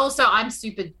Carter. But also I'm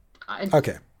super,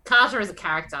 okay. Carter is a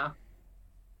character.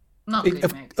 Not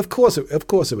good, mate. Of course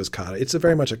it was Carter. It's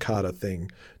very much a Carter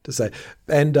thing to say.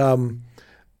 And,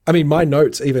 my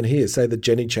notes even here say that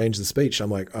Jenny changed the speech. I'm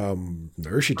like,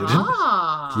 no, she didn't.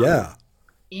 Yeah.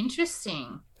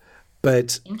 Interesting.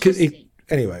 But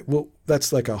anyway, well,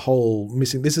 that's like a whole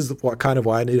missing. This is why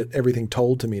I needed everything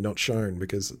told to me, not shown,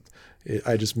 because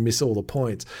I just miss all the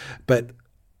points. But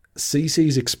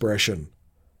Cece's expression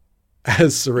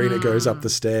as Serena goes up the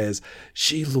stairs,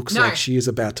 she looks like she is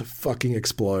about to fucking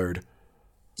explode.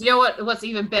 Do you know what's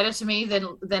even better to me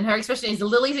than her expression is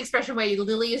Lily's expression, where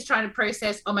Lily is trying to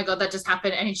process, oh my God, that just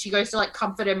happened. And she goes to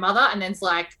comfort her mother and then's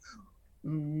like,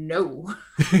 no.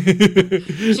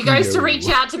 She goes to reach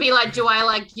out to be like, do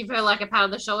I give her a pat on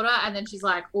the shoulder? And then she's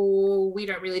like, oh, we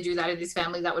don't really do that in this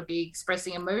family. That would be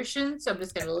expressing emotion. So I'm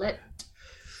just going to let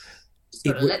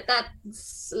that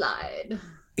slide.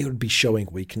 It would be showing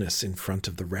weakness in front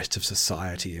of the rest of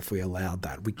society if we allowed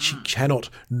that.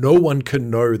 No one can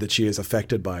know that she is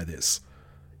affected by this.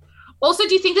 Also,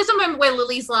 do you think there's a moment where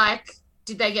Lily's like,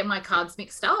 did they get my cards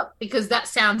mixed up? Because that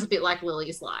sounds a bit like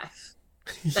Lily's life.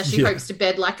 That she hopes to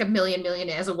bed like a million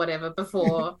millionaires or whatever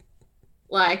before.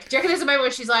 Do you reckon there's a moment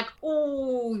where she's like,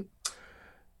 oh,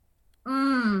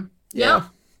 Yeah.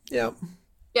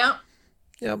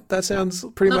 That sounds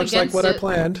pretty much like what I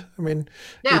planned.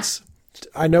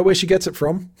 I know where she gets it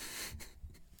from.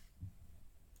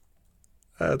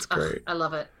 That's great. I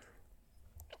love it.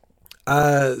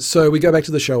 So we go back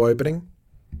to the show opening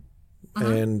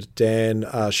and Dan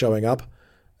showing up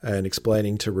and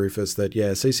explaining to Rufus that,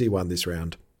 Cece won this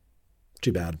round.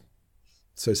 Too bad.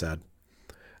 So sad.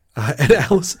 And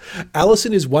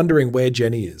Allison is wondering where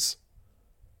Jenny is.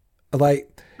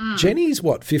 Jenny's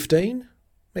what, 15?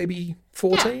 Maybe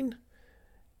 14?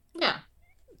 Yeah.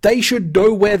 They should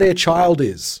know where their child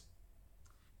is.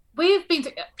 We've been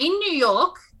in New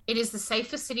York. It is the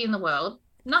safest city in the world.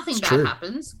 Nothing bad true.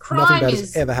 happens. Nothing Crime bad is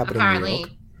has ever happened in New York.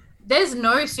 apparently. There's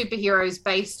no superheroes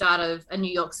based out of a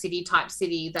New York City type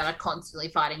city that are constantly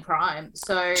fighting crime.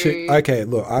 So Okay,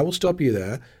 look, I will stop you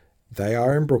there. They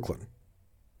are in Brooklyn.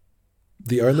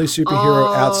 The only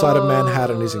superhero outside of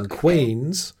Manhattan is in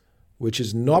Queens, which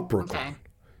is not Brooklyn. Okay.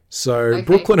 So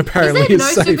Brooklyn apparently is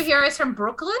is there safe. no superheroes from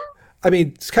Brooklyn? I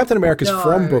mean, Captain America's No.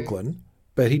 from Brooklyn,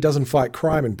 but he doesn't fight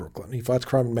crime in Brooklyn. He fights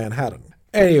crime in Manhattan.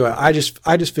 Anyway, I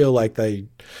just feel like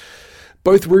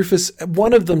both Rufus,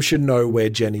 one of them should know where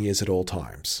Jenny is at all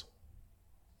times.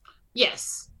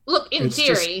 Yes. Look, in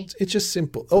theory, it's just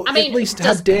simple. Or I mean, at least does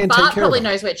have Dan Bart take care of probably it.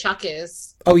 knows where Chuck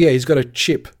is. Oh yeah, he's got a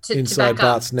chip To inside back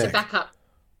Bart's up, neck. To back up.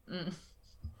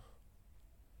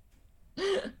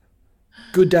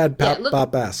 Good dad, Yeah, look-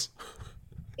 Bart Bass.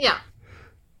 Yeah.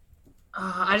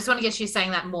 I just want to get you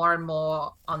saying that more and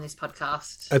more on this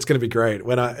podcast. It's going to be great.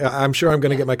 When I'm sure I'm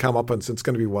going to get my comeuppance. It's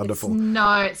going to be wonderful.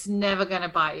 It's never going to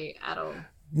bite you at all.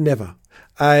 Never.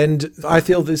 And I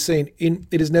feel this scene,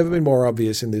 it has never been more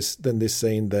obvious than this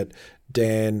scene that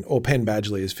Dan, or Penn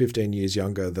Badgley, is 15 years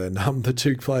younger than the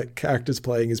two characters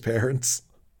playing his parents.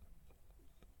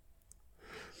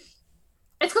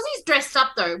 It's because he's dressed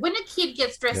up, though. When a kid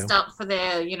gets dressed up for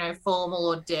their, formal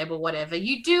or deb or whatever,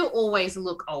 you do always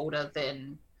look older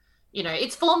than,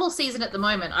 it's formal season at the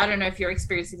moment. I don't know if you're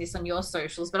experiencing this on your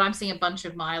socials, but I'm seeing a bunch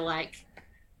of my,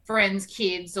 friends'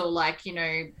 kids or,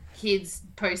 kids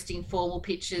posting formal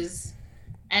pictures.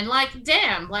 And,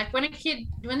 damn, when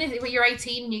you're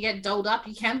 18 and you get dolled up,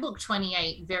 you can look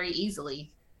 28 very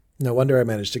easily. No wonder I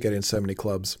managed to get in so many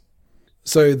clubs.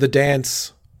 So the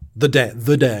dance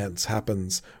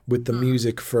happens with the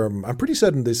music from, I'm pretty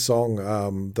certain this song,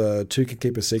 the Two Can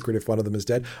Keep a Secret If One of Them Is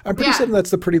Dead. I'm pretty certain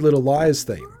that's the Pretty Little Liars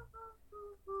theme.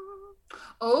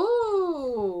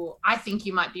 Oh, I think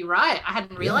you might be right. I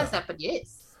hadn't realized that, but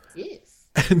yes.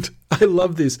 And I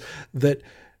love this, that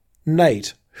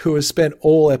Nate, who has spent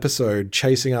all episode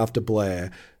chasing after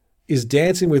Blair, is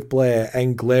dancing with Blair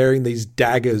and glaring these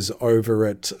daggers over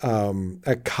at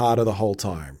Carter the whole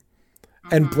time.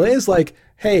 And Blair's like,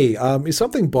 hey, is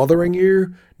something bothering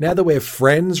you? Now that we're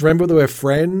friends, remember that we're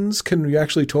friends? Can we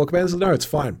actually talk about this? No, it's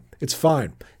fine. It's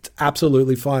fine. It's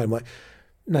absolutely fine. I'm like,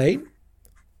 Nate,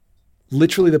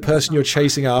 literally the person you're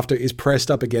chasing after is pressed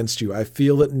up against you. I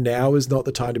feel that now is not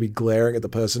the time to be glaring at the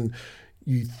person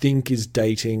you think is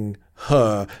dating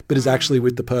her, but is actually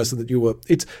with the person that you were.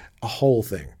 It's a whole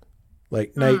thing.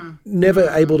 Nate, never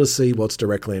able to see what's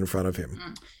directly in front of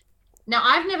him. Now,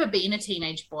 I've never been a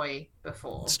teenage boy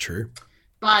before. It's true.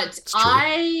 But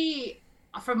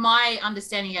from my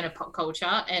understanding of pop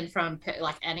culture and from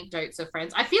anecdotes of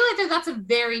friends, I feel like that's a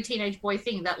very teenage boy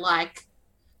thing that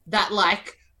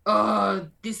oh,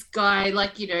 this guy,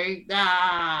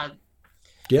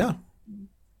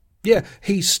 Yeah,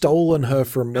 he's stolen her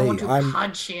from me. I want to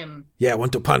punch him. Yeah, I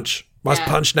want to punch. Must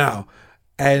punch now.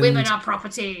 And women are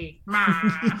property.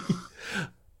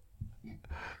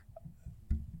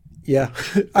 Yeah.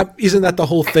 Isn't that the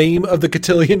whole theme of the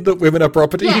cotillion, that women are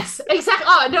property? Yes, exactly.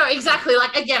 Oh, no, exactly.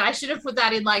 Again, I should have put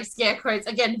that in scare quotes.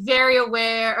 Again, very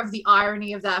aware of the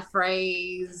irony of that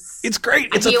phrase. It's great.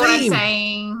 It's a theme. What I'm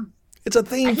saying. It's a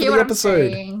theme for the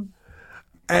episode.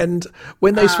 And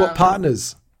when they swap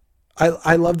partners,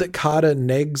 I love that Carter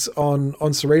negs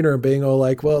on Serena and being all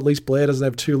like, well, at least Blair doesn't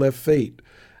have two left feet.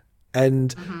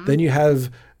 And then you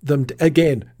have them,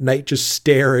 again, Nate just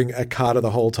staring at Carter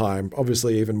the whole time,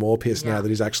 obviously even more pissed now that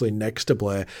he's actually next to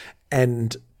Blair,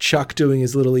 and Chuck doing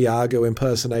his little Iago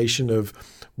impersonation of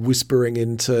whispering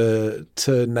into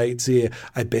Nate's ear,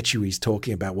 I bet you he's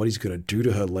talking about what he's going to do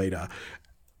to her later.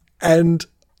 And,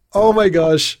 oh my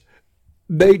gosh,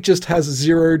 Nate just has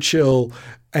zero chill,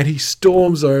 and he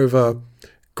storms over,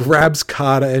 grabs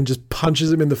Carter, and just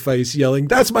punches him in the face, yelling,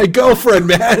 that's my girlfriend,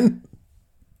 man!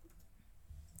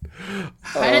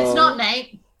 And it's not,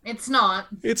 Nate. It's not.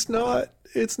 It's not.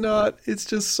 It's not. It's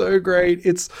just so great.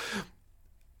 It's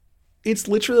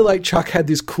literally like Chuck had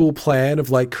this cool plan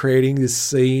of creating this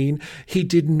scene. He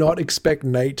did not expect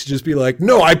Nate to just be like,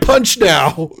 no, I punch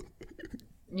now.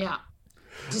 Yeah.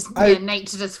 Nate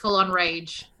to just full on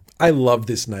rage. I love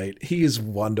this Nate. He is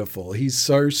wonderful. He's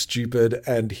so stupid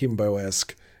and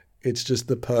himbo-esque. It's just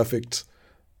the perfect.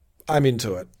 I'm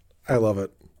into it. I love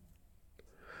it.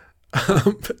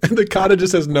 And the Carter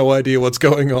just has no idea what's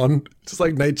going on. It's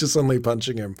like Nate just suddenly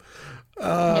punching him.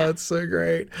 It's so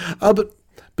great.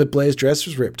 But Blair's dress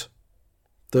was ripped.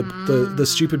 The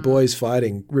stupid boys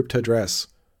fighting ripped her dress.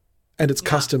 And it's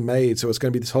custom made, so it's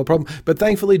going to be this whole problem. But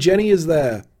thankfully, Jenny is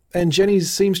there. And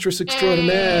Jenny's seamstress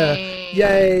extraordinaire.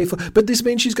 Yay. But this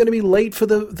means she's going to be late for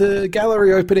the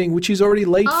gallery opening, which she's already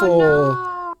late for.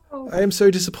 No. I am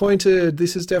so disappointed.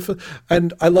 This is definitely...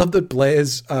 And I love that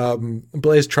Blair's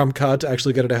trump card to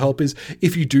actually get her to help is,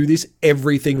 if you do this,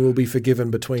 everything will be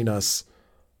forgiven between us.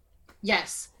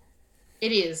 Yes,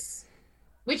 it is.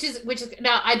 Which is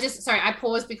now I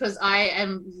paused because I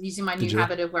am using my new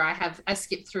habit of where I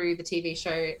skip through the TV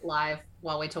show live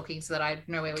while we're talking so that I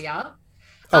know where we are.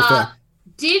 Oh, fair.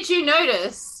 Did you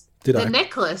notice the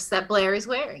necklace that Blair is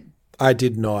wearing? I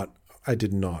did not.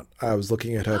 I was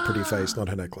looking at her pretty face, not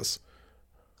her necklace.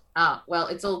 Well,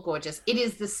 it's all gorgeous. It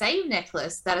is the same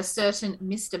necklace that a certain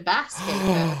Mr. Bass gave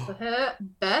her for her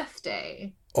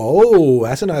birthday. Oh,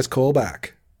 that's a nice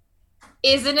callback.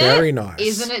 Isn't it? Very nice.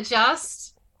 Isn't it just?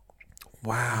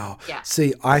 Wow. Yeah.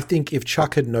 See, I think if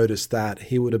Chuck had noticed that,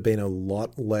 he would have been a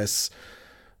lot less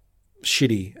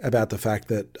shitty about the fact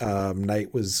that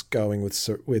Nate was going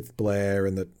with Blair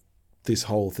and that this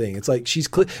whole thing. It's like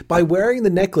by wearing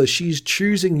the necklace, she's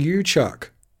choosing you,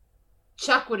 Chuck.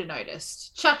 Chuck would have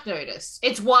noticed. Chuck noticed.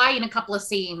 It's why in a couple of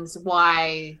scenes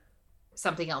why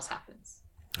something else happens.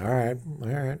 All right.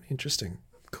 Interesting.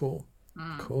 Cool.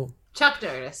 Cool. Chuck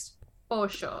noticed for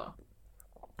sure.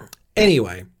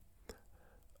 Anyway.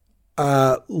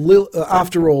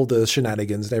 After all the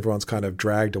shenanigans and everyone's kind of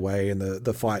dragged away and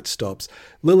the fight stops,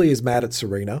 Lily is mad at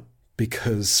Serena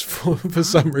because for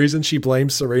some reason she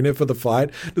blames Serena for the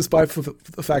fight, despite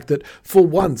the fact that for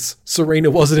once Serena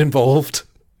wasn't involved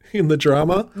in the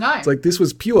drama. No. It's like this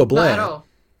was pure Blair. Not at all.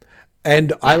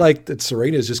 And I like that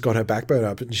Serena's just got her backbone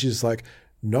up and she's like,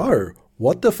 no,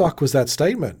 what the fuck was that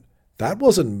statement? That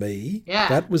wasn't me. Yeah.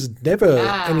 That was never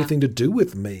anything to do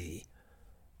with me.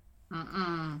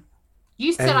 Mm-mm.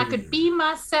 You said I could be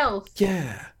myself.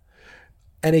 Yeah.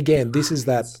 And again, this is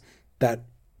that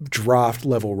draft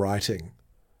level writing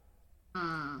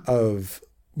of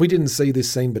we didn't see this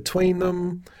scene between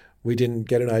them. We didn't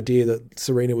get an idea that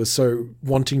Serena was so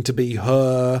wanting to be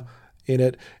her in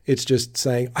it. It's just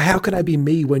saying, how can I be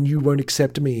me when you won't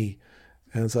accept me?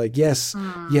 And it's like, yes,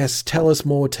 tell us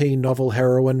more, teen novel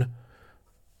heroine.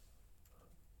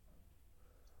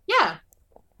 Yeah.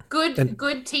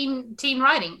 Good teen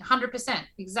writing, 100%.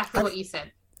 Exactly what you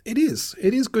said. It is.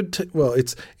 It is good.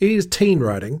 It is teen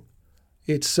writing.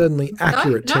 It's certainly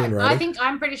accurate teen writing.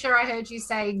 I'm pretty sure I heard you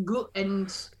say good,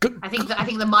 and I think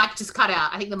the mic just cut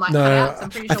out. I think the mic cut out. So I'm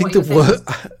pretty sure what you said was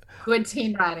good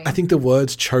teen writing. I think the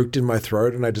words choked in my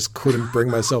throat, and I just couldn't bring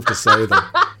myself to say them.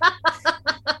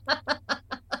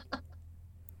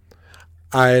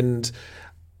 And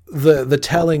the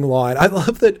telling line, I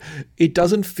love that it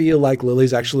doesn't feel like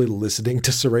Lily's actually listening to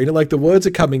Serena. Like the words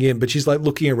are coming in, but she's like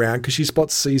looking around because she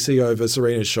spots Cece over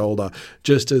Serena's shoulder,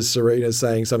 just as Serena's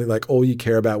saying something like, all you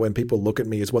care about when people look at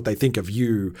me is what they think of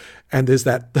you. And there's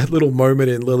that little moment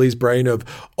in Lily's brain of,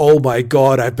 oh my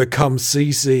God, I've become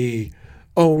Cece.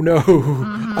 Oh no,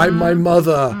 I'm my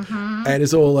mother. And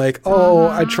it's all like,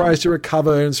 I tries to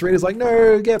recover. And Serena's like,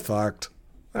 no, get fucked.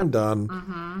 I'm done.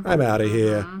 I'm out of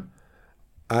here.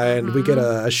 And we get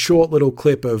a short little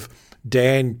clip of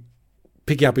Dan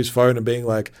picking up his phone and being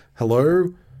like,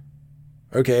 hello?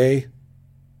 Okay,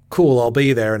 cool, I'll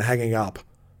be there, and hanging up.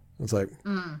 It's like,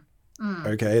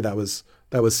 okay, that was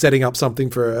setting up something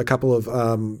for a couple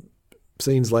of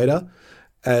scenes later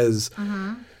as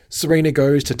Serena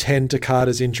goes to tend to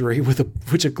Carter's injury with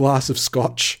a glass of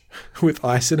scotch with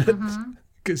ice in it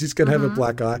because he's going to have a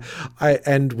black eye.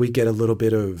 And we get a little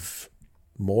bit of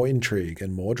more intrigue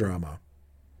and more drama.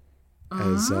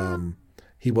 As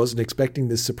he wasn't expecting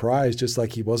this surprise, just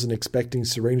like he wasn't expecting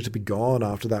Serena to be gone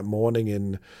after that morning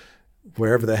in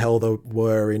wherever the hell they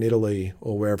were in Italy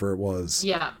or wherever it was.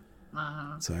 Yeah.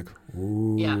 It's like,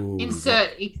 ooh. Yeah.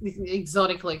 Insert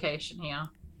exotic location here.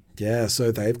 Yeah, so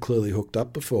they've clearly hooked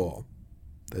up before.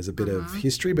 There's a bit of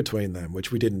history between them, which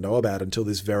we didn't know about until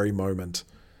this very moment.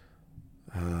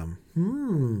 I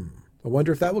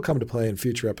wonder if that will come to play in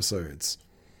future episodes.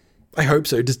 I hope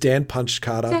so. Does Dan punch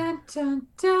Carter? Dun, dun,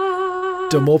 dun.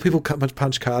 Do more people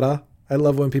punch Carter? I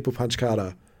love when people punch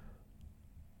Carter.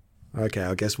 Okay,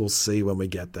 I guess we'll see when we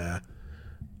get there.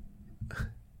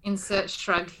 Insert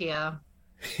shrug here.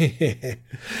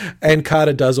 And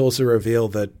Carter does also reveal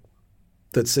that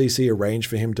Cece arranged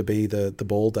for him to be the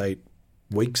ball date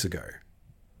weeks ago.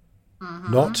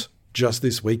 Not just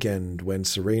this weekend when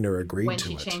Serena agreed to it.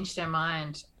 When she changed her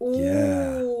mind.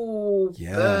 Ooh,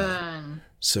 yeah. Burn.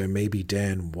 So maybe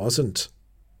Dan wasn't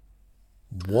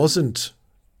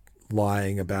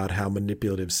lying about how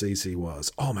manipulative Cece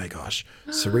was. Oh my gosh.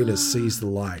 Serena sees the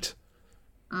light.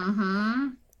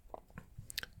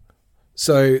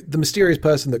 So the mysterious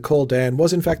person that called Dan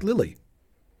was in fact Lily.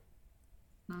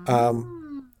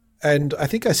 And I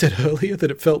think I said earlier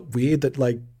that it felt weird that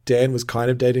like Dan was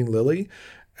kind of dating Lily.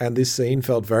 And this scene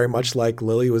felt very much like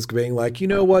Lily was being like, you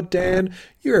know what, Dan,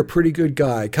 you're a pretty good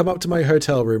guy. Come up to my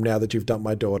hotel room now that you've dumped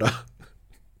my daughter.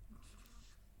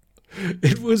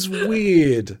 It was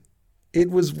weird. It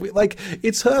was like,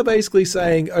 it's her basically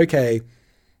saying, okay,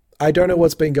 I don't know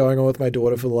what's been going on with my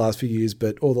daughter for the last few years,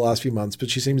 or the last few months,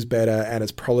 but she seems better and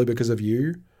it's probably because of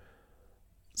you.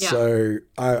 Yeah. So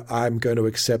I'm going to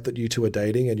accept that you two are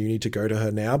dating and you need to go to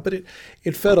her now. But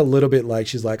it felt a little bit like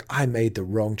she's like, I made the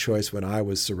wrong choice when I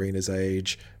was Serena's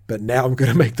age, but now I'm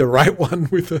going to make the right one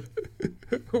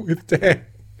with Dan.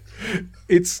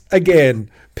 It's,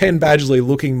 again, Penn Badgley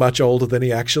looking much older than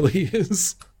he actually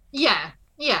is. Yeah.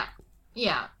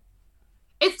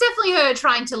 It's definitely her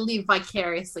trying to live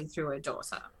vicariously through her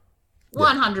daughter.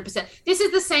 100%. Yeah. This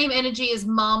is the same energy as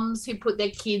mums who put their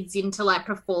kids into like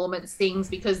performance things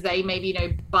because they maybe,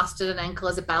 busted an ankle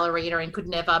as a ballerina and could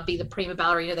never be the prima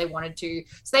ballerina they wanted to.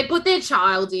 So they put their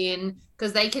child in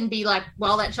because they can be like,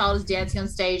 while that child is dancing on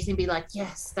stage, they can be like,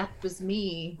 yes, that was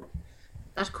me.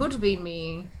 That could be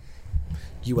me.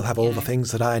 You will have all the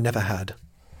things that I never had.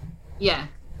 Yeah.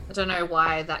 I don't know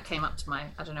why that came up to I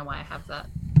don't know why I have that.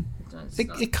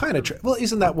 It kind of, well,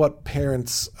 isn't that what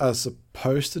parents are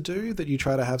supposed to do? That you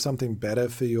try to have something better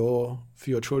for your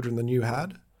children than you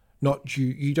had? Not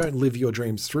you don't live your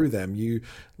dreams through them. You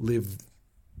live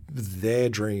their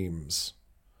dreams.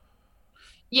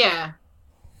 Yeah.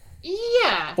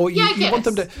 Or you want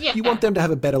them to you want them to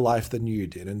have a better life than you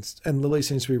did. And Lily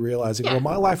seems to be realizing, well,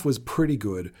 my life was pretty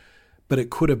good, but it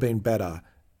could have been better.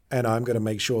 And I'm going to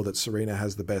make sure that Serena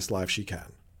has the best life she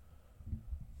can.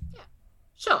 Yeah,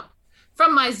 sure.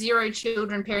 From my 0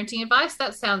 children parenting advice,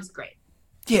 that sounds great.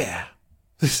 Yeah.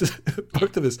 This is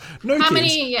both of us. No how kids.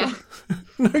 Many, yeah.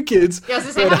 No kids. Yeah, I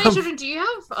was going to say, how many children do you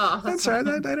have? Oh, that's right.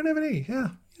 I don't have any.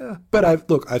 Yeah. But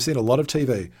I've seen a lot of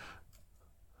TV.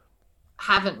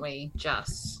 Haven't we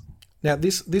just? Now,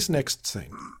 this next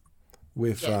scene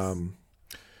with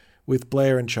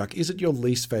Blair and Chuck, is it your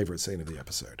least favorite scene of the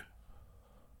episode?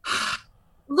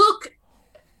 Look,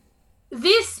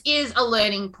 this is a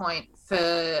learning point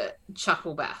for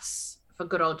Chucklebass, for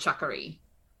good old Chuckery,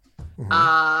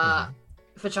 for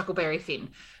Chuckleberry Finn.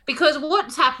 Because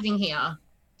what's happening here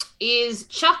is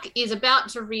Chuck is about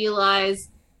to realise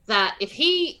that if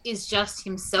he is just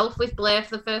himself with Blair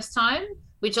for the first time,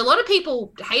 which a lot of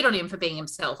people hate on him for being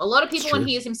himself. A lot of people, when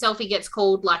he is himself, he gets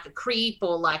called like a creep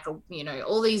or like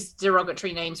all these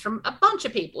derogatory names from a bunch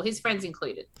of people, his friends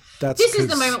included. This is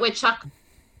the moment where Chuck...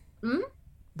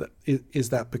 Is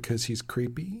that because he's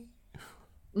creepy?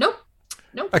 Nope.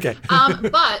 Okay.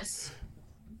 But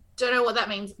don't know what that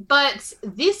means. But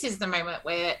this is the moment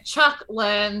where Chuck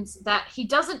learns that he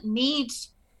doesn't need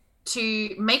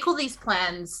to make all these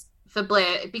plans for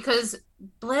Blair because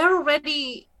Blair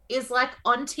already is like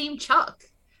on Team Chuck,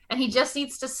 and he just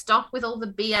needs to stop with all the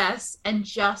BS and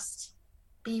just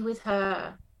be with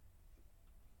her.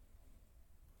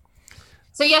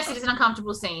 So yes, it is an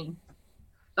uncomfortable scene,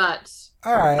 but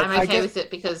all right, I'm okay with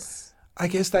it because I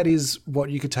guess that is what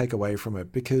you could take away from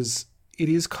it, because it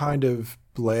is kind of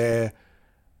Blair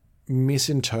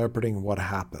misinterpreting what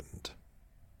happened.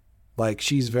 Like,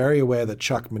 she's very aware that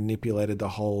Chuck manipulated the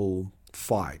whole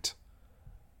fight.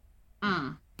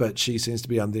 But she seems to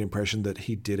be under the impression that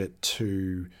he did it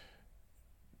to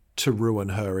ruin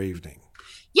her evening.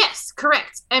 Yes,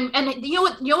 correct. And you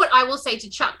know what I will say to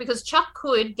Chuck, because Chuck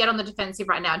could get on the defensive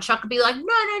right now and Chuck could be like,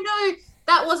 no,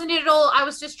 that wasn't it at all. I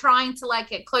was just trying to like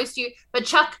get close to you. But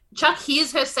Chuck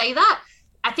hears her say that.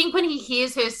 I think when he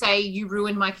hears her say, you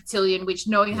ruined my cotillion, which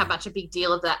knowing how much a big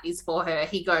deal of that is for her,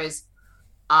 he goes,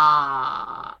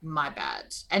 my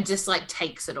bad. And just like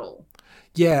takes it all.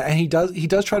 Yeah, and he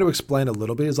does try to explain a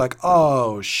little bit. He's like,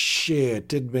 oh, shit,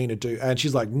 didn't mean to do... And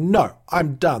she's like, no,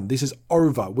 I'm done. This is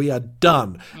over. We are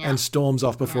done. Yeah. And storms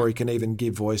off before he can even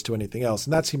give voice to anything else.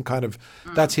 And that's him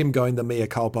that's him going the mea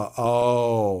culpa.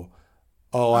 Oh,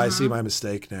 I see my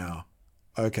mistake now.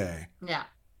 Okay. Yeah.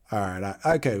 All right.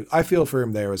 Okay. I feel for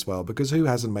him there as well, because who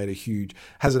hasn't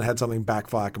had something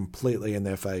backfire completely in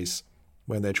their face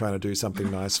when they're trying to do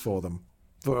something nice for them?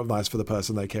 Nice for the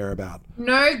person they care about.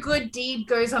 No good deed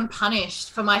goes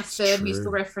unpunished, for my third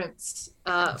musical reference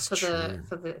for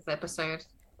the episode.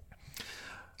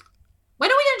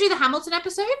 When are we going to do the Hamilton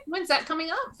episode? When's that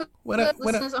coming up for the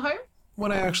listeners at home?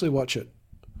 When I actually watch it.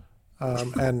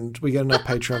 And we get enough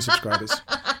Patreon subscribers.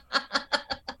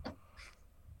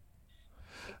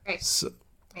 Great.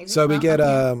 So we get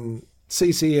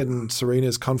Cece and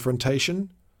Serena's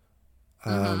confrontation.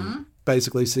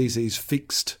 Basically, Cece's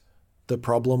fixed the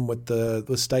problem with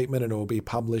the statement and it will be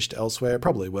published elsewhere. It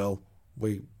probably will.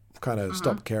 We kind of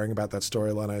stopped caring about that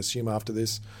storyline, I assume, after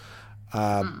this.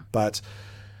 But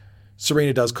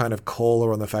Serena does kind of call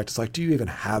her on the fact, it's like, do you even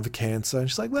have cancer? And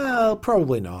she's like, well,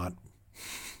 probably not.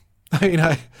 I mean,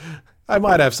 I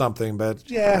might have something, but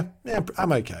yeah,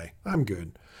 I'm okay. I'm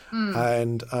good.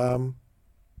 And,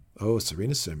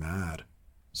 Serena's so mad.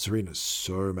 Serena's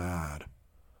so mad.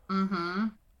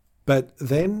 But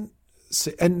then,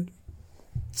 and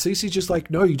Cece's just like,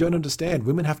 no, you don't understand.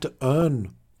 Women have to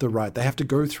earn the right. They have to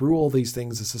go through all these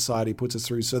things that society puts us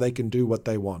through so they can do what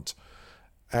they want.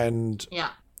 And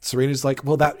Serena's like,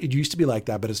 well, it used to be like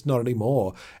that, but it's not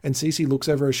anymore. And Cece looks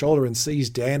over her shoulder and sees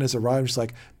Dan has arrived. And she's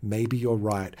like, maybe you're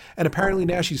right. And apparently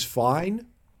now she's fine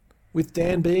with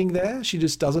Dan being there. She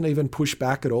just doesn't even push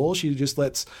back at all. She just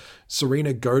lets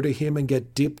Serena go to him and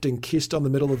get dipped and kissed on the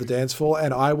middle of the dance floor.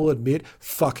 And I will admit,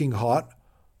 fucking hot.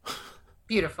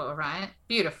 Beautiful, right?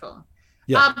 Beautiful.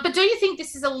 Yeah. But don't you think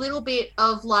this is a little bit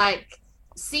of like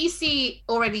Cece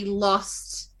already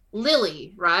lost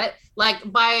Lily, right? Like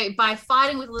by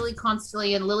fighting with Lily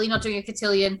constantly and Lily not doing a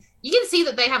cotillion, you can see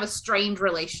that they have a strained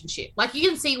relationship. Like you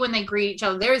can see when they greet each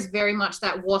other, there is very much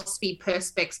that waspy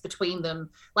perspex between them.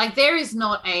 Like there is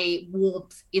not a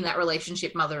warmth in that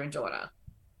relationship, mother and daughter.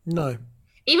 No.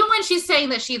 Even when she's saying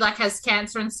that she like has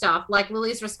cancer and stuff, like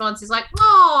Lily's response is like,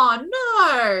 oh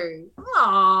no,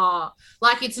 oh,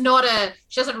 like it's not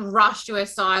she doesn't rush to her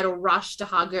side or rush to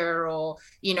hug her or,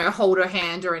 you know, hold her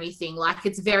hand or anything. Like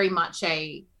it's very much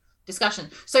a discussion.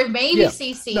 So maybe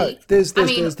Cece. No, there's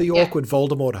the awkward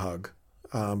Voldemort hug,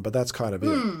 but that's kind of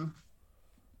it.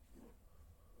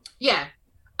 Yeah.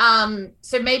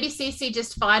 So maybe Cece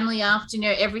just finally, after, you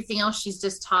know, everything else, she's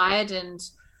just tired and,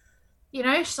 you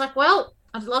know, she's like, well,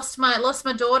 I've lost my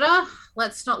daughter.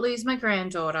 Let's not lose my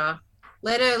granddaughter.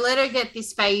 Let her get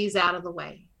this phase out of the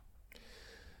way.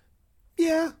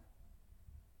 Yeah.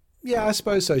 Yeah, I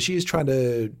suppose so. She's trying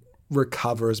to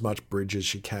recover as much bridge as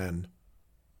she can.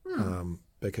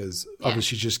 Because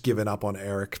obviously she's just given up on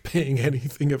Eric being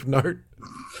anything of note.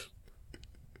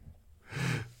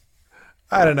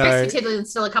 I don't know. Bessie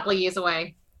Tiddly's still a couple of years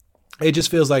away. It just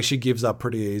feels like she gives up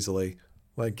pretty easily.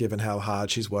 Like, given how hard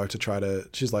she's worked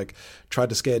she's like tried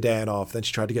to scare Dan off, then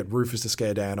she tried to get Rufus to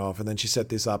scare Dan off, and then she set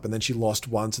this up, and then she lost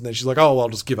once, and then she's like, oh, well, I'll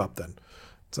just give up then.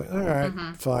 It's like, all right,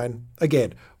 fine.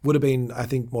 Again, would have been, I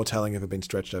think, more telling if it had been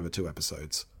stretched over 2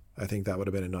 episodes. I think that would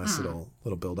have been a nice little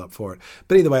build up for it.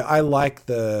 But either way, I like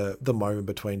the moment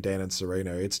between Dan and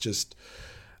Serena. It's just,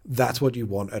 that's what you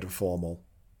want at a formal.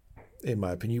 In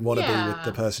my opinion, you want to be with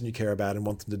the person you care about and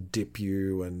want them to dip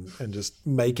you and just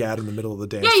make out in the middle of the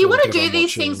dance. Yeah, you want to do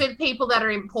these things with people that are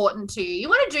important to you. You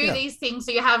want to do these things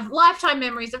so you have lifetime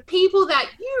memories of people that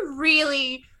you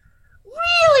really,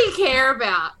 really care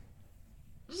about.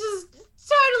 Just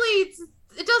totally,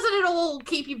 it doesn't at all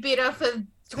keep you bitter for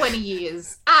 20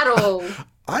 years at all.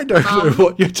 I don't know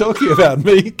what you're talking about,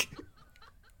 Meek.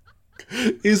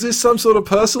 Is this some sort of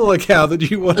personal account that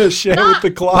you want to share with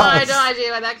the class? I have no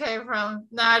idea where that came from.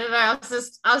 No, I don't know.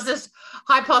 I was just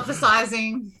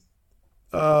hypothesizing.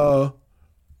 Oh.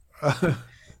 I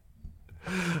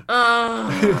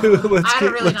had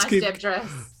a really nice Deb dress.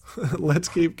 Let's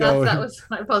keep going. That was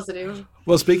quite positive.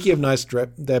 Well, speaking of nice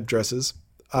Deb dresses,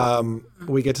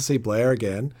 we get to see Blair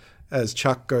again as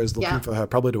Chuck goes looking for her,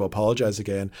 probably to apologize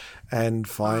again, and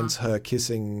finds her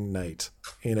kissing Nate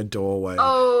in a doorway.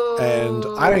 Oh. And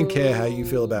I don't care how you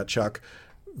feel about Chuck.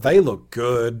 They look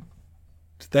good.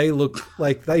 They look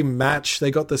like they match.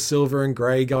 They got the silver and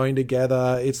gray going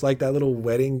together. It's like that little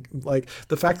wedding. Like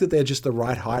the fact that they're just the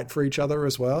right height for each other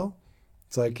as well.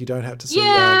 It's like you don't have to see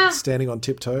standing on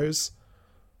tiptoes.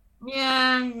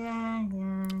 Yeah.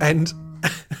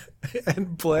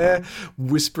 And Blair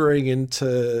whispering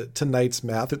into Nate's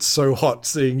mouth, it's so hot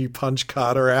seeing you punch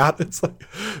Carter out. It's like,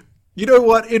 you know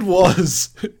what? It was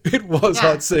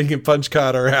hot seeing him punch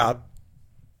Carter out.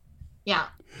 Yeah.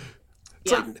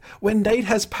 It's like when Nate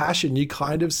has passion, you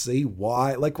kind of see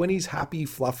why. Like when he's happy,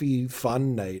 fluffy,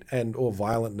 fun Nate, or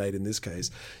violent Nate in this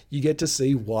case, you get to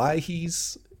see why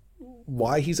he's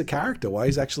a character, why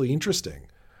he's actually interesting.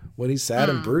 When he's sad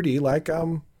and broody, like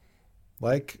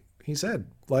he said,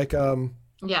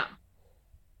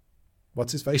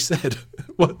 what's his face said?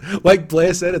 Like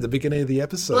Blair said at the beginning of the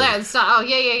episode.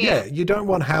 Yeah, you don't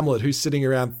want Hamlet who's sitting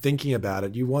around thinking about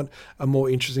it. You want a more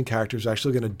interesting character who's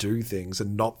actually going to do things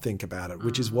and not think about it,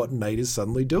 which is what Nate is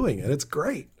suddenly doing, and it's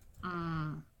great.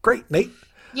 Great, Nate.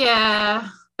 Yeah,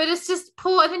 but it's just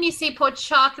poor. And then you see poor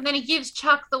Chuck, and then he gives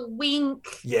Chuck the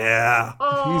wink. Yeah,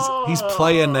 he's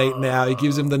playing Nate now. He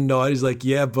gives him the nod. He's like,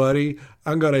 "Yeah, buddy,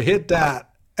 I'm gonna hit that."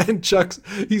 And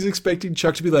he's expecting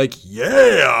Chuck to be like,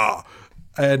 yeah.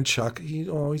 And Chuck, he's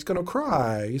going to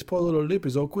cry. His poor little lip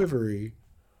is all quivery.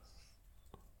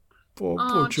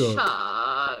 Poor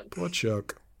Chuck. Poor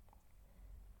Chuck.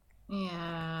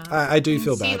 Yeah. I do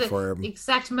feel bad for him.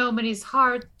 Exact moment he's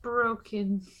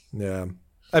heartbroken. Yeah.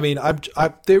 I mean,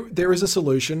 there is a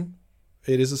solution.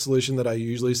 It is a solution that I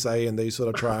usually say in these sort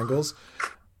of triangles.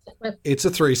 It's a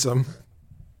threesome.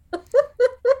 I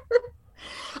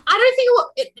don't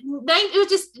think it was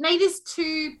just Nate is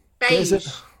too beige.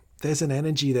 There's an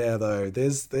energy there though.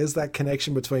 There's that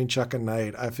connection between Chuck and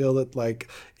Nate. I feel that like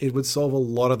it would solve a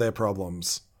lot of their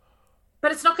problems.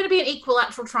 But it's not going to be an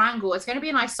equilateral triangle. It's going to be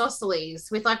an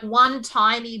isosceles with like one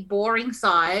tiny boring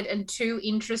side and two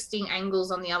interesting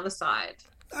angles on the other side.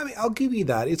 I mean, I'll give you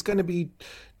that. It's going to be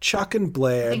Chuck and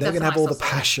Blair. They're going to have all the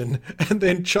passion, and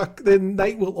then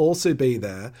Nate will also be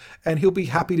there, and he'll be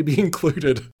happy to be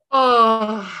included.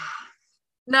 Oh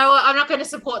no, I'm not going to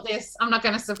support this. I'm not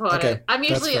going to support it. I'm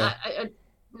usually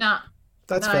no.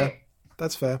 That's fair.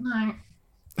 That's fair. No.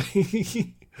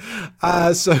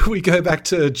 So we go back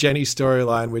to Jenny's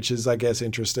storyline, which is, I guess,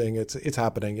 interesting. It's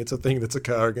happening. It's a thing that's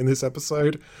occurring in this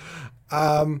episode.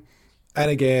 And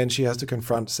again, she has to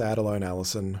confront sad alone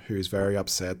Allison, who's very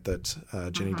upset that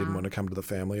Jenny didn't want to come to the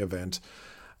family event.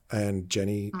 And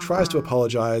Jenny tries to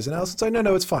apologize, and Allison's like,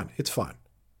 no, it's fine. It's fine.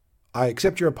 I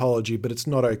accept your apology, but it's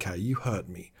not okay. You hurt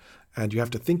me. And you have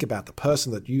to think about the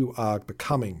person that you are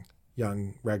becoming,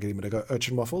 young Raggedy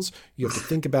Urchin Waffles. You have to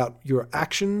think about your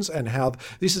actions and how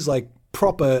this is like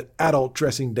proper adult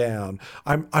dressing down.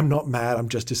 I'm not mad. I'm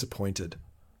just disappointed,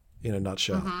 in a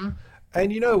nutshell.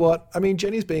 And you know what? I mean,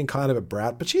 Jenny's being kind of a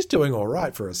brat, but she's doing all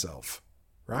right for herself,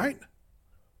 right?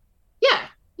 Yeah.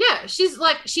 She's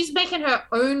making her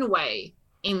own way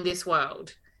in this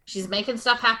world. She's making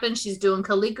stuff happen. She's doing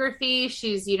calligraphy.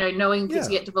 She's, knowing to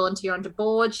get to volunteer onto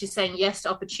board. She's saying yes to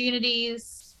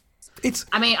opportunities.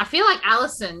 I feel like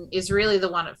Allison is really the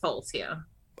one at fault here.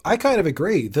 I kind of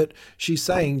agree that she's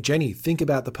saying, Jenny, think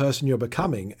about the person you're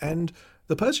becoming. And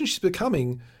the person she's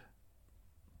becoming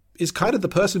is kind of the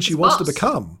person she wants to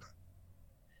become.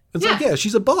 It's like,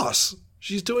 she's a boss.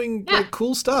 She's doing like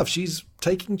cool stuff. She's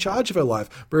taking charge of her life.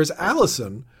 Whereas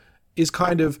Allison is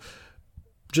kind of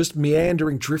just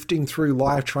meandering, drifting through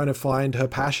life, trying to find her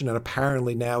passion, and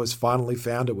apparently now has finally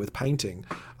found it with painting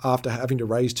after having to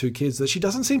raise two kids that she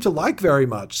doesn't seem to like very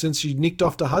much since she nicked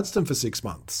off to Hudson for 6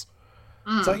 months.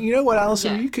 It's like, you know what,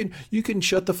 Allison, you can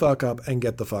shut the fuck up and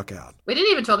get the fuck out. We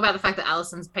didn't even talk about the fact that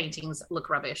Allison's paintings look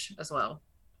rubbish as well.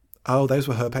 Oh, those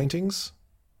were her paintings?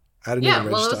 I didn't even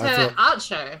register. Well, it was her art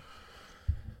show.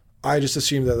 I just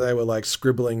assumed that they were like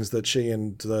scribblings that she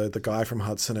and the guy from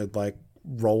Hudson had like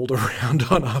rolled around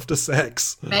on after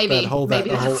sex. Maybe. The whole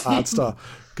art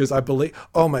stuff. Because I believe,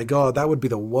 oh my God, that would be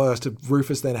the worst if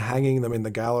Rufus then hanging them in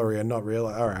the gallery and not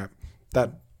realize, all right,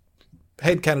 that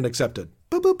headcanon accepted.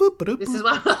 Boop, boop, boop, boop, boop.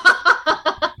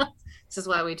 This is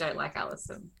why we don't like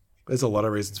Allison. There's a lot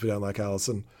of reasons we don't like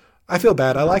Allison. I feel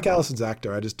bad. I like Allison's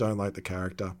actor. I just don't like the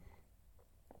character.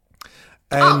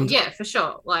 And for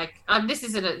sure. Like, this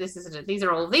isn't it. These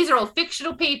are all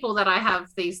fictional people that I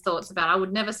have these thoughts about. I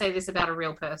would never say this about a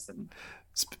real person.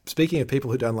 Speaking of people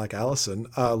who don't like Allison,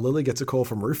 Lily gets a call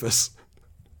from Rufus.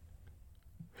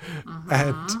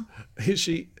 And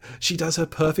she does her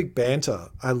perfect banter.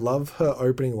 I love her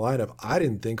opening line of, I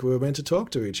didn't think we were meant to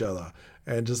talk to each other.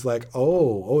 And just like,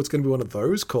 oh, it's going to be one of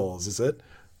those calls, is it?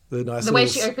 The way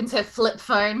she opens her flip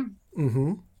phone.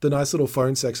 Mm-hmm. The nice little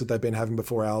phone sex that they've been having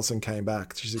before Allison came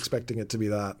back. She's expecting it to be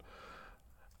that.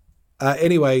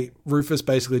 Anyway, Rufus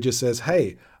basically just says,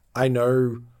 hey, I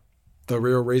know the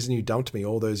real reason you dumped me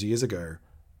all those years ago.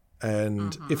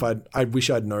 And if I wish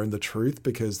I'd known the truth,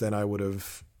 because then I would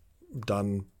have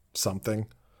done something.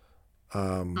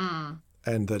 And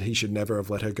that he should never have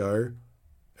let her go.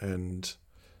 And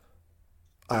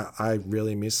I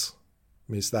really miss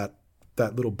that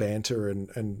little banter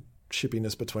and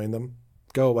shippiness between them.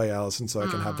 Go away, Allison, so I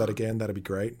can have that again. That'd be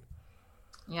great.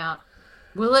 Yeah.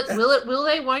 Will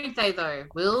they, won't they though?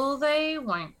 Will they,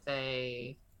 won't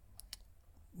they?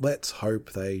 Let's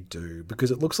hope they do,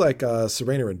 because it looks like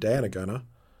Serena and Dan are gonna.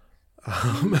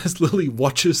 As Lily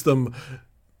watches them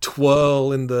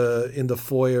twirl in the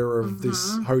foyer of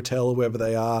this hotel, wherever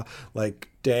they are, like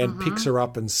Dan picks her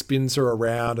up and spins her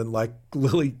around, and like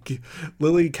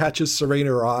Lily catches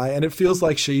Serena's eye, and it feels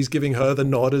like she's giving her the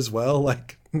nod as well,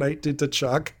 like Nate did to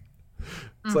Chuck.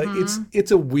 It's like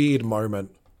it's a weird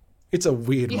moment. It's a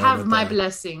weird moment. You have my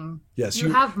blessing. Yes,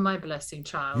 you have my blessing,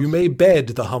 child. You may bed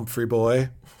the Humphrey boy.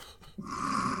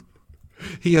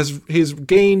 He has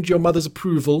gained your mother's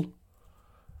approval.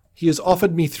 He has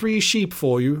offered me 3 sheep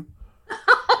for you.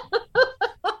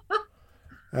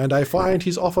 and I find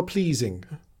his offer pleasing.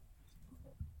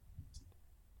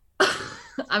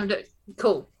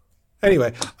 Cool.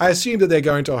 Anyway, I assume that they're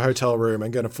going to a hotel room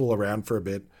and going to fool around for a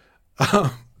bit.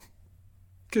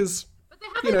 Because,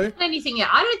 They haven't done anything yet.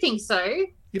 I don't think so.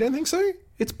 You don't think so?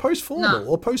 It's post-formal No.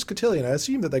 or post-cotillion. I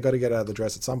assume that they got to get out of the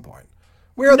dress at some point.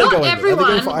 Where are they Not going? Are they everyone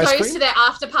going for ice goes cream? to their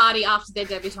after party after their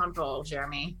debutante ball,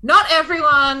 Jeremy. Not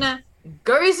everyone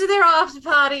goes to their after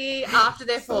party after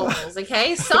their formals,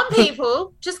 okay? Some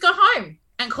people just go home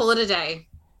and call it a day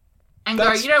and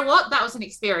go, you know what? That was an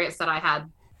experience that I had.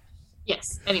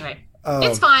 Yes. Anyway,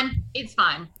 it's fine. It's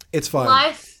fine. It's fine.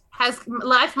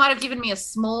 Life might have given me a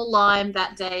small lime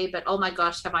that day, but oh my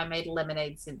gosh, have I made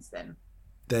lemonade since then?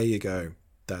 There you go.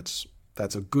 That's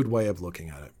a good way of looking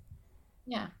at it.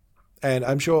 Yeah. And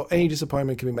I'm sure any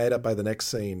disappointment can be made up by the next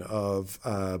scene of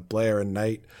Blair and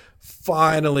Nate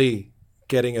finally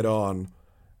getting it on.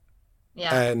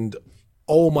 Yeah. And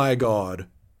oh my God,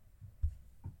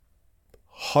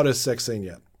 hottest sex scene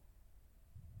yet.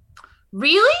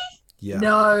 Really? Yeah.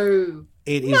 No.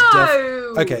 It is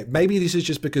No. Okay, maybe this is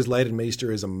just because Leighton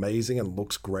Meester is amazing and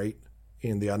looks great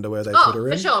in the underwear they put her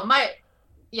in. For sure.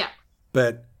 Yeah.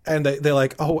 But and they're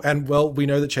like, oh, and well, we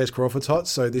know that Chase Crawford's hot,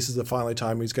 so this is the final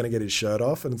time he's going to get his shirt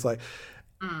off. And it's like,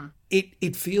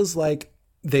 it feels like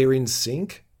they're in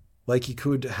sync. Like you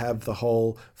could have the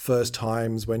whole first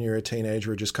times when you're a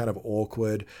teenager are just kind of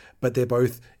awkward, but they're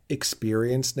both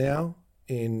experienced now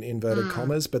in inverted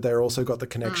commas, but they're also got the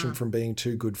connection from being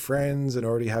two good friends and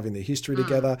already having the history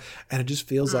together. And it just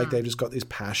feels like they've just got this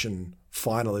passion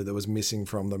finally that was missing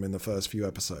from them in the first few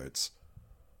episodes.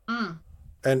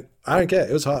 And I don't care.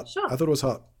 It was hot. Sure. I thought it was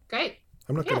hot. Great.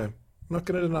 I'm not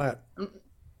gonna deny it.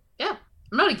 Yeah.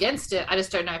 I'm not against it. I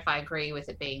just don't know if I agree with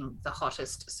it being the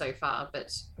hottest so far,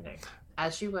 but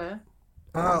as you were.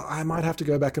 I might have to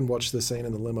go back and watch the scene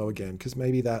in the limo again because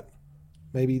maybe that's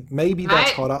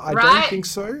hotter. I don't think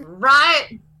so.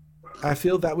 Right. I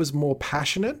feel that was more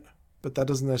passionate, but that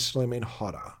doesn't necessarily mean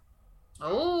hotter.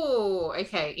 Oh,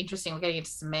 okay. Interesting. We're getting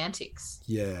into semantics.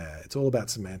 Yeah, it's all about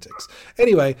semantics.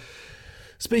 Anyway,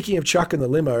 speaking of Chuck in the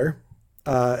limo,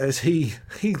 as he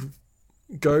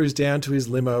goes down to his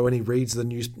limo and he reads the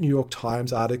New York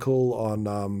Times article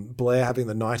on Blair having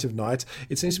the night of nights,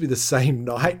 it seems to be the same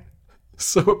night.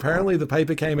 So apparently the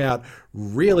paper came out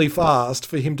really fast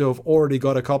for him to have already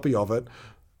got a copy of it.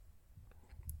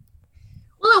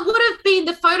 Well, it would have been,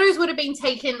 the photos would have been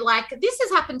taken, like, this has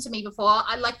happened to me before.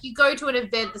 Like, you go to an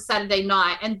event the Saturday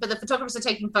night, but the photographers are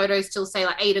taking photos till, say,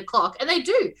 like 8 o'clock, and they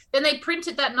do. Then they print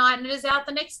it that night, and it is out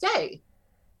the next day.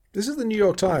 This is the New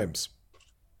York Times.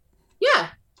 Yeah.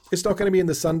 It's not going to be in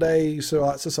the Sunday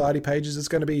Society pages. It's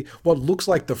going to be what looks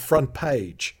like the front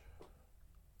page.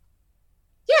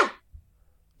 Yeah.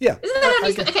 Yeah. Isn't that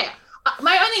unusual? Okay.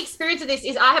 My only experience of this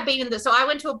is I have been in so I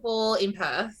went to a ball in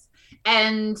Perth,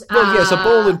 and well, yes, a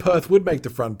ball in Perth would make the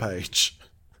front page.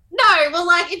 No, well,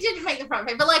 like, it didn't make the front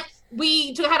page, but like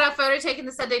we had our photo taken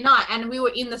the Saturday night, and we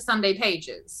were in the Sunday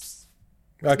pages.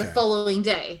 Okay. The following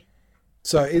day.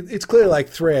 So it's clearly like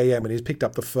 3 a.m. and he's picked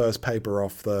up the first paper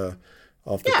off the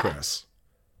press.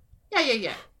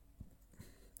 Yeah.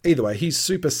 Either way, he's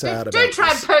super sad about Don't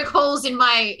try this. and poke holes in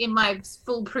my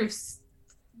foolproof.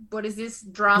 What is this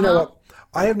drama? You know what?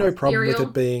 I have no problem with Serial?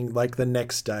 it being like the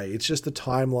next day. It's just the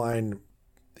timeline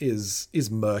is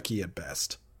murky at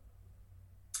best.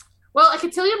 Well, a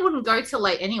cotillion wouldn't go till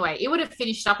late anyway. It would have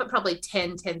finished up at probably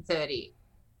 10:30.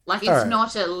 Like, it's All right.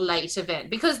 not a late event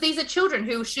because these are children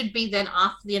who should be then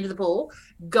after the end of the ball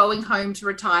going home to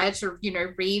retire to,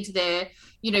 read their,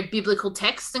 biblical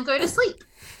texts and go to sleep.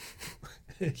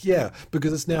 Yeah,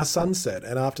 because it's now sunset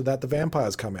and after that the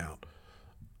vampires come out.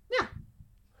 Yeah.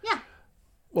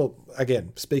 Well,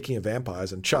 again, speaking of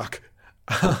vampires and Chuck,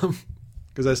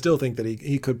 because I still think that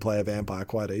he could play a vampire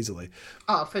quite easily.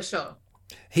 Oh, for sure.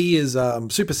 He is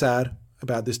super sad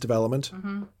about this development.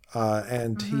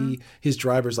 And his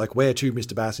driver is like, where to,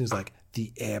 Mr. Bass? And he's like,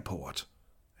 the airport.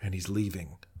 And he's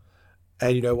leaving.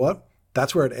 And you know what?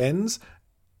 That's where it ends.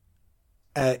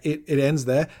 It ends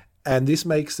there. And this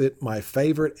makes it my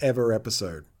favorite ever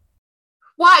episode.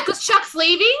 Why? Because Chuck's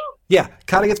leaving? Yeah,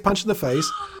 Carter gets punched in the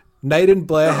face. Nate and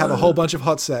Blair have a whole bunch of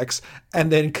hot sex.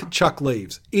 And then Chuck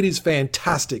leaves. It is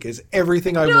fantastic. It's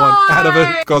everything I want out of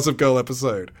a Gossip Girl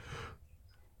episode.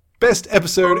 Best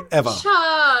episode ever.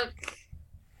 Chuck.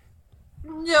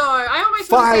 No, I almost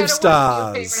 5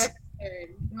 stars.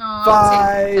 No,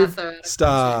 5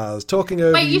 stars. Talking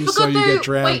over Wait, you you forgot so you the- get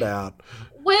drowned wait. out.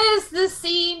 Where's the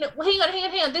scene?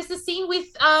 Hang on. There's the scene with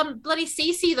bloody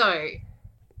Cece though.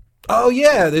 Oh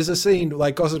yeah, there's a scene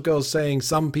like Gossip Girl saying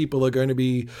some people are going to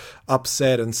be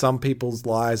upset and some people's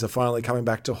lies are finally coming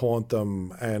back to haunt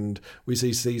them, and we see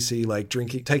Cece like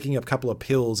taking a couple of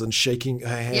pills and shaking her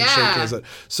hand, shaking as it.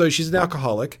 So she's an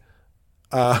alcoholic.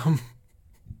 Or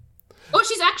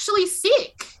she's actually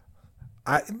sick.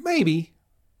 Maybe.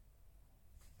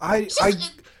 Isn't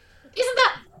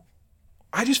that?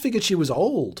 I just figured she was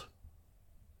old.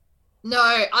 No,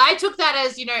 I took that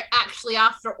as, actually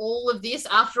after all of this,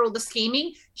 after all the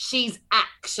scheming, she's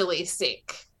actually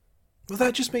sick. Well,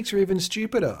 that just makes her even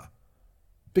stupider.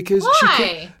 Because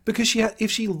why? If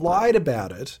she lied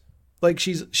about it, like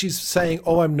she's saying,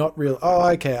 "Oh, I'm not real." Oh,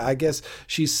 okay. I guess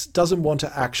she doesn't want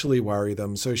to actually worry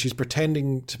them, so she's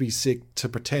pretending to be sick to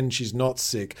pretend she's not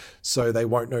sick, so they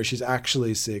won't know she's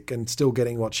actually sick and still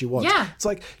getting what she wants. Yeah. It's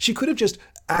like she could have just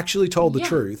actually told the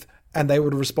truth, and they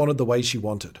would have responded the way she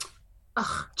wanted.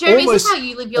 Ugh. Jeremy, is this how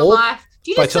you live your life?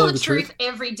 Do you just tell the truth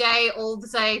every day, all the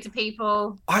day to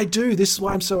people? I do. This is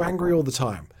why I'm so angry all the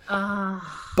time.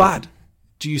 But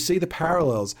do you see the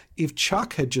parallels? If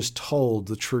Chuck had just told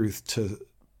the truth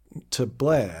to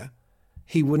Blair,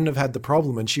 he wouldn't have had the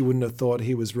problem and she wouldn't have thought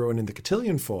he was ruining the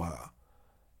cotillion for her.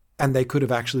 And they could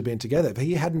have actually been together. If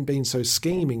he hadn't been so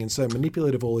scheming and so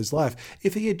manipulative all his life,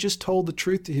 if he had just told the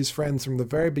truth to his friends from the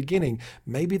very beginning,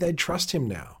 maybe they'd trust him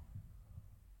now.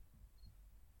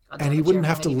 And he wouldn't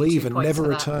have to leave and never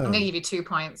return. I'm going to give you 2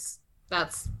 points.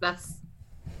 That's.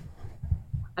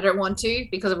 I don't want to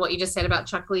because of what you just said about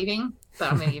Chuck leaving, but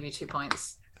I'm going to give you 2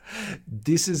 points.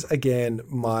 This is, again,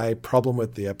 my problem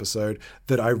with the episode,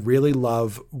 that I really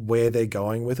love where they're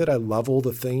going with it. I love all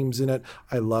the themes in it.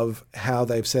 I love how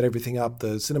they've set everything up.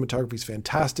 The cinematography is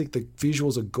fantastic. The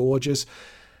visuals are gorgeous.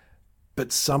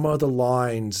 But some of the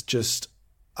lines just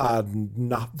are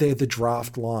not, they're the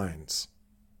draft lines.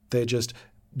 They're just,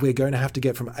 we're going to have to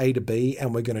get from A to B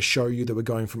and we're going to show you that we're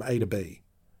going from A to B.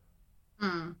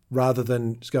 Rather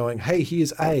than going, hey,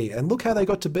 here's A, and look how they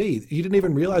got to B. You didn't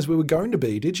even realize we were going to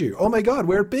B, did you? Oh my God,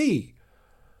 we're at B.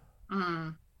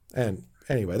 And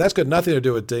anyway, that's got nothing to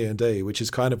do with D&D, which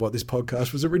is kind of what this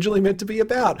podcast was originally meant to be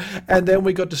about. And then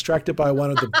we got distracted by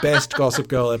one of the best Gossip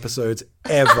Girl episodes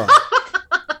ever.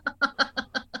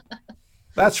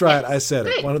 That's right, I said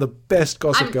it. One of the best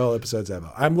Gossip Girl episodes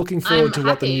ever. I'm looking forward to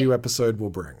what the new episode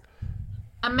will bring.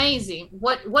 Amazing.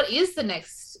 What is the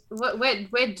next?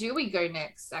 Where do we go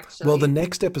next, actually? Well, the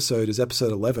next episode is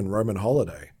episode 11, Roman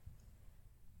Holiday.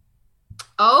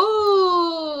 Okay.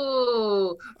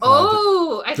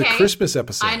 The Christmas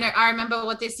episode. I know. I remember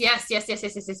what this. Yes. Yeah.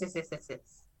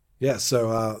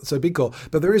 So big call.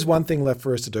 But there is one thing left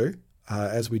for us to do,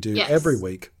 as we do every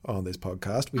week on this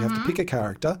podcast. We have to pick a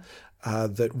character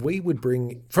that we would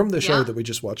bring from the show that we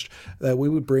just watched. That we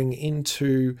would bring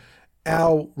into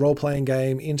our role-playing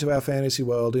game, into our fantasy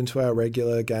world, into our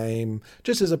regular game,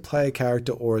 just as a player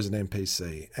character or as an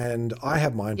NPC. And I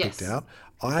have mine picked out.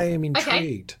 I am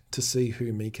intrigued to see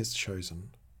who Meek has chosen.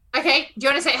 Okay. Do you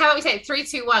want to say, how about we say 3,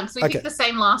 2, 1? So we picked the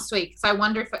same last week. So I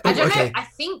wonder if, I don't know.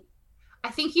 I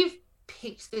think you've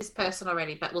picked this person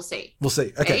already, but we'll see. We'll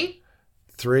see. Okay.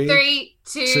 3,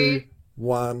 2,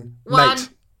 1. Nate.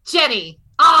 Jenny.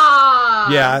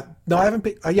 Yeah. No, I haven't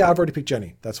picked. I've already picked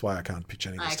Jenny. That's why I can't pick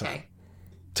Jenny this time.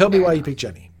 Tell me why you picked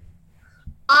Jenny.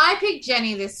 I picked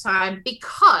Jenny this time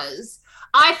because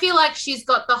I feel like she's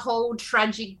got the whole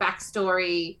tragic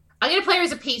backstory. I'm going to play her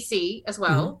as a PC as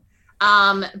well.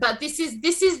 But this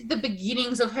is the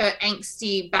beginnings of her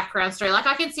angsty background story. Like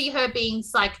I can see her being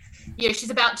like, she's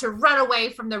about to run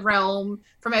away from the realm,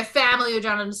 from her family who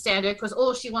don't understand her, because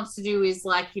all she wants to do is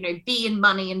like, be in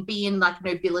money and be in like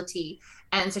nobility.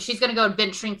 And so she's going to go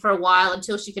adventuring for a while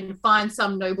until she can find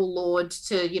some noble lord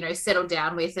to, settle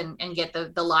down with and get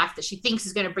the life that she thinks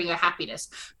is going to bring her happiness.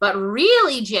 But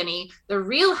really, Jenny, the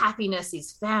real happiness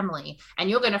is family. And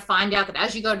you're going to find out that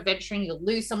as you go adventuring, you'll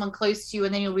lose someone close to you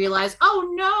and then you'll realize,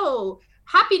 oh no,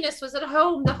 happiness was at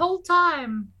home the whole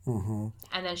time. And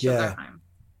then she'll go home.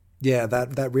 Yeah,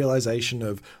 that realization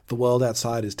of the world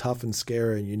outside is tough and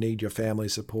scary and you need your family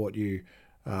support you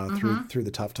through the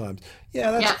tough times.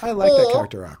 Yeah, I like that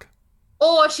character arc.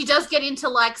 Or she does get into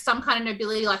like some kind of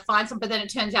nobility, like find some, but then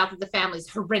it turns out that the family's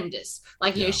horrendous.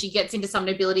 Like, she gets into some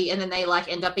nobility and then they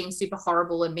like end up being super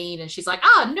horrible and mean. And she's like,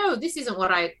 no, this isn't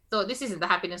what I thought. This isn't the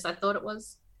happiness I thought it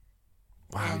was.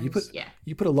 Wow, and,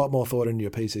 you put a lot more thought into your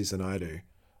PCs than I do.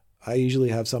 I usually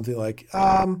have something like,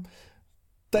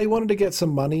 they wanted to get some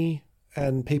money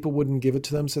and people wouldn't give it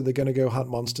to them, so they're going to go hunt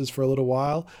monsters for a little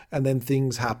while, and then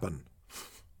things happen.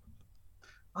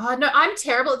 Oh, no, I'm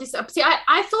terrible at this. See,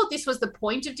 I thought this was the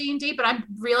point of D&D, but I'm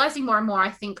realizing more and more I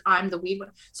think I'm the weird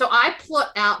one. So I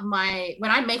plot out when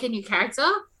I make a new character,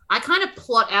 I kind of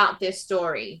plot out their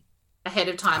story ahead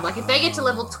of time. Like if they get to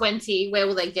level 20, where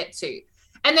will they get to?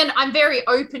 And then I'm very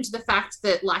open to the fact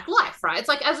that, like life, right? It's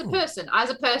like as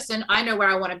a person, I know where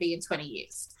I want to be in 20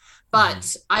 years.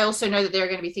 But I also know that there are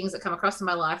going to be things that come across in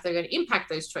my life that are going to impact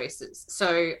those choices.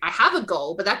 So I have a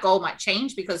goal, but that goal might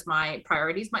change because my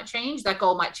priorities might change. That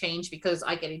goal might change because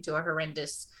I get into a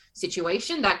horrendous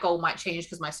situation. That goal might change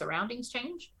because my surroundings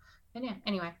change. And yeah,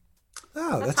 anyway,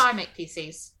 that's how I make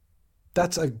PCs.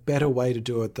 That's a better way to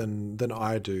do it than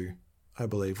I do, I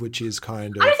believe, which is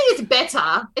kind of... I don't think it's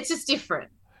better. It's just different.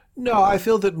 No, I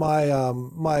feel that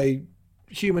my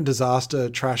human disaster,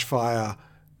 trash fire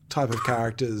type of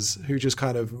characters who just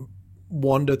kind of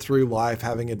wander through life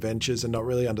having adventures and not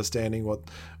really understanding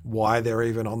why they're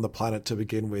even on the planet to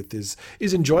begin with is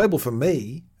enjoyable for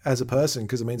me as a person,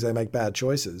 because it means they make bad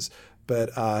choices,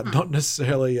 but not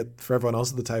necessarily for everyone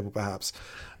else at the table, perhaps.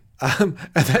 And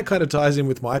that kind of ties in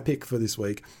with my pick for this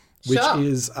week, which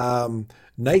is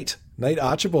Nate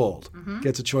Archibald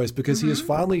gets a choice because he is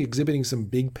finally exhibiting some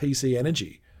big PC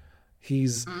energy.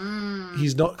 He's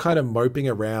not kind of moping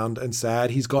around and sad.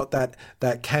 He's got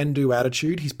that can-do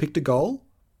attitude. He's picked a goal.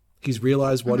 He's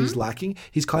realized what he's lacking.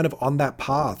 He's kind of on that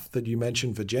path that you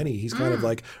mentioned for Jenny. He's kind of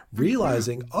like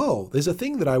realizing, oh, there's a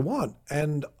thing that I want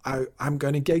and I'm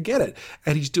going to get it.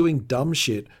 And he's doing dumb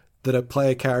shit that a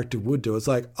player character would do. It's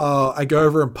like, oh, I go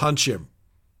over and punch him.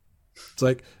 It's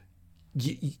like,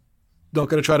 not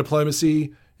going to try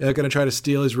diplomacy. You're going to try to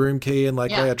steal his room key and lay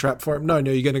a trap for him. No,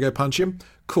 you're going to go punch him.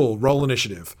 Cool. Roll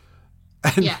initiative.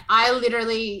 And I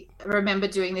literally remember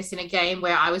doing this in a game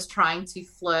where I was trying to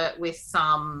flirt with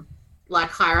some like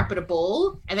higher up at a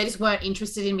ball and they just weren't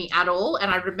interested in me at all.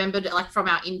 And I remembered like from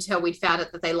our intel, we'd found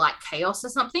it that they like chaos or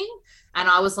something. And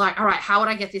I was like, all right, how would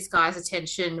I get this guy's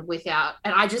attention without,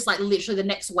 and I just like literally the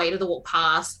next waiter that walked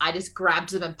past, I just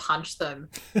grabbed them and punched them.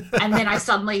 And then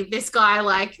this guy,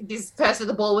 like this person at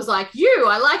the ball was like,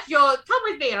 I like come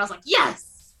with me. And I was like,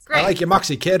 yes, great. I like your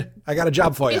moxie, kid. I got a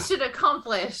job for you. Mission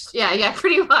accomplished. Yeah,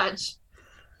 pretty much.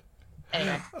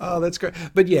 Anyway. Oh, that's great.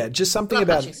 But yeah, just something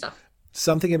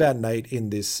about Nate in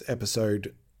this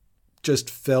episode just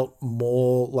felt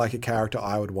more like a character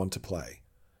I would want to play.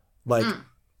 Like,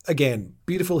 again,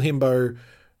 beautiful himbo,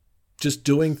 just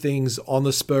doing things on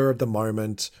the spur of the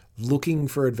moment, looking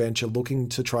for adventure, looking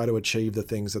to try to achieve the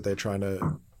things that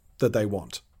that they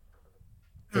want.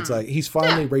 It's like he's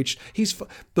finally reached.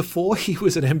 Before he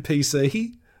was an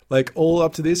NPC, like all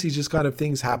up to this, he's just kind of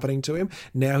things happening to him.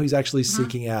 Now he's actually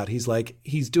seeking out. He's like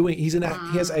he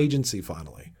has agency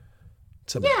finally.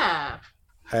 To me. Yeah.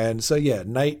 And so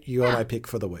Nate, you are my pick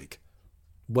for the week.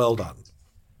 Well done.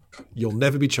 You'll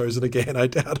never be chosen again, I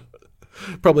doubt.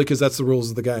 Probably because that's the rules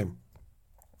of the game.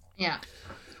 Yeah.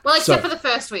 Well, except for the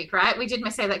first week, right? We did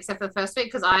say that except for the first week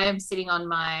because I am sitting on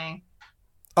my...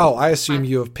 Oh, I assume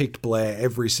you have picked Blair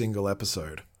every single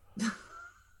episode.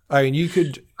 I mean, you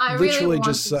could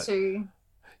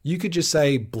you could just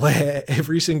say Blair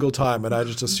every single time and I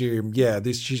just assume,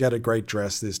 she had a great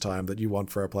dress this time that you want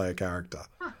for a player character.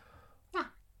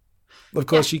 Of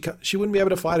course, she wouldn't be able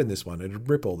to fight in this one. It'd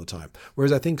rip all the time.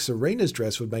 Whereas I think Serena's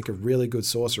dress would make a really good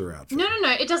sorcerer outfit. No.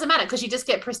 It doesn't matter because you just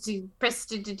get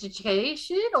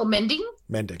prestidigitation or mending.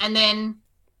 And then...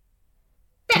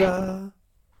 Ta-da!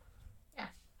 Yeah.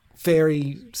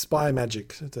 Fairy spy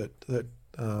magic that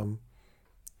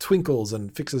twinkles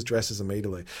and fixes dresses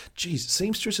immediately. Jeez,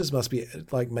 seamstresses must be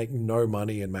like make no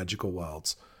money in magical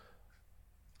worlds.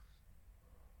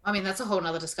 I mean, that's a whole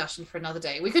nother discussion for another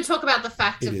day. We could talk about the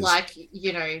fact of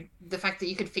the fact that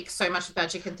you could fix so much with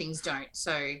magic and things don't.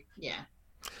 So, yeah.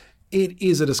 It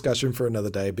is a discussion for another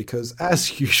day because,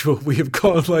 as usual, we have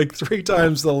gone like 3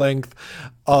 times the length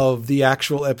of the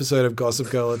actual episode of Gossip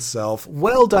Girl itself.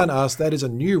 Well done, us. That is a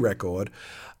new record.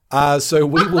 So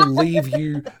we will leave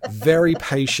you very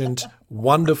patient,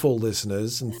 wonderful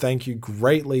listeners, and thank you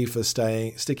greatly for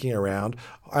sticking around.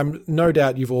 I'm no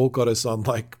doubt you've all got us on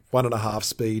like 1.5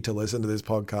 speed to listen to this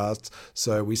podcast,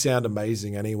 so we sound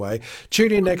amazing anyway.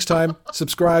 Tune in next time.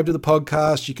 Subscribe to the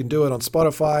podcast. You can do it on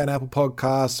Spotify and Apple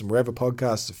Podcasts and wherever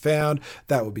podcasts are found.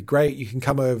 That would be great. You can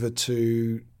come over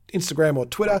to Instagram or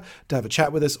Twitter to have a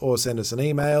chat with us or send us an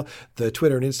email. The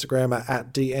Twitter and Instagram are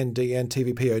at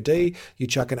DNDNTVPOD. You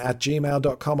chuck an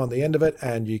 @gmail.com on the end of it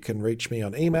and you can reach me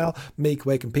on email. Meek,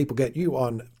 where can people get you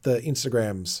on the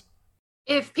Instagrams?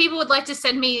 If people would like to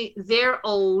send me their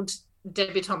old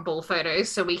debutante ball photos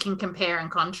so we can compare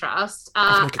and contrast,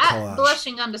 at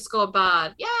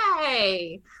 @blushing_bard.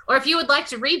 Yay! Or if you would like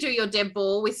to redo your deb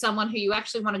ball with someone who you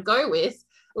actually want to go with,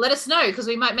 let us know because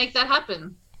we might make that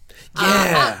happen.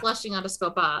 Yeah. At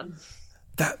 @blushing_bard.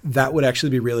 That would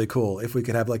actually be really cool if we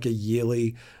could have like a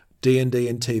yearly D&D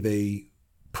and TV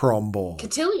prom ball.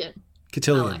 Cotillion.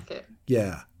 I like it.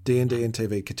 Yeah. D&D and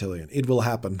TV cotillion. It will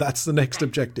happen. That's the next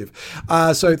objective.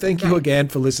 So thank you again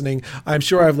for listening. I'm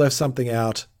sure I've left something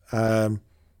out.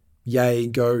 Yay,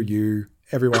 go you.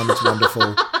 Everyone is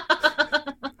wonderful.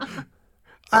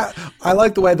 I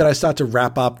like the way that I start to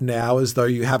wrap up now as though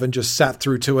you haven't just sat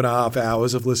through 2.5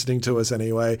 hours of listening to us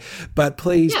anyway. But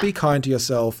please be kind to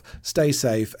yourself, stay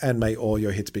safe, and may all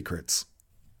your hits be crits.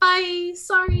 Bye.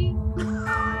 Sorry.